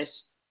 years old,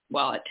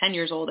 at 10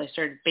 years old, I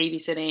started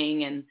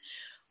babysitting and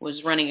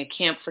was running a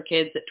camp for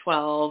kids at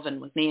 12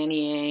 and was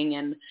nannying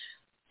and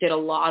did a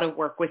lot of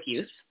work with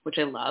youth, which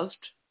I loved,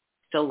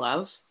 still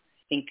love.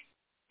 I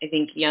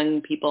think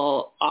young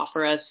people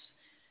offer us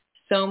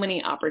so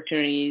many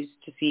opportunities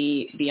to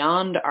see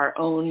beyond our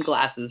own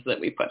glasses that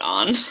we put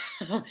on.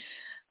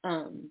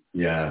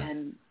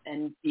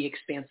 And be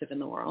expansive in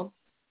the world.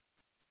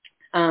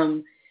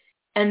 And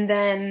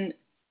then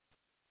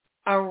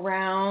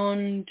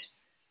around,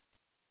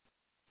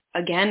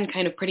 again,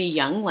 kind of pretty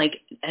young,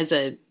 like as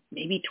a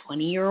maybe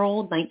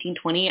 20-year-old, 19,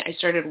 20, I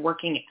started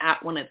working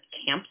at one of the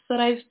camps that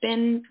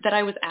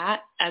I was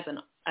at as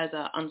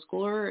a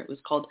unschooler. It was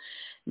called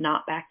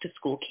Not Back to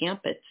School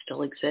Camp. It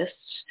still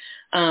exists.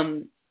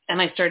 And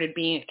I started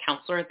being a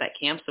counselor at that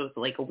camp. So it was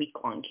like a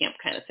week-long camp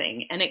kind of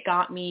thing. And it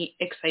got me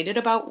excited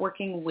about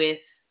working with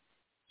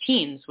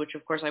teens, which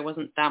of course I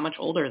wasn't that much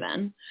older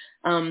then.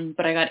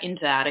 But I got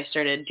into that. I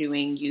started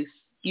doing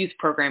youth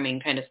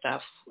programming kind of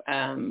stuff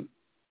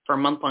for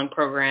month-long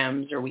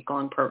programs or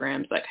week-long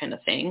programs, that kind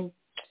of thing.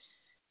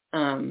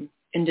 And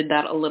did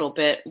that a little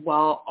bit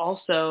while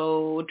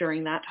also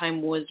during that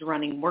time was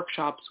running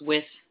workshops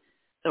with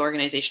the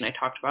organization I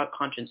talked about,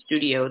 Conscience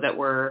Studio, that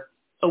were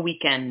a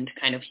weekend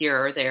kind of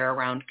here or there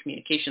around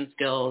communication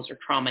skills or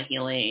trauma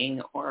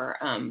healing or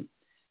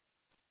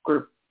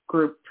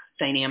group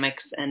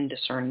dynamics and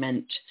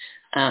discernment.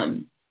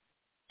 So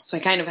I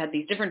kind of had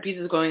these different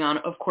pieces going on.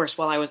 Of course,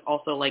 while I was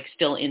also like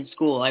still in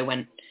school, I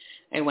went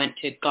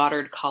to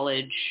Goddard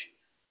College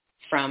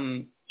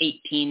from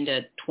 18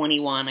 to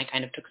 21. I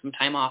kind of took some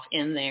time off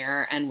in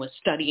there and was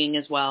studying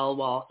as well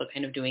while also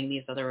kind of doing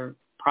these other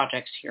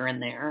projects here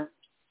and there.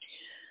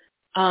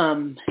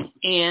 And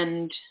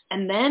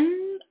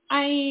then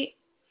I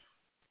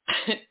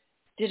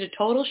did a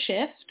total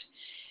shift,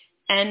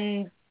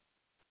 and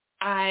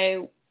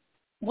I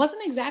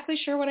wasn't exactly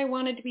sure what I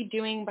wanted to be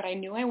doing, but I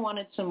knew I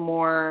wanted some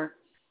more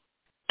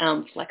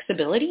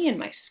flexibility in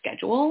my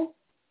schedule,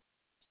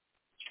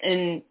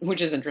 and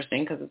which is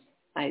interesting because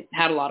I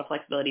had a lot of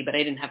flexibility, but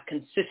I didn't have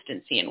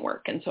consistency in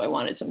work, and so I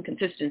wanted some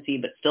consistency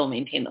but still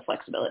maintain the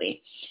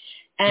flexibility.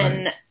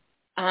 And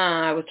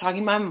I was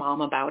talking to my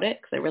mom about it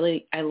because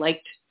I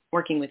liked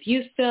working with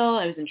youth still.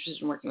 I was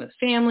interested in working with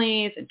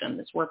families. I'd done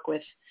this work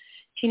with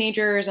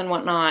teenagers and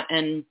whatnot,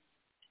 and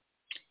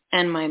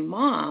my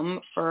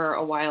mom, for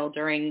a while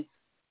during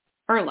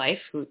her life,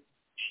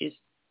 she's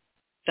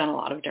done a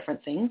lot of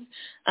different things,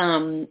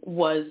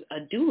 was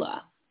a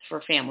doula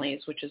for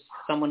families, which is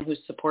someone who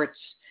supports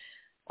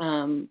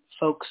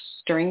folks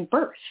during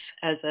birth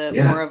as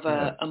more of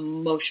a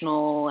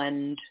emotional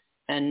and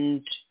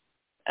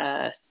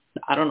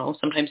I don't know,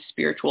 sometimes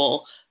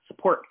spiritual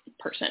support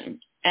person.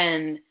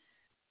 And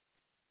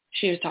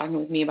she was talking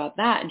with me about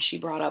that, and she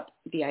brought up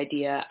the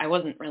idea. I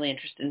wasn't really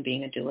interested in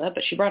being a doula,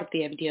 but she brought up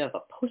the idea of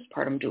a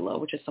postpartum doula,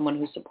 which is someone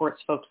who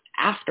supports folks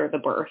after the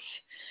birth,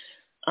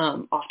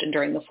 often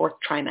during the fourth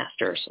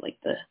trimester, so like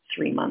the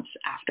 3 months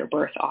after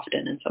birth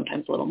often, and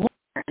sometimes a little more.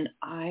 And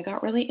I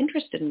got really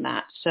interested in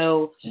that.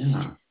 So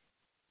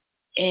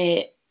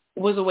it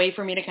was a way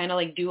for me to kind of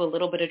like do a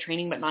little bit of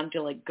training, but not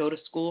to like go to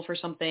school for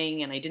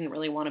something. And I didn't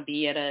really want to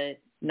be at a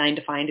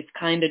 9-to-5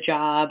 kind of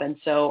job. And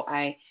so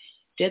I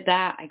did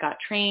that. I got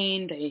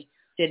trained. I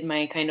did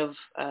my kind of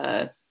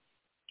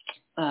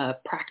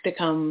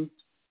practicum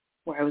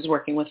where I was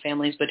working with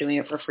families, but doing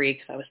it for free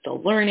because I was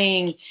still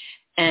learning,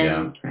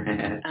 and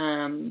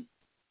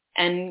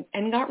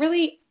and got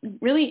really,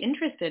 really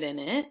interested in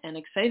it and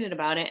excited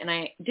about it. And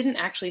I didn't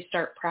actually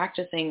start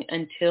practicing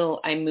until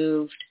I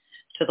moved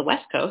to the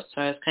West Coast.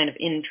 So I was kind of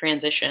in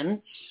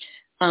transition.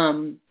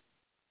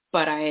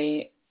 But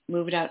I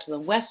moved out to the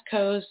West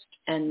Coast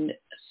and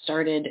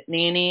started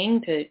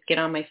nannying to get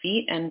on my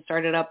feet, and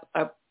started up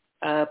a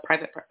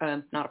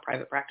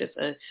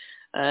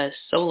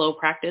solo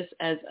practice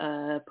as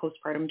a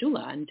postpartum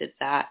doula, and did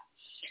that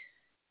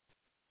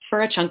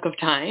for a chunk of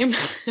time.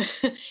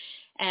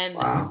 And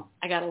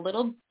I got a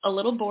little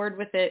bored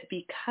with it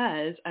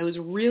because I was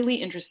really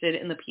interested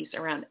in the piece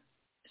around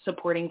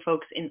supporting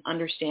folks in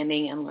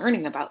understanding and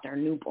learning about their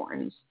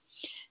newborns.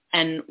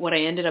 And what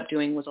I ended up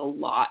doing was a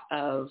lot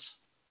of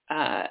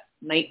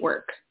night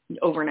work,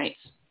 overnights,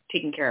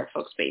 taking care of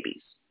folks'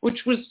 babies,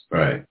 which was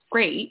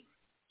great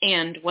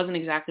and wasn't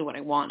exactly what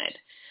I wanted.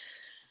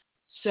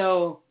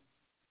 So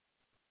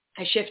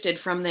I shifted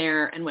from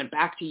there and went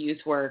back to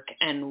youth work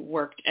and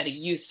worked at a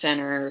youth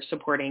center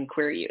supporting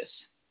queer youth.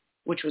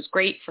 which was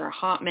great for a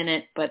hot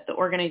minute, but the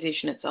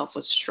organization itself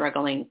was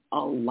struggling a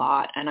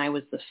lot. And I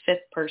was the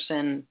 5th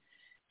person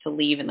to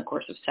leave in the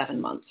course of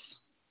 7 months.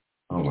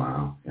 Oh,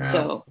 wow. Yeah.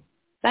 So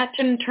that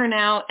didn't turn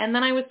out. And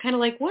then I was kind of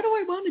like, what do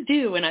I want to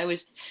do? And I was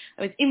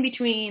in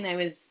between. I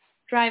was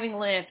driving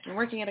Lyft and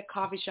working at a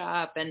coffee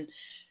shop and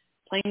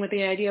playing with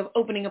the idea of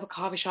opening up a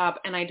coffee shop.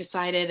 And I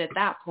decided at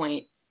that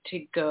point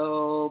to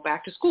go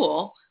back to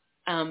school.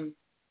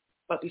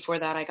 But before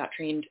that, I got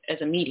trained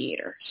as a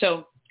mediator.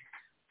 So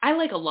I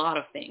like a lot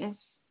of things.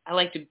 I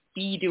like to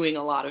be doing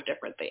a lot of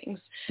different things.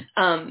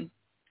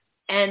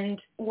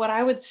 And what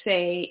I would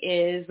say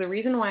is the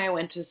reason why I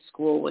went to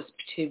school was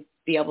to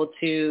be able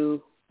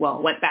to,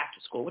 went back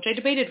to school, which I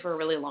debated for a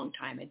really long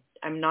time.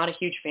 I'm not a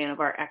huge fan of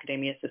our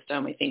academia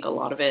system. I think a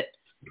lot of it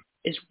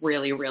is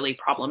really, really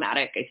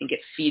problematic. I think it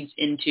feeds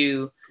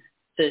into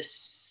the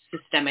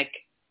systemic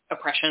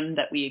oppression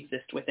that we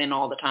exist within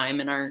all the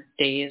time in our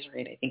days,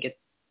 right? I think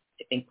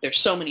there's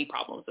so many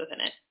problems within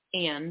it.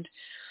 And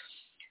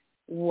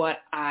what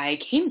I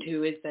came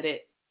to is that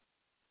it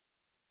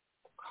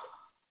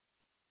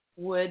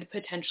would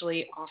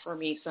potentially offer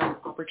me some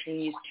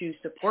opportunities to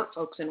support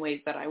folks in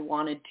ways that I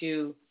wanted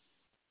to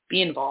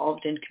be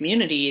involved in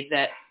community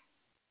that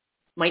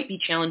might be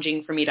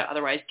challenging for me to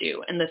otherwise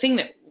do. And the thing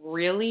that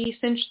really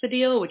cinched the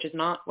deal, which is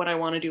not what I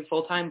want to do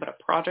full time, but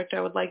a project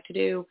I would like to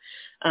do,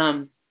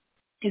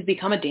 is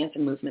become a dance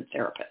and movement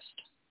therapist.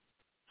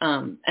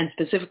 And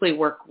specifically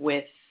work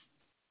with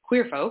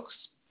queer folks,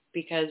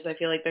 because I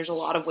feel like there's a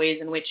lot of ways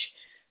in which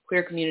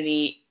queer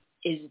community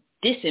is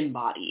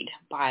disembodied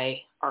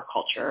by our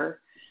culture.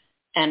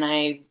 And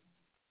I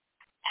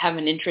have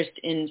an interest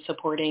in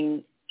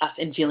supporting us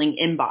in feeling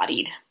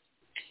embodied.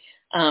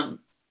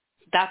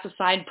 That's a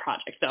side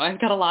project, though.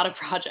 I've got a lot of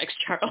projects,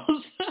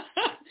 Charles.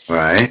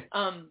 Right.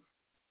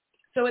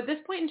 So at this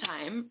point in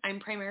time, I'm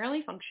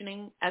primarily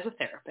functioning as a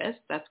therapist.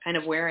 That's kind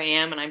of where I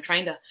am, and I'm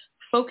trying to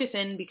focus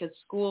in because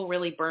school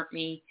really burnt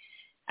me.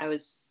 I was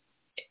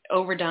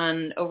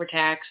overdone,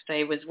 overtaxed.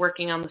 I was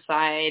working on the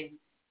side,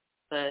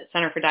 the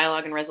Center for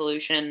Dialogue and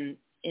Resolution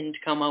in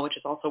Tacoma, which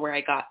is also where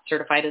I got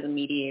certified as a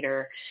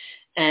mediator.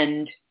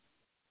 And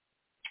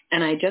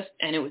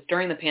it was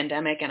during the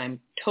pandemic, and I'm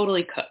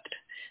totally cooked.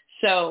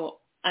 So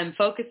I'm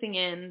focusing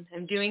in,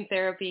 I'm doing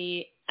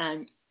therapy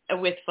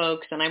with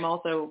folks, and I'm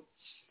also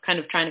kind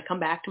of trying to come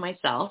back to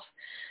myself.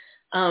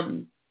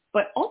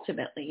 But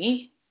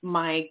ultimately,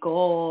 my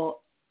goal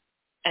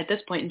at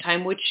this point in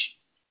time, which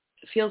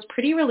feels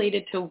pretty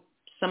related to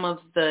some of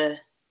the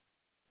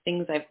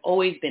things I've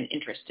always been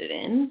interested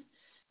in,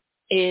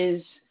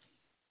 is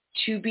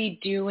to be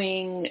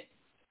doing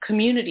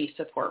community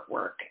support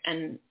work.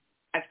 And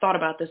I've thought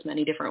about this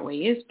many different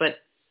ways, but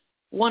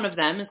one of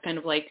them is kind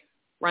of like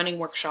running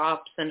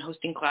workshops and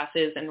hosting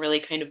classes and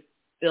really kind of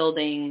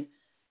building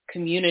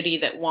community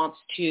that wants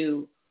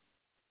to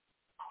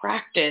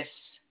practice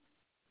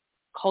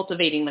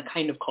cultivating the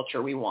kind of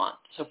culture we want.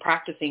 So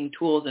practicing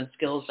tools and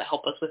skills that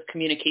help us with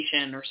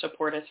communication or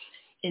support us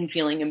in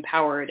feeling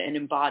empowered and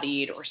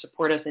embodied, or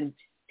support us in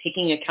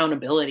taking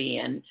accountability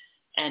and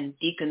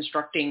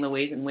deconstructing the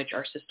ways in which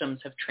our systems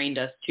have trained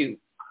us to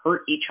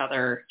hurt each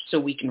other so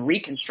we can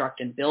reconstruct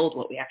and build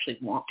what we actually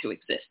want to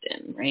exist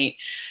in, right?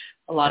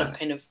 A lot of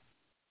kind of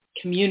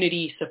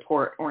community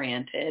support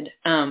oriented.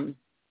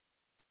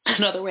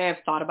 Another way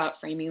I've thought about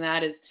framing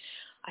that is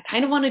I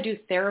kind of want to do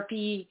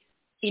therapy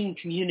in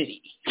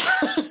community,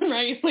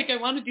 right? Like I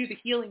want to do the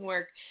healing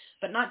work,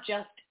 but not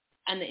just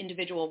on the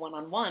individual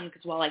one-on-one,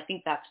 because while I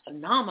think that's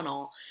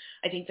phenomenal,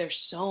 I think there's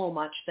so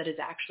much that is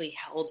actually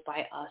held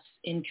by us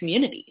in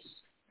communities,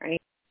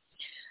 right?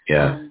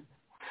 Yeah.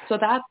 So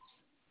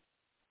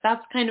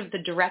that's kind of the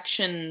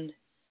direction,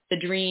 the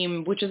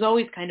dream, which has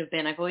always kind of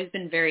been, I've always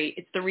been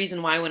it's the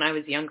reason why when I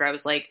was younger, I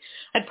was like,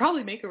 I'd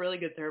probably make a really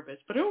good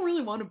therapist, but I don't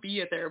really want to be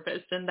a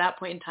therapist. And at that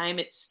point in time,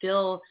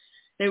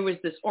 there was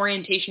this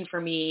orientation for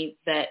me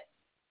that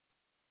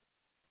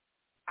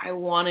I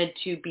wanted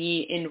to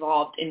be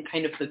involved in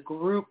kind of the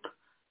group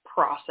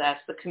process,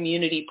 the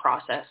community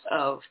process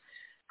of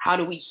how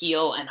do we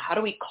heal and how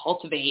do we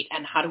cultivate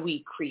and how do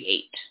we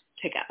create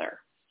together.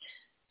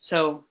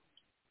 So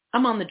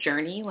I'm on the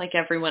journey like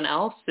everyone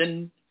else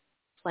and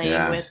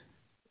playing with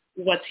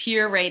what's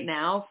here right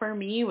now for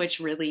me, which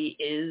really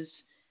is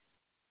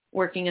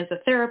working as a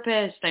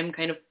therapist.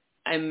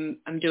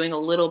 I'm doing a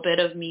little bit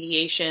of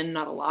mediation,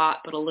 not a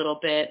lot, but a little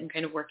bit, and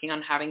kind of working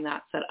on having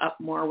that set up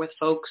more with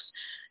folks.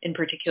 In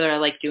particular, I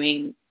like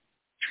doing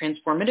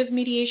transformative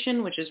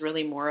mediation, which is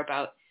really more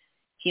about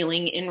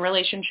healing in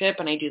relationship,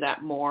 and I do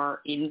that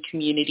more in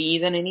community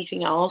than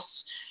anything else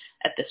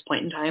at this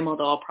point in time,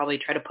 although I'll probably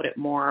try to put it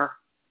more.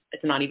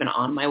 It's not even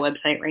on my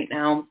website right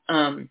now.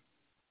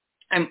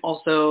 I'm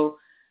also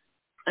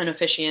an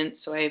officiant,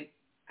 so I've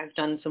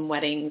done some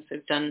weddings.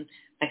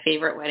 My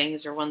favorite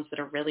weddings are ones that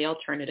are really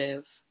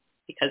alternative,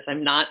 because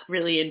I'm not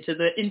really into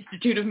the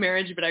Institute of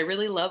Marriage, but I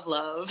really love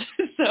love.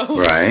 So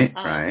right.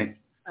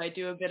 I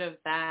do a bit of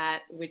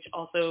that, which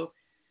also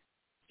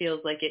feels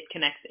like it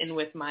connects in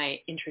with my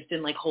interest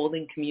in like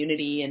holding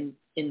community and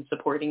in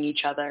supporting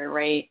each other,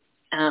 right?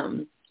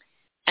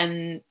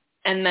 and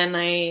then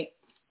I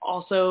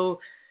also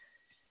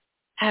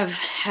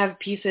have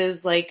pieces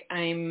like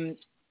I'm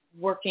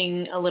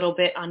working a little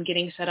bit on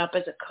getting set up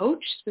as a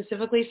coach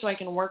specifically so I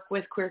can work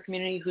with queer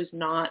community who's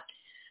not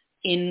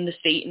in the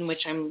state in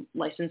which I'm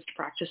licensed to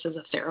practice as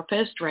a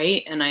therapist,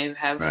 right? And I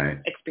have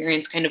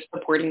experience kind of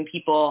supporting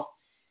people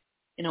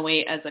in a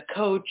way as a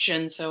coach,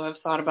 and so I've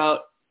thought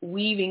about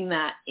weaving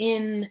that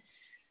in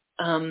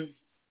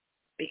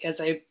because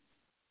I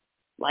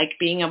like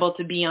being able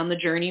to be on the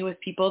journey with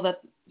people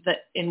that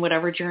in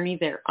whatever journey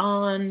they're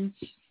on.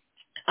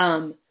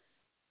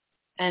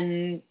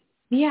 And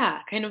yeah,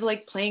 kind of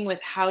like playing with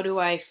how do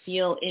I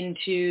feel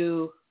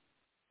into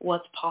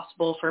what's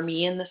possible for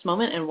me in this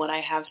moment and what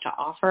I have to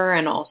offer,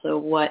 and also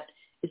what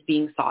is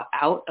being thought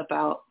out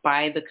about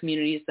by the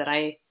communities that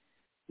I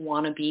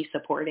want to be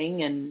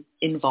supporting and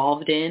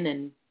involved in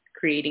and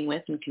creating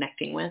with and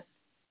connecting with.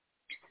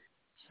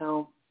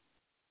 So,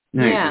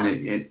 nice. Yeah.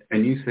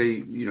 And you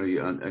say,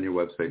 on your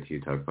website, you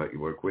talk about you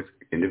work with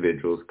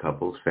individuals,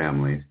 couples,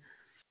 families.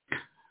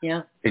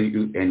 Yeah. And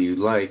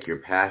your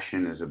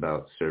passion is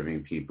about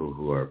serving people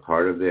who are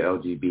part of the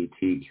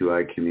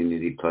LGBTQI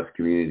community, plus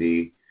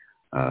community,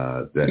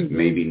 that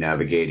may be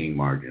navigating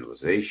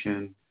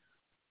marginalization,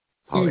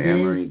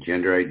 polyamory,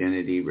 gender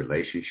identity,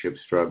 relationship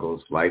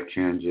struggles, life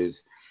changes,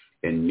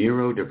 and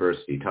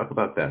neurodiversity. Talk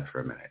about that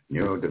for a minute.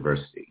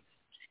 Neurodiversity.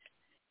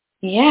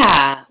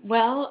 Yeah.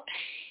 Well,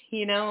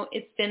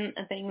 it's been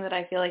a thing that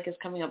I feel like is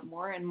coming up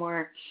more and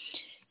more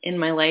in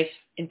my life,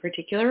 in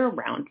particular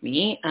around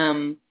me.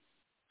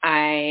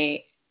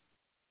 I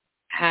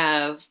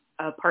have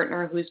a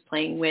partner who's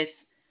playing with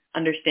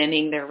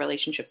understanding their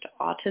relationship to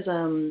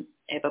autism.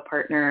 I have a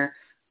partner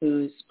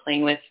who's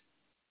playing with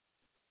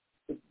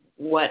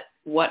what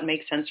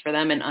makes sense for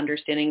them and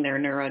understanding their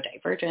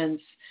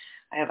neurodivergence.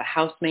 I have a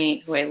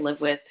housemate who I live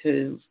with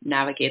who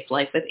navigates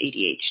life with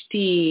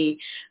ADHD.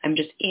 I'm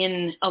just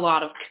in a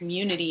lot of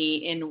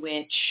community in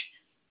which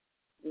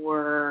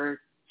we're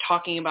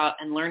talking about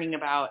and learning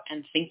about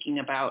and thinking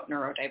about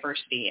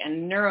neurodiversity.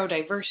 And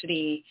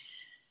neurodiversity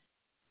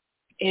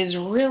is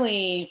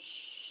really,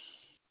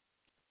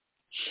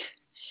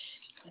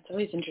 it's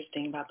always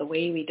interesting about the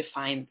way we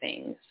define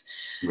things.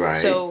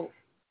 Right. So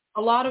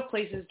a lot of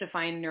places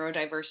define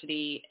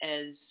neurodiversity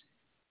as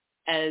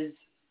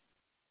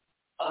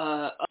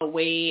a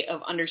way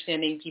of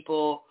understanding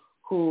people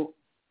who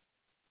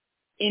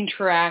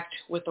interact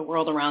with the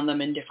world around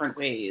them in different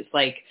ways,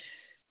 like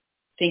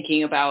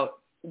thinking about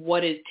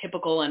what is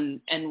typical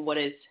and what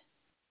is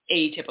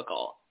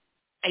atypical.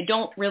 I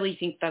don't really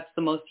think that's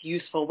the most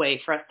useful way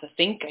for us to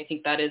think. I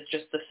think that is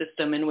just the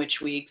system in which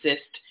we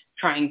exist,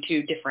 trying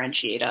to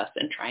differentiate us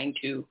and trying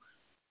to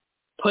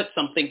put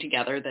something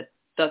together that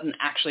doesn't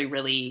actually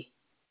really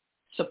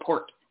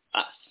support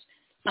us.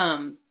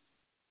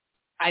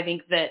 I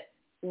think that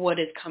what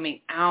is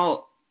coming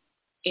out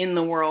in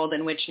the world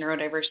in which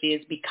neurodiversity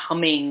is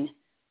becoming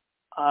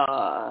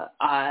a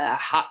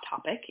hot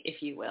topic,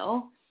 if you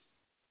will,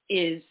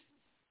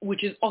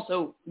 which is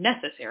also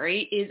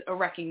necessary, is a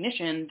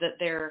recognition that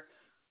there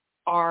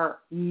are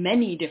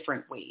many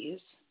different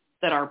ways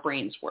that our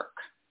brains work.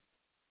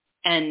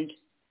 And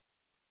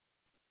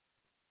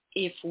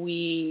if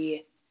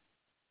we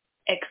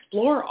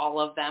explore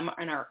all of them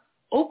and are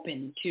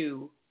open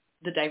to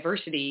the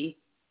diversity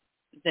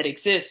that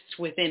exists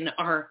within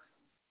our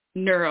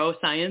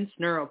neuroscience,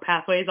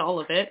 neuropathways, all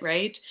of it,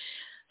 right?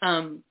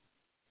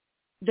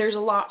 There's a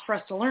lot for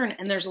us to learn,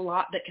 and there's a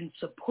lot that can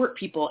support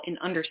people in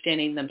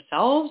understanding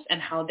themselves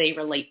and how they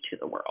relate to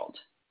the world.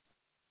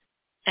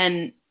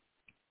 And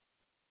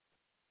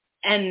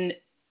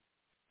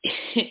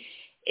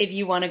if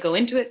you want to go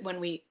into it, when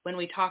we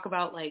talk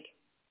about like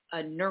a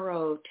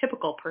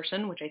neurotypical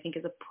person, which I think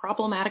is a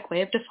problematic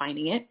way of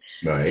defining it,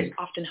 right?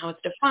 Often how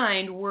it's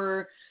defined,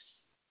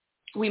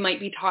 we might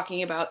be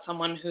talking about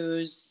someone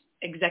whose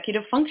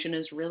executive function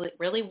is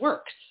really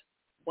works,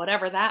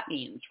 whatever that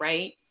means,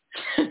 right?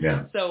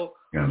 Yeah. So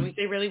when we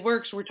say really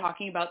works, we're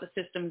talking about the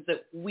systems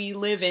that we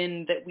live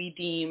in that we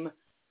deem,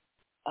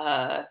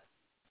 well,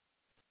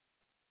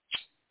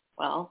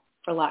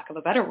 for lack of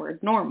a better word,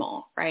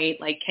 normal, right?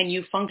 Like, can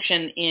you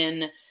function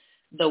in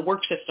the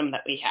work system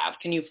that we have?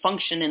 Can you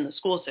function in the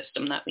school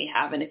system that we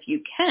have? And if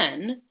you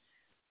can,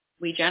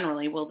 we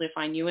generally will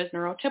define you as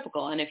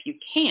neurotypical. And if you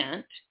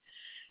can't,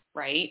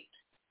 right,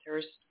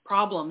 there's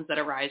problems that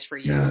arise for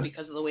you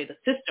because of the way the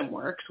system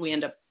works. We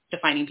end up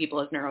defining people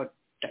as neurodiverse,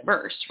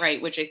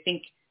 right, which I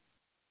think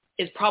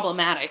is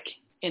problematic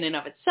in and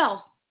of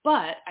itself.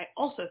 But I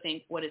also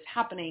think what is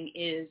happening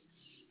is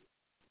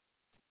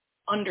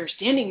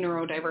understanding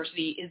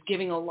neurodiversity is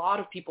giving a lot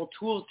of people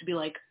tools to be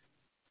like,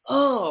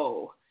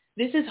 oh,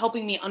 this is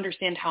helping me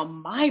understand how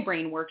my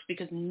brain works,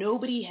 because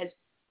nobody has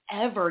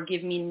ever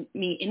given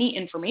me any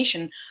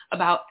information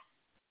about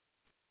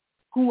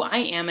who I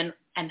am and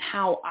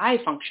how I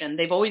function.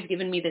 They've always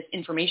given me this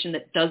information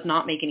that does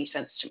not make any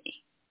sense to me.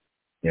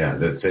 Yeah,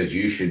 that says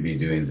you should be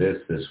doing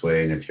this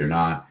way, and if you're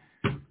not,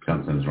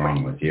 something's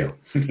wrong with you.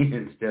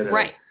 Instead of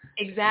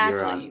exactly,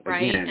 you're on,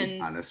 right, again,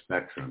 and on a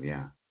spectrum,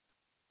 yeah.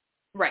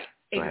 Right.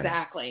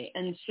 exactly.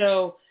 And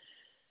so,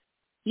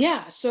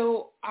 yeah,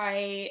 so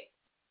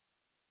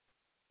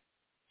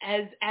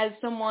as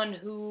someone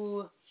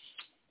who,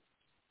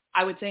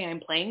 I would say I'm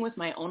playing with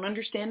my own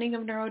understanding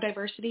of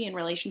neurodiversity in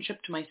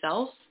relationship to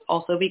myself,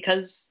 also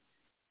because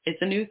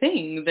it's a new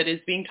thing that is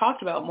being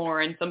talked about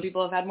more, and some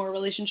people have had more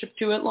relationship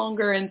to it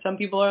longer, and some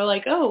people are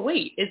like, oh,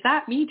 wait, is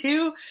that me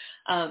too?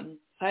 So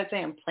I'd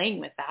say I'm playing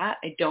with that.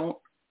 I don't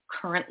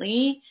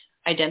currently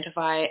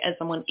identify as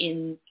someone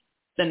in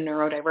the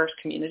neurodiverse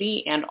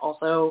community, and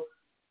also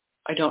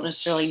I don't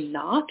necessarily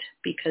not,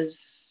 because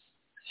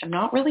I'm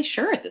not really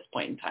sure at this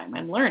point in time.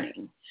 I'm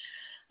learning.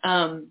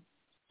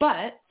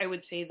 But I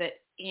would say that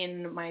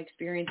in my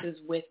experiences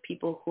with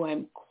people who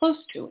I'm close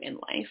to in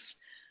life,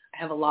 I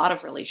have a lot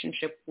of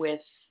relationship with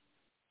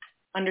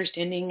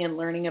understanding and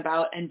learning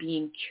about and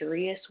being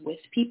curious with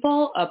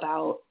people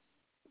about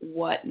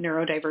what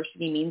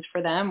neurodiversity means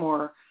for them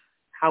or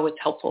how it's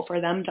helpful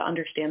for them to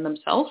understand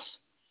themselves.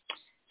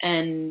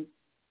 And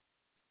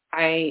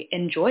I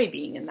enjoy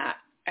being in that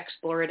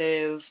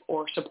explorative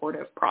or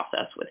supportive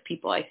process with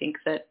people. I think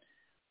that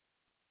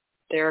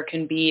there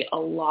can be a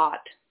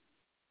lot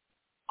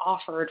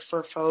offered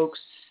for folks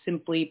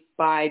simply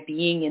by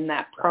being in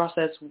that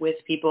process with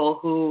people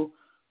who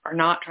are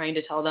not trying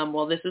to tell them,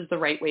 well, this is the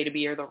right way to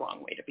be or the wrong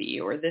way to be,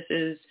 or this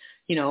is,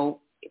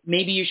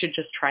 maybe you should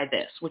just try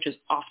this, which is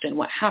often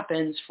what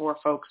happens for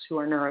folks who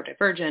are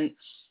neurodivergent,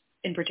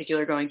 in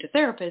particular going to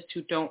therapists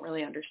who don't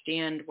really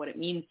understand what it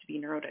means to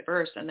be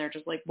neurodiverse. And they're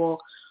just like,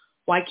 well,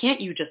 why can't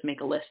you just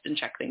make a list and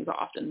check things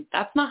off? And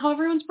that's not how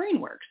everyone's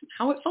brain works,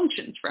 how it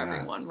functions for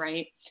everyone,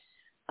 right?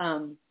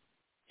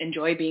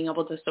 Enjoy being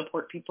able to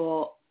support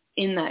people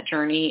in that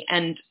journey,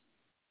 and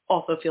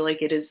also feel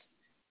like it is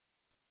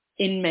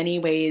in many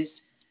ways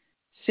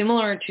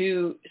similar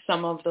to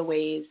some of the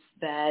ways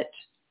that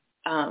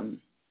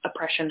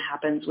oppression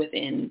happens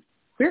within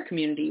queer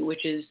community,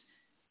 which is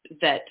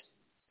that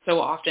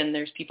so often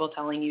there's people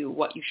telling you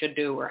what you should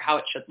do or how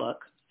it should look.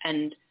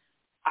 And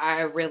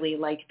I really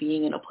like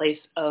being in a place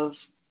of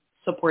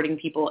supporting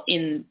people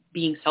in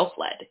being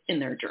self-led in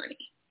their journey,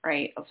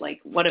 right? Of like,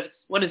 what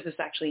does this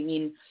actually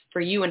mean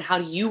for you, and how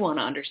do you want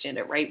to understand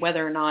it, right?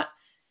 Whether or not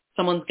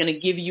someone's going to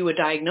give you a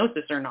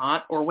diagnosis or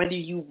not, or whether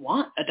you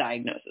want a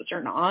diagnosis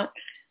or not,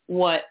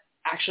 what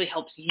actually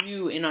helps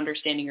you in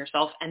understanding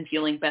yourself and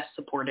feeling best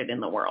supported in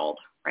the world,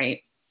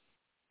 right?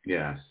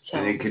 Yes, So.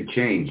 And it could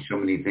change so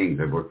many things.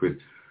 I've worked with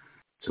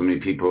so many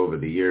people over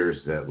the years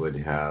that would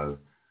have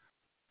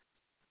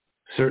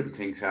certain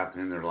things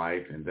happen in their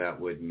life, and that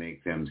would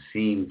make them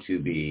seem to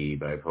be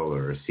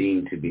bipolar or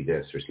seem to be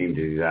this or seem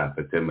to do that.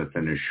 But then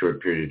within a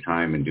short period of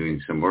time and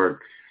doing some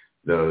work,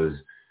 those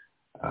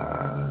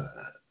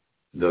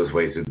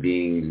ways of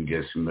being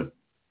just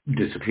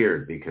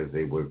disappeared because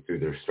they worked through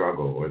their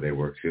struggle or they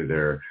worked through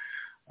their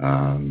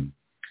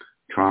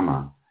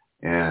trauma.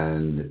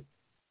 And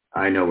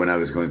I know when I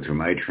was going through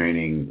my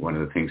training, one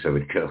of the things I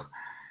would go,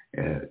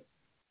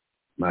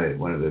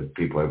 one of the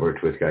people I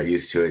worked with got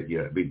used to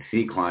it. We'd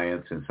see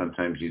clients, and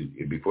sometimes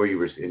before you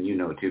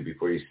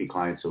see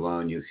clients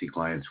alone, you see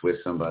clients with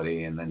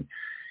somebody, and then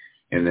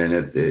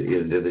at the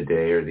end of the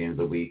day or the end of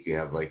the week, you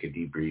have like a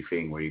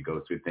debriefing where you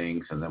go through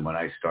things. And then when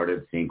I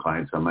started seeing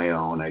clients on my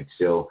own, I'd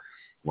still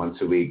once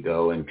a week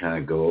go and kind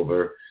of go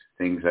over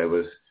things I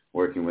was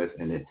working with.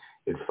 And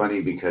it's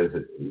funny because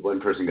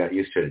one person got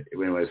used to it.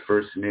 When I was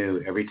first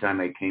new, every time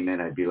I came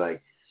in, I'd be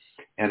like,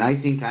 and I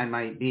think I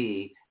might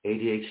be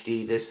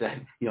ADHD, this,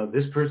 that,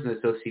 this person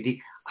that's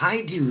OCD.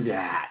 I do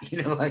that,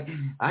 like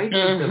I do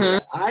some of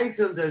that. I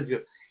sometimes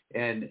do.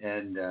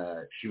 And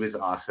she was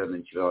awesome.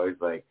 And she was always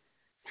like,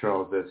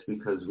 Charles, that's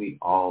because we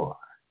all are.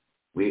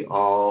 We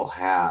all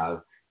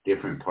have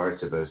different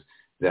parts of us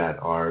that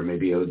are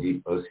maybe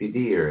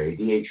OCD or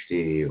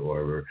ADHD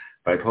or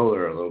bipolar,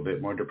 or a little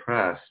bit more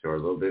depressed or a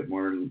little bit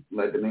more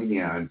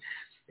ledomania.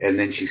 And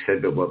then she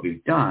said, but what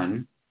we've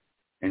done,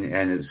 and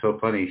it's so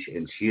funny,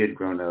 and she had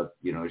grown up,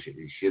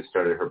 she had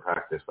started her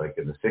practice like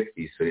in the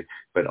 60s,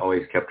 but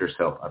always kept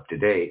herself up to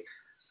date.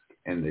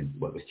 And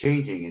what was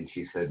changing, and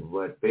she said,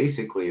 what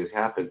basically has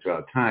happened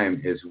throughout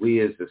time is we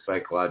as the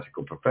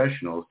psychological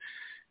professionals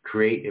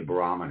create a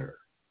barometer.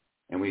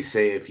 And we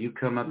say, if you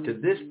come up to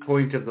this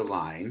point of the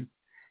line,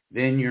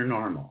 then you're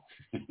normal.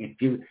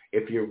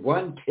 If you're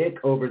one tick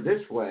over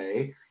this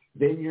way,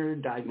 then your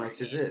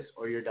diagnosis is this,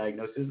 or your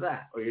diagnosis is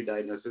that, or your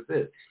diagnosis is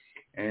this.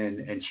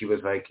 And she was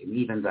like, and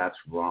even that's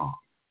wrong.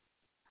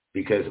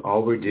 Because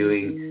all we're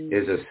doing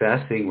is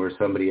assessing where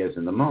somebody is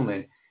in the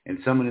moment, and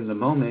someone in the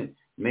moment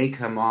may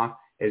come off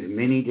as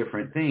many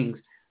different things.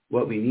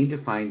 What we need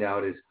to find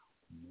out is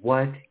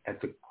what at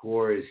the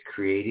core is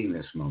creating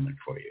this moment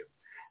for you.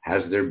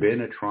 Has there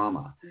been a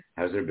trauma?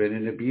 Has there been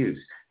an abuse?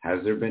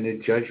 Has there been a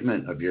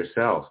judgment of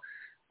yourself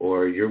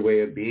or your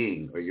way of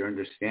being or your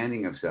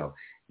understanding of self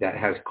that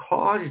has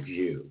caused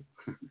you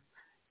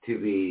to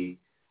be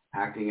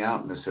acting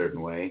out in a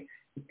certain way?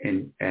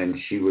 And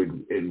she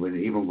would, and when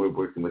even we're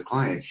working with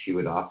clients, she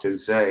would often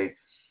say,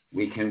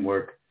 we can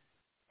work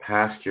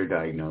past your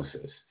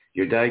diagnosis.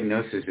 Your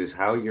diagnosis is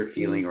how you're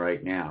feeling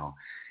right now.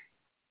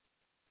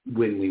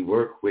 when we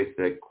work with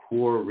the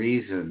core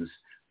reasons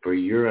for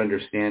your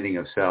understanding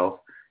of self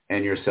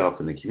and yourself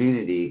in the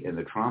community and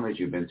the traumas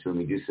you've been through, and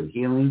we do some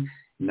healing,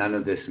 none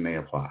of this may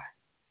apply.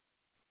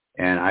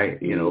 And and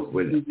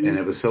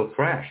it was so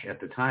fresh at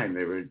the time.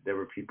 There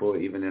were people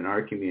even in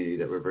our community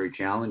that were very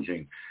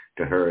challenging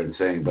to her and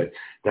saying, but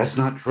that's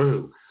not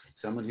true.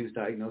 Someone who's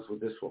diagnosed with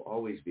this will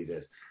always be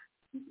this.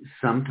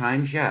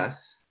 Sometimes yes,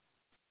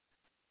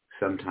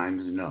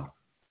 sometimes no.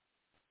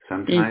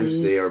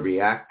 Sometimes they are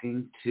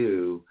reacting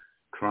to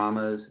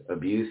traumas,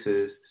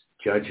 abuses,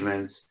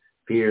 judgments,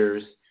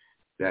 fears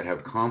that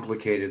have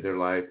complicated their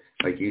life.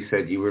 Like you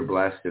said, you were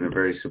blessed in a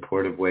very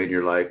supportive way in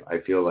your life. I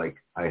feel like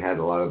I had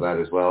a lot of that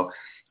as well.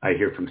 I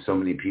hear from so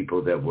many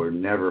people that were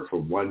never for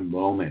one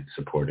moment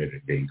supported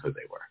at being who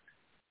they were.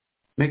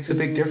 Makes a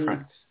big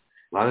difference.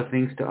 A lot of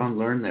things to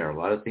unlearn there, a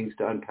lot of things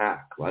to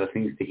unpack, a lot of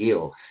things to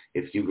heal.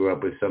 If you grew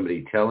up with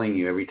somebody telling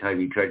you every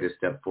time you tried to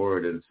step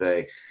forward and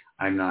say,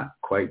 I'm not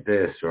quite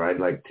this, or I'd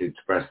like to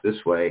express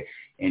this way,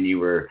 and you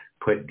were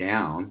put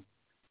down,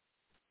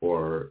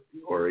 or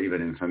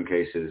even in some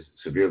cases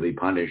severely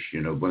punished.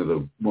 One of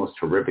the most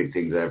horrific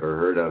things I ever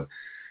heard of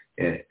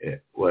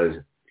it was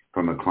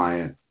from a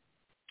client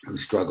who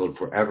struggled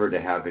forever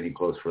to have any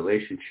close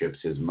relationships.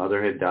 His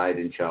mother had died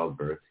in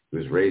childbirth. He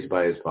was raised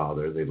by his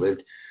father. They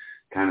lived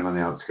kind of on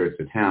the outskirts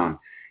of town.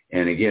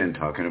 And again,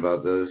 talking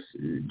about those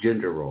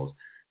gender roles,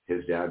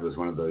 his dad was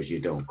one of those, you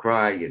don't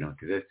cry,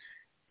 because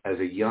as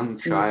a young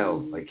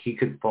child, like he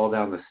could fall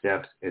down the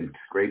steps and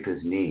scrape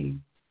his knee.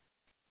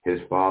 His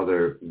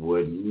father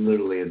would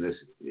literally,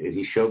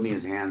 he showed me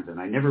his hands, and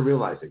I never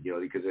realized it,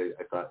 because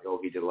I thought,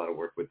 he did a lot of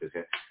work with his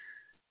hand.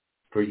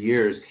 For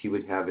years, he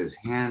would have his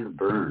hand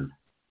burned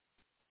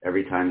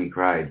every time he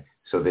cried,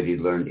 so that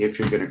he'd learn, if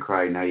you're going to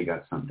cry, now you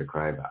got something to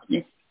cry about.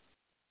 Yeah.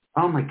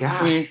 Oh, my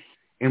gosh.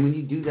 And when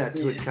you do that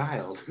to a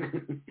child,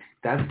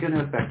 that's going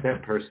to affect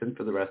that person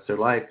for the rest of their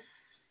life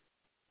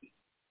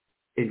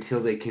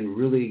until they can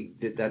really,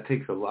 that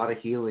takes a lot of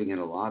healing and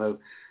a lot of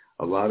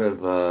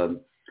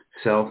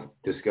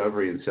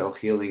self-discovery and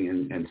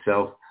self-healing and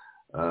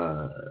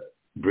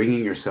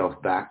bringing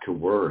yourself back to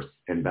worth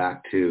and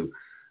back to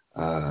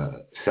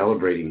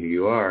celebrating who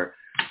you are.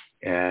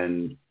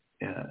 And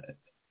I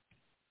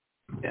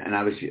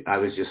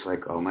was just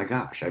like, oh my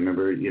gosh. I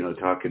remember,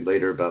 talking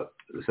later about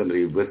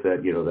somebody with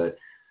that,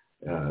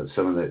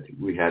 someone that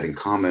we had in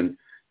common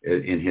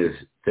in his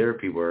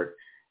therapy work,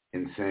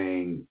 and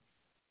saying,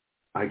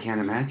 I can't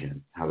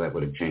imagine how that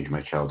would have changed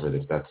my childhood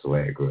if that's the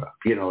way I grew up.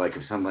 Like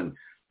if someone,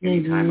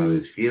 anytime I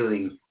was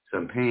feeling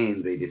some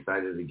pain, they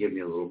decided to give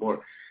me a little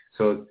more.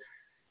 So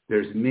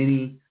there's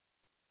many,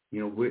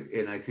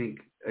 and I think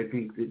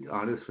that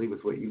honestly,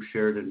 with what you've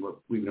shared and what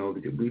we know,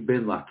 we've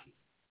been lucky.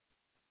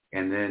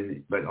 And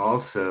then, but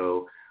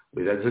also,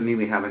 that doesn't mean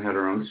we haven't had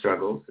our own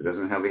struggles. It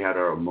doesn't mean we had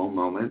our own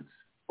moments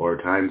or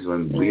times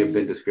when we have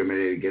been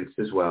discriminated against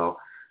as well.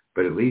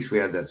 But at least we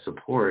had that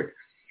support.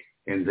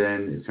 And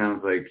then it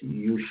sounds like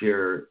you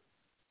share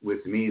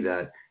with me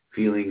that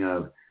feeling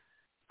of,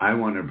 I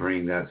want to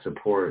bring that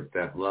support,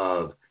 that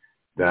love,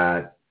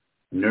 that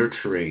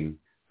nurturing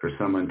for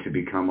someone to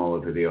become all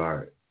of who they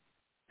are.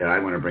 And I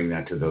want to bring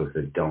that to those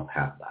that don't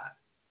have that,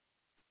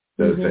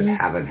 those that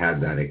haven't had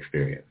that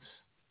experience.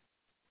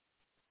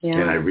 Yeah.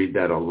 And I read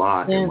that a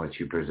lot in what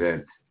you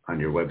present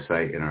on your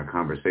website, in our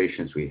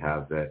conversations we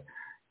have, that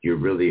you're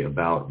really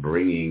about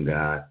bringing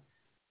that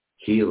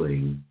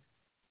healing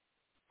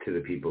to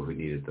the people who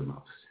need it the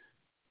most.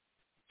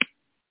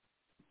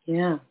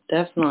 Yeah,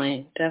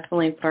 definitely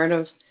part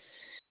of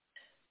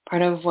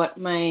what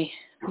my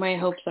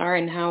hopes are,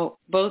 and how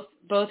both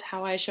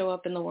how I show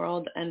up in the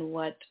world and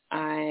what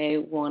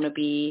I want to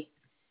be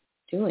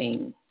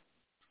doing.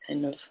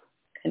 Kind of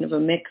a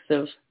mix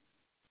of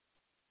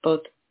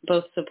both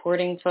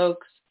supporting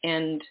folks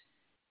and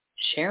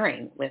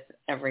sharing with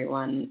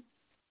everyone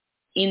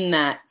in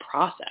that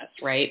process,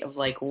 right? Of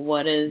like,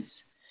 what does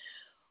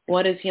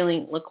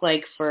healing look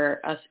like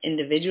for us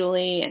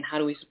individually, and how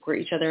do we support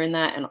each other in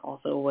that? And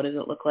also, what does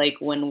it look like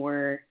when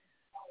we're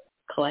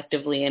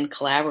collectively and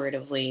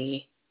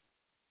collaboratively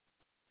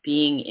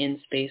being in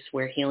space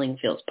where healing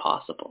feels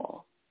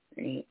possible,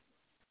 right?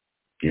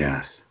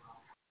 Yes.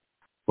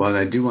 Well, and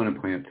I do want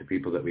to point out to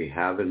people that we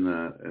have in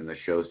the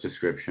show's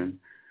description,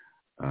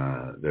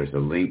 there's a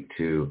link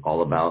to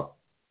All About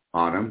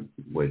Autumn,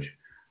 which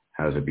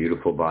has a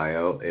beautiful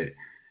bio. It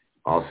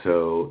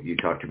also, you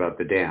talked about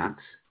the dance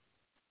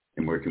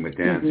and working with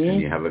dance,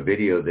 and you have a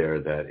video there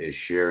that is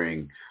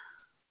sharing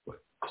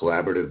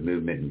collaborative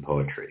movement in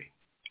poetry.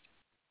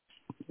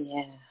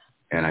 Yeah.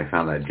 And I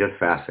found that just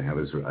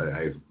fascinating.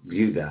 I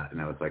viewed that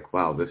and I was like,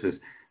 wow, this is,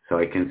 so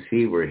I can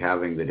see we're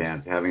having the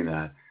dance, having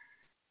that,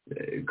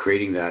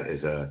 creating that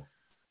as a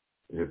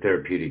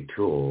therapeutic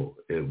tool,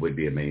 it would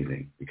be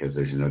amazing, because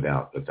there's no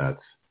doubt that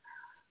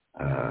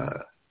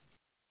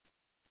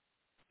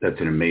that's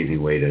an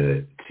amazing way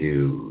to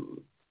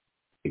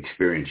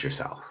experience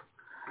yourself.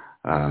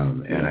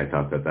 And I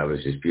thought that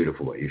was just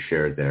beautiful what you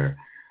shared there.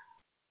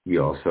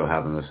 You also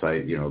have on the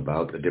site,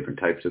 about the different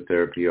types of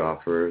therapy you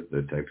offer,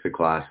 the types of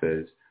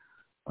classes,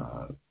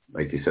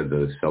 like you said,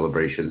 those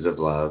celebrations of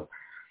love.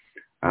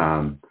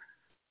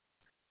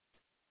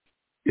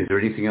 Is there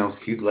anything else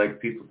you'd like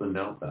people to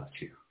know about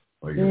you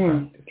or your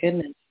practice?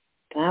 Goodness,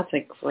 that's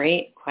a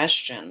great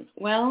question.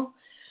 Well,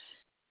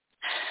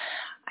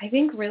 I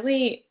think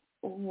really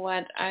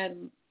what I'd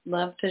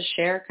love to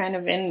share kind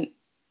of in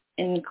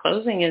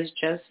closing is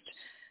just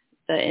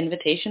the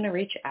invitation to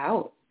reach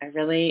out. I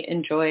really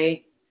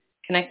enjoy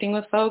connecting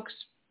with folks,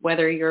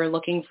 whether you're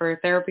looking for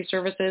therapy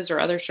services or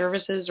other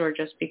services, or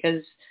just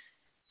because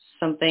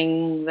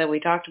something that we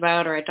talked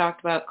about or I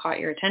talked about caught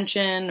your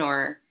attention,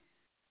 or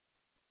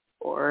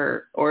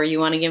you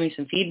want to give me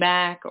some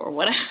feedback or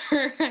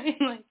whatever.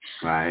 Right?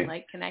 I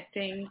like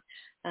connecting.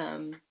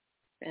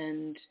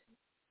 And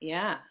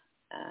yeah,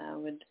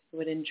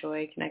 would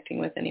enjoy connecting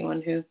with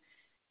anyone who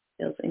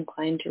feels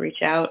inclined to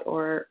reach out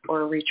or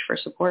reach for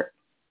support.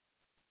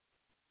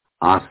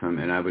 Awesome.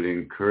 And I would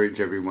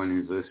encourage everyone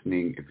who's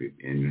listening,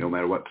 and no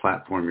matter what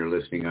platform you're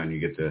listening on, you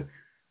get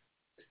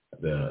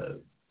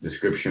the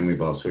description.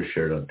 We've also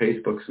shared on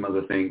Facebook some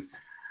other things.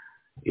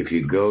 If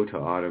you go to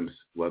Autumn's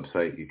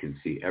website, you can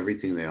see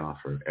everything they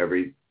offer,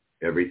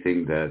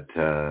 everything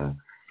that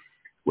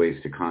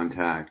ways to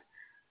contact,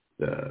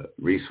 the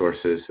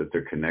resources that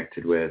they're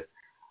connected with,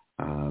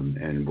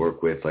 and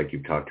work with, like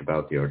you've talked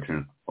about, the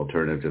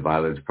Alternative to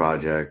Violence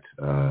Project,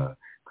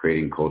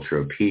 Creating Culture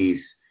of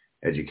Peace,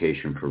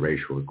 Education for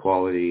Racial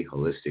Equality,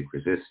 Holistic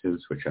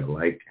Resistance, which I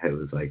liked. It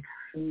was like,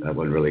 that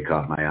one really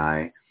caught my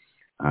eye.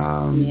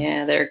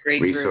 Yeah, they're a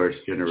great Resource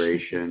group.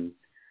 Generation,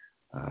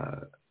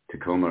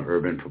 Tacoma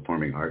Urban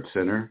Performing Arts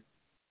Center,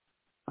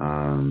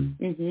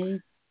 the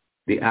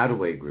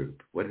Attaway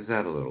Group. What is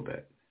that a little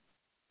bit?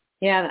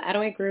 Yeah, the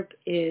Attaway Group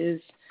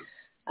is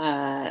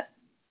a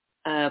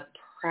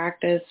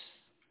practice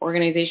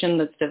organization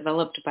that's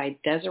developed by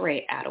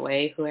Desiree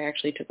Attaway, who I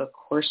actually took a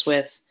course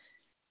with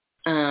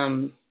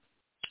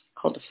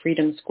called the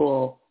Freedom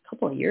School a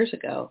couple of years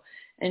ago.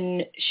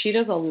 And she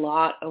does a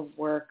lot of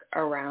work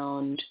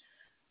around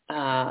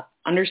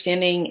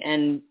understanding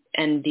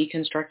and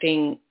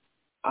deconstructing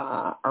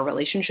our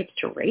relationships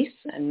to race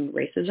and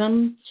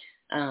racism.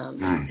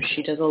 Nice.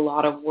 She does a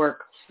lot of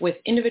work with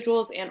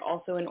individuals and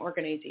also in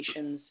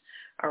organizations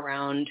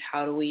around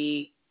how do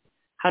we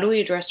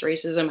address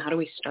racism? How do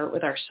we start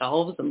with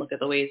ourselves and look at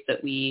the ways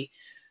that we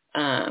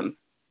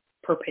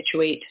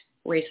perpetuate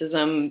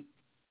racism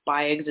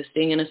by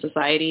existing in a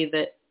society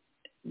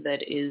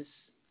that is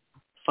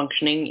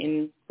functioning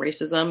in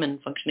racism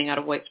and functioning out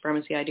of white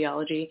supremacy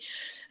ideology,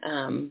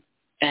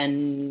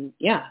 and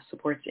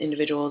supports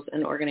individuals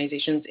and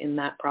organizations in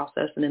that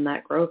process and in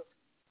that growth.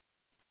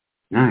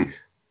 Nice.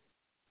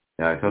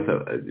 Yeah, I thought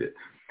that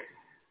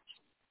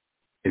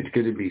it's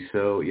going to be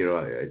so,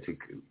 I think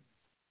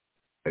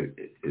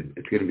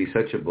it's going to be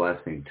such a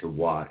blessing to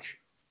watch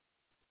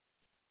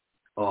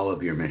all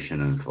of your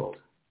mission unfold.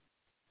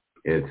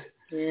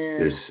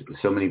 There's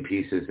so many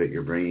pieces that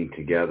you're bringing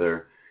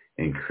together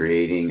and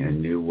creating a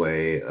new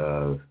way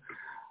of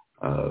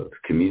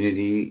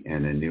community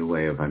and a new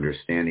way of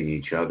understanding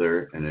each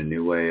other and a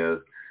new way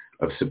of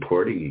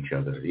supporting each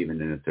other,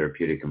 even in a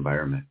therapeutic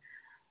environment.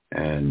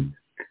 And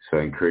so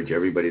I encourage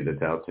everybody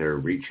that's out there,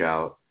 reach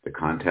out. The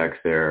contact's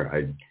there.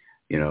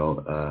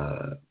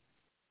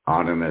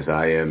 Autumn, as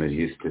I am, is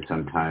used to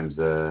sometimes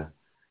a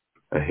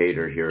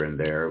hater here and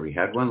there. We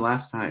had one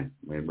last time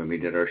when we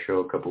did our show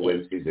a couple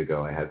Wednesdays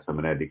ago. I had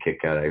someone I had to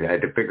kick out. I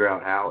had to figure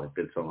out how. It's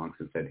been so long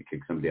since I had to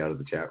kick somebody out of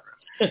the chat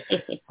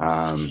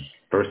room.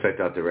 First, I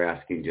thought they were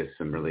asking just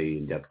some really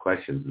in-depth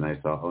questions, and I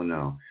thought, oh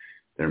no,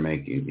 they were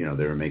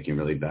making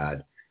really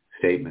bad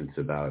statements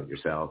about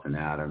yourself and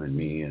Adam and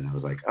me, and I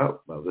was like,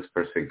 oh, well, this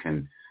person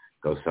can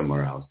go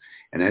somewhere else.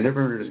 And I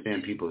never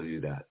understand people who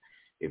do that.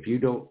 If you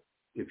don't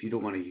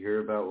want to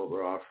hear about what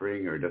we're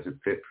offering, or it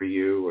doesn't fit for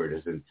you, or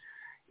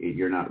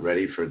you're not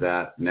ready for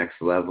that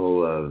next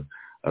level of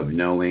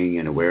knowing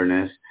and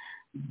awareness,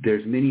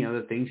 there's many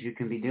other things you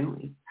can be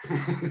doing.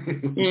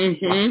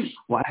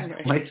 Why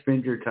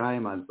spend your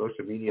time on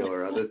social media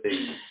or other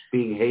things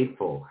being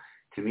hateful?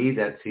 To me,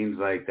 that seems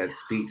like that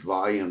speaks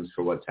volumes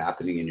for what's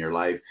happening in your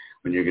life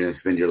when you're going to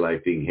spend your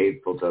life being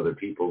hateful to other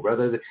people.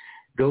 Rather than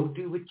go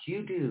do what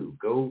you do.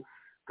 Go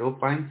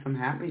find some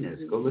happiness.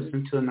 Go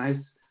listen to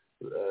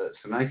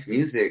some nice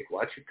music.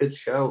 Watch a good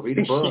show. Read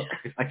a book.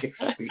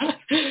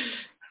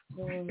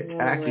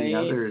 Attacking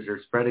others or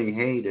spreading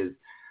hate is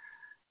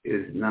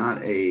not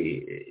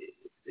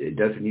it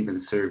doesn't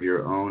even serve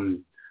your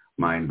own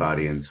mind,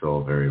 body, and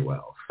soul very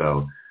well.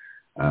 So,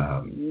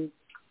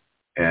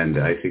 and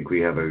I think we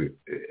have a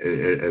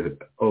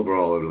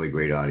overall a really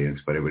great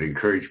audience, but I would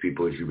encourage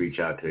people as you reach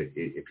out to,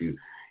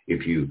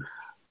 if you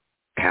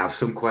have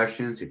some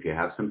questions, if you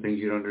have some things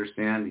you don't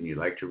understand and you'd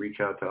like to reach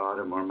out to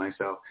Autumn or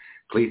myself,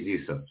 please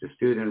do so. Just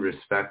do it in a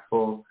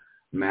respectful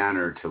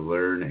manner to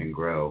learn and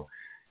grow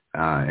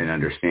and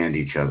understand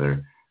each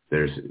other.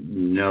 There's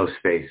no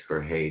space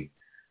for hate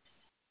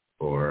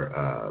or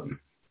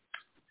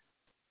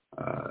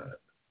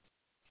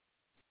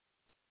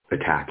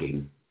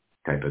attacking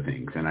type of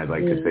things. And I'd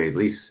like to say, at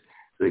least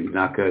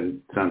knock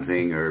on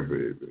something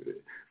or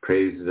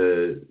praise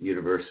the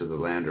universe or the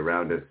land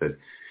around us.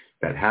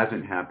 That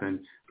hasn't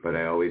happened, but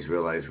I always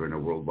realize we're in a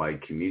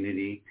worldwide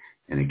community,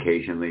 and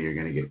occasionally you're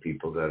going to get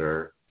people that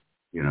are,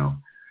 and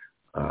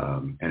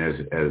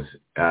as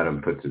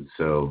Adam puts it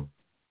so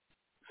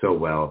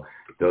well,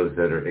 those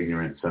that are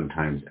ignorant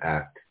sometimes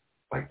act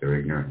like they're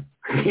ignorant.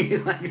 They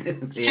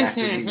act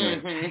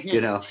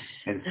ignorant,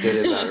 instead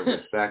of out of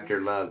respect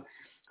or love.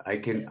 I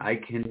can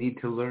need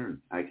to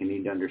learn. I can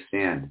need to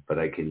understand, but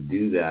I can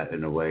do that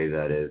in a way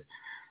that is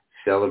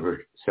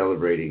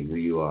celebrating who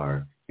you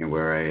are and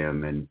where I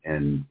am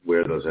and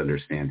where those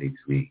understandings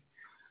meet.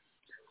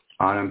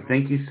 Autumn,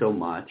 thank you so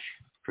much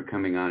for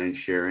coming on and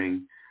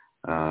sharing.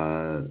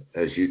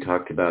 As you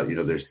talked about,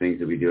 there's things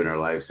that we do in our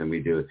lives, and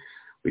we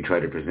try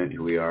to present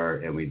who we are,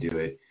 and we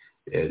do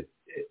it.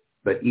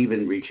 But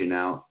even reaching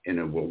out in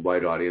a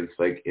worldwide audience,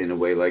 like in a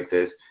way like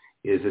this,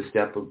 is a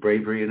step of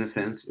bravery in a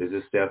sense, is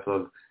a step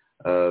of,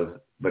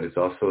 but it's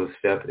also a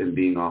step in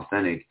being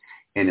authentic.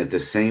 And at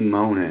the same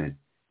moment,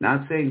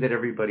 not saying that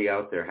everybody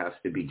out there has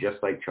to be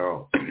just like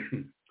Charles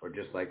or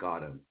just like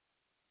Autumn.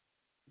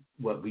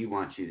 What we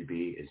want you to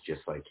be is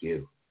just like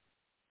you.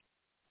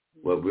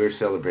 What we're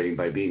celebrating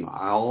by being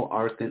all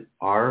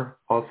our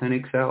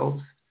authentic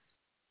selves,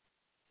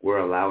 we're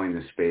allowing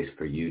the space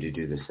for you to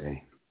do the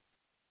same.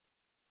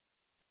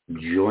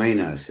 Join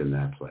us in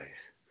that place,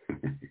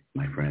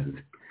 my friends.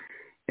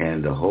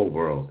 And the whole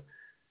world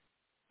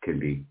can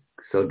be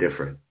so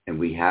different. And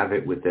we have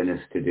it within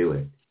us to do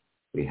it.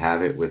 We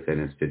have it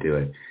within us to do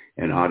it.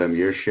 And Autumn,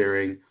 you're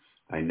sharing.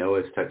 I know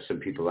it's touched some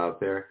people out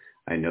there.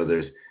 I know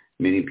there's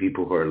many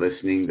people who are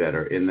listening that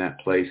are in that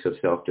place of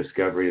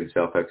self-discovery and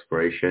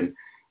self-exploration.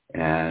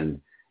 And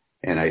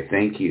I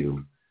thank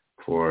you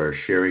for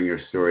sharing your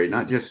story,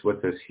 not just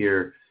with us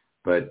here,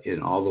 but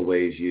in all the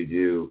ways you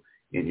do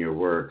in your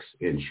works,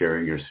 in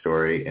sharing your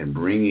story and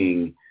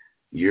bringing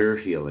your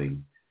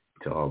healing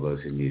to all those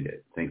who need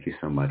it. Thank you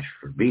so much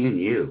for being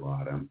you,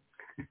 Autumn.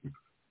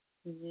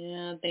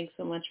 Yeah, thanks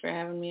so much for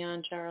having me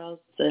on, Charles.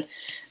 It's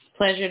a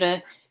pleasure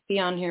to be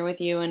on here with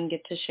you and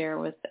get to share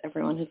with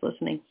everyone who's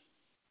listening.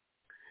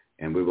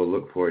 And we will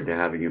look forward to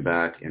having you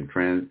back. And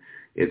friends,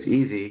 it's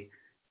easy.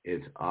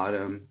 It's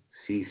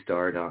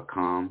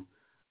autumncstar.com.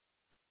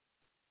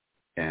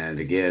 And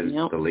again,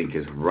 The link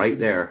is right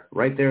there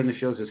in the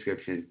show's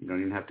description. You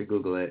don't even have to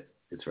Google it.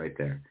 It's right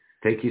there.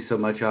 Thank you so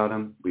much,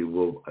 Autumn. I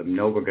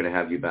know we're going to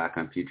have you back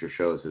on future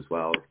shows as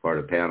well, as part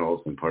of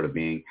panels and part of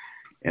being.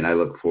 And I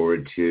look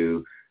forward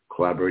to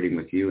collaborating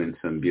with you in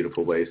some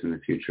beautiful ways in the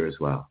future as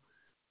well.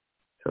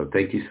 So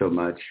thank you so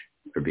much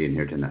for being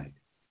here tonight.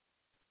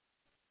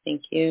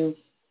 Thank you.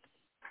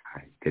 All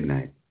right. Good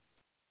night.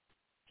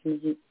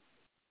 Mm-hmm.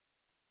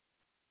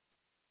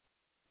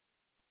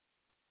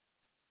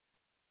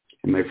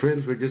 And my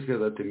friends, we're just going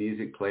to let the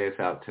music play us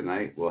out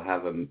tonight. We'll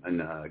have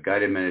a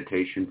guided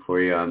meditation for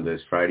you on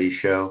this Friday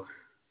show.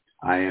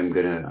 I've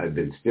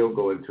been still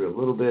going through a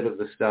little bit of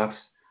the stuff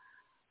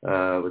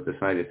with the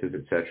sinuses,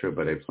 etc.,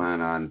 but I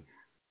plan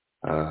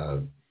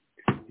on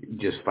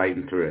just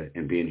fighting through it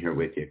and being here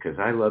with you, because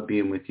I love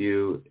being with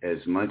you as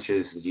much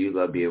as you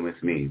love being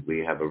with me.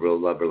 We have a real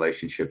love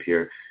relationship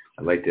here.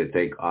 I'd like to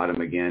thank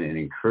Autumn again and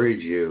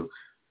encourage you,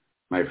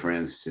 my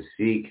friends, to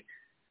seek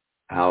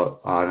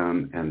out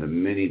Autumn and the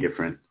many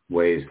different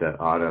ways that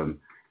Autumn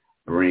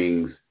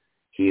brings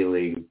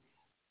healing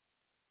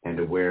and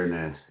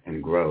awareness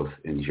and growth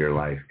into your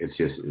life. It's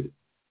just,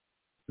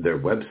 their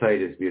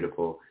website is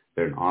beautiful.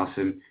 They're an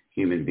awesome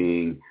human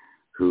being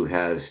who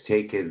has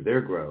taken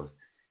their growth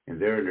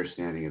and their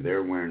understanding and their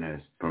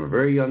awareness from a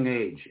very young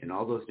age in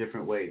all those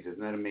different ways. Isn't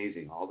that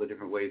amazing? All the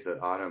different ways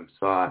that Autumn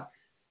sought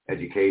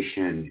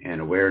education and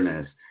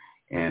awareness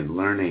and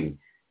learning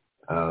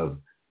of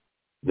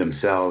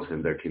themselves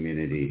and their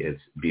community.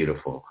 It's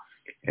beautiful.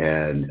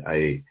 And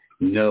I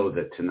know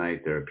that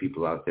tonight there are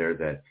people out there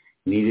that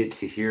needed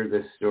to hear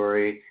this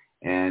story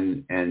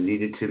and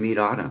needed to meet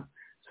Autumn.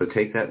 So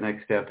take that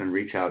next step and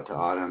reach out to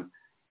Autumn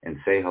and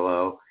say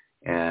hello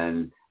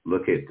and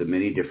look at the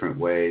many different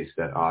ways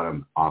that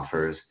Autumn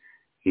offers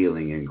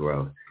healing and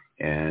growth,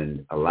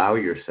 and allow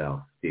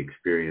yourself the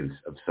experience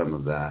of some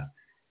of that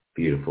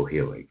beautiful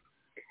healing.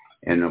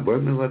 And we're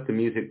going to let the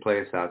music play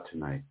us out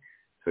tonight.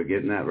 So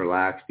get in that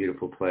relaxed,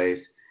 beautiful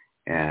place.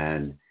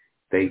 And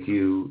thank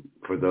you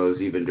for those,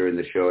 even during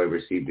the show, I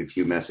received a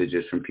few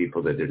messages from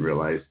people that didn't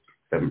realize,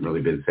 haven't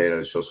really been saying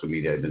on social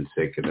media, I've been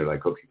sick, and they're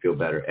like, hope you feel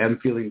better. I'm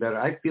feeling better.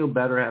 I feel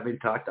better having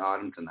talked to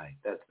Autumn tonight.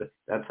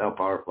 That's how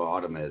powerful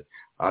Autumn is.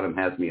 Autumn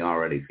has me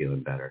already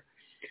feeling better.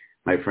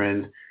 My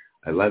friends,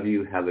 I love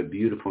you. Have a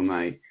beautiful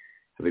night.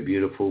 Have a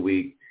beautiful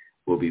week.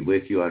 We'll be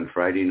with you on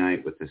Friday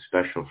night with the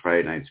special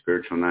Friday night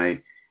spiritual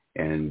night.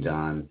 And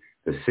on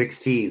the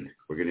 16th,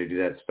 we're going to do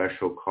that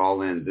special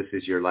call-in. This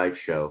is your life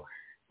show.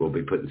 We'll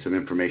be putting some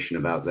information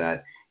about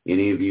that.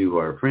 Any of you who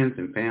are friends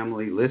and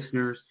family,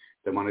 listeners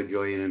that want to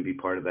join in and be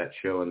part of that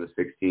show on the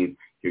 16th,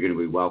 you're going to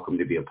be welcome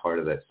to be a part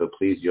of that. So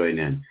please join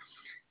in.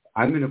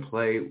 I'm going to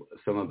play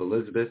some of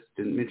Elizabeth.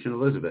 Didn't mention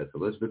Elizabeth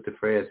de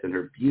Freitas and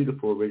her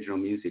beautiful original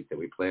music that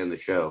we play on the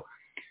show.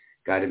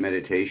 guided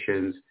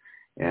meditations,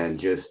 and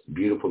just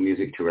beautiful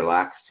music to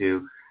relax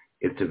to.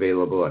 It's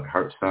available at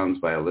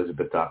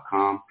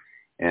heartsonsbyelizabeth.com,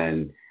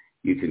 and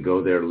you can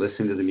go there,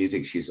 listen to the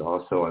music. She's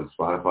also on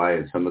Spotify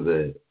and some of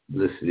the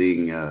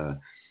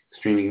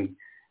streaming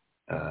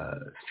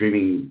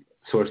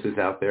sources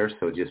out there.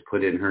 So just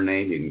put in her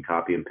name. You can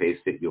copy and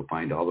paste it. You'll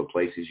find all the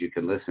places you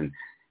can listen.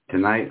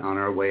 Tonight, on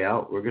our way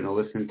out, we're going to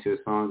listen to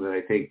a song that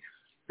I think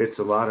fits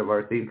a lot of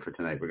our theme for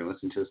tonight. We're going to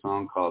listen to a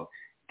song called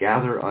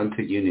Gather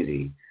Unto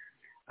Unity.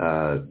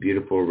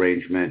 Beautiful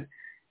arrangement.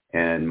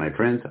 And my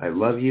friends, I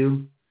love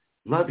you.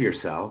 Love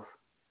yourself.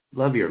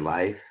 Love your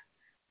life.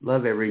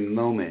 Love every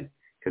moment,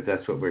 because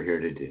that's what we're here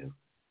to do.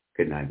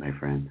 Good night, my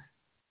friends.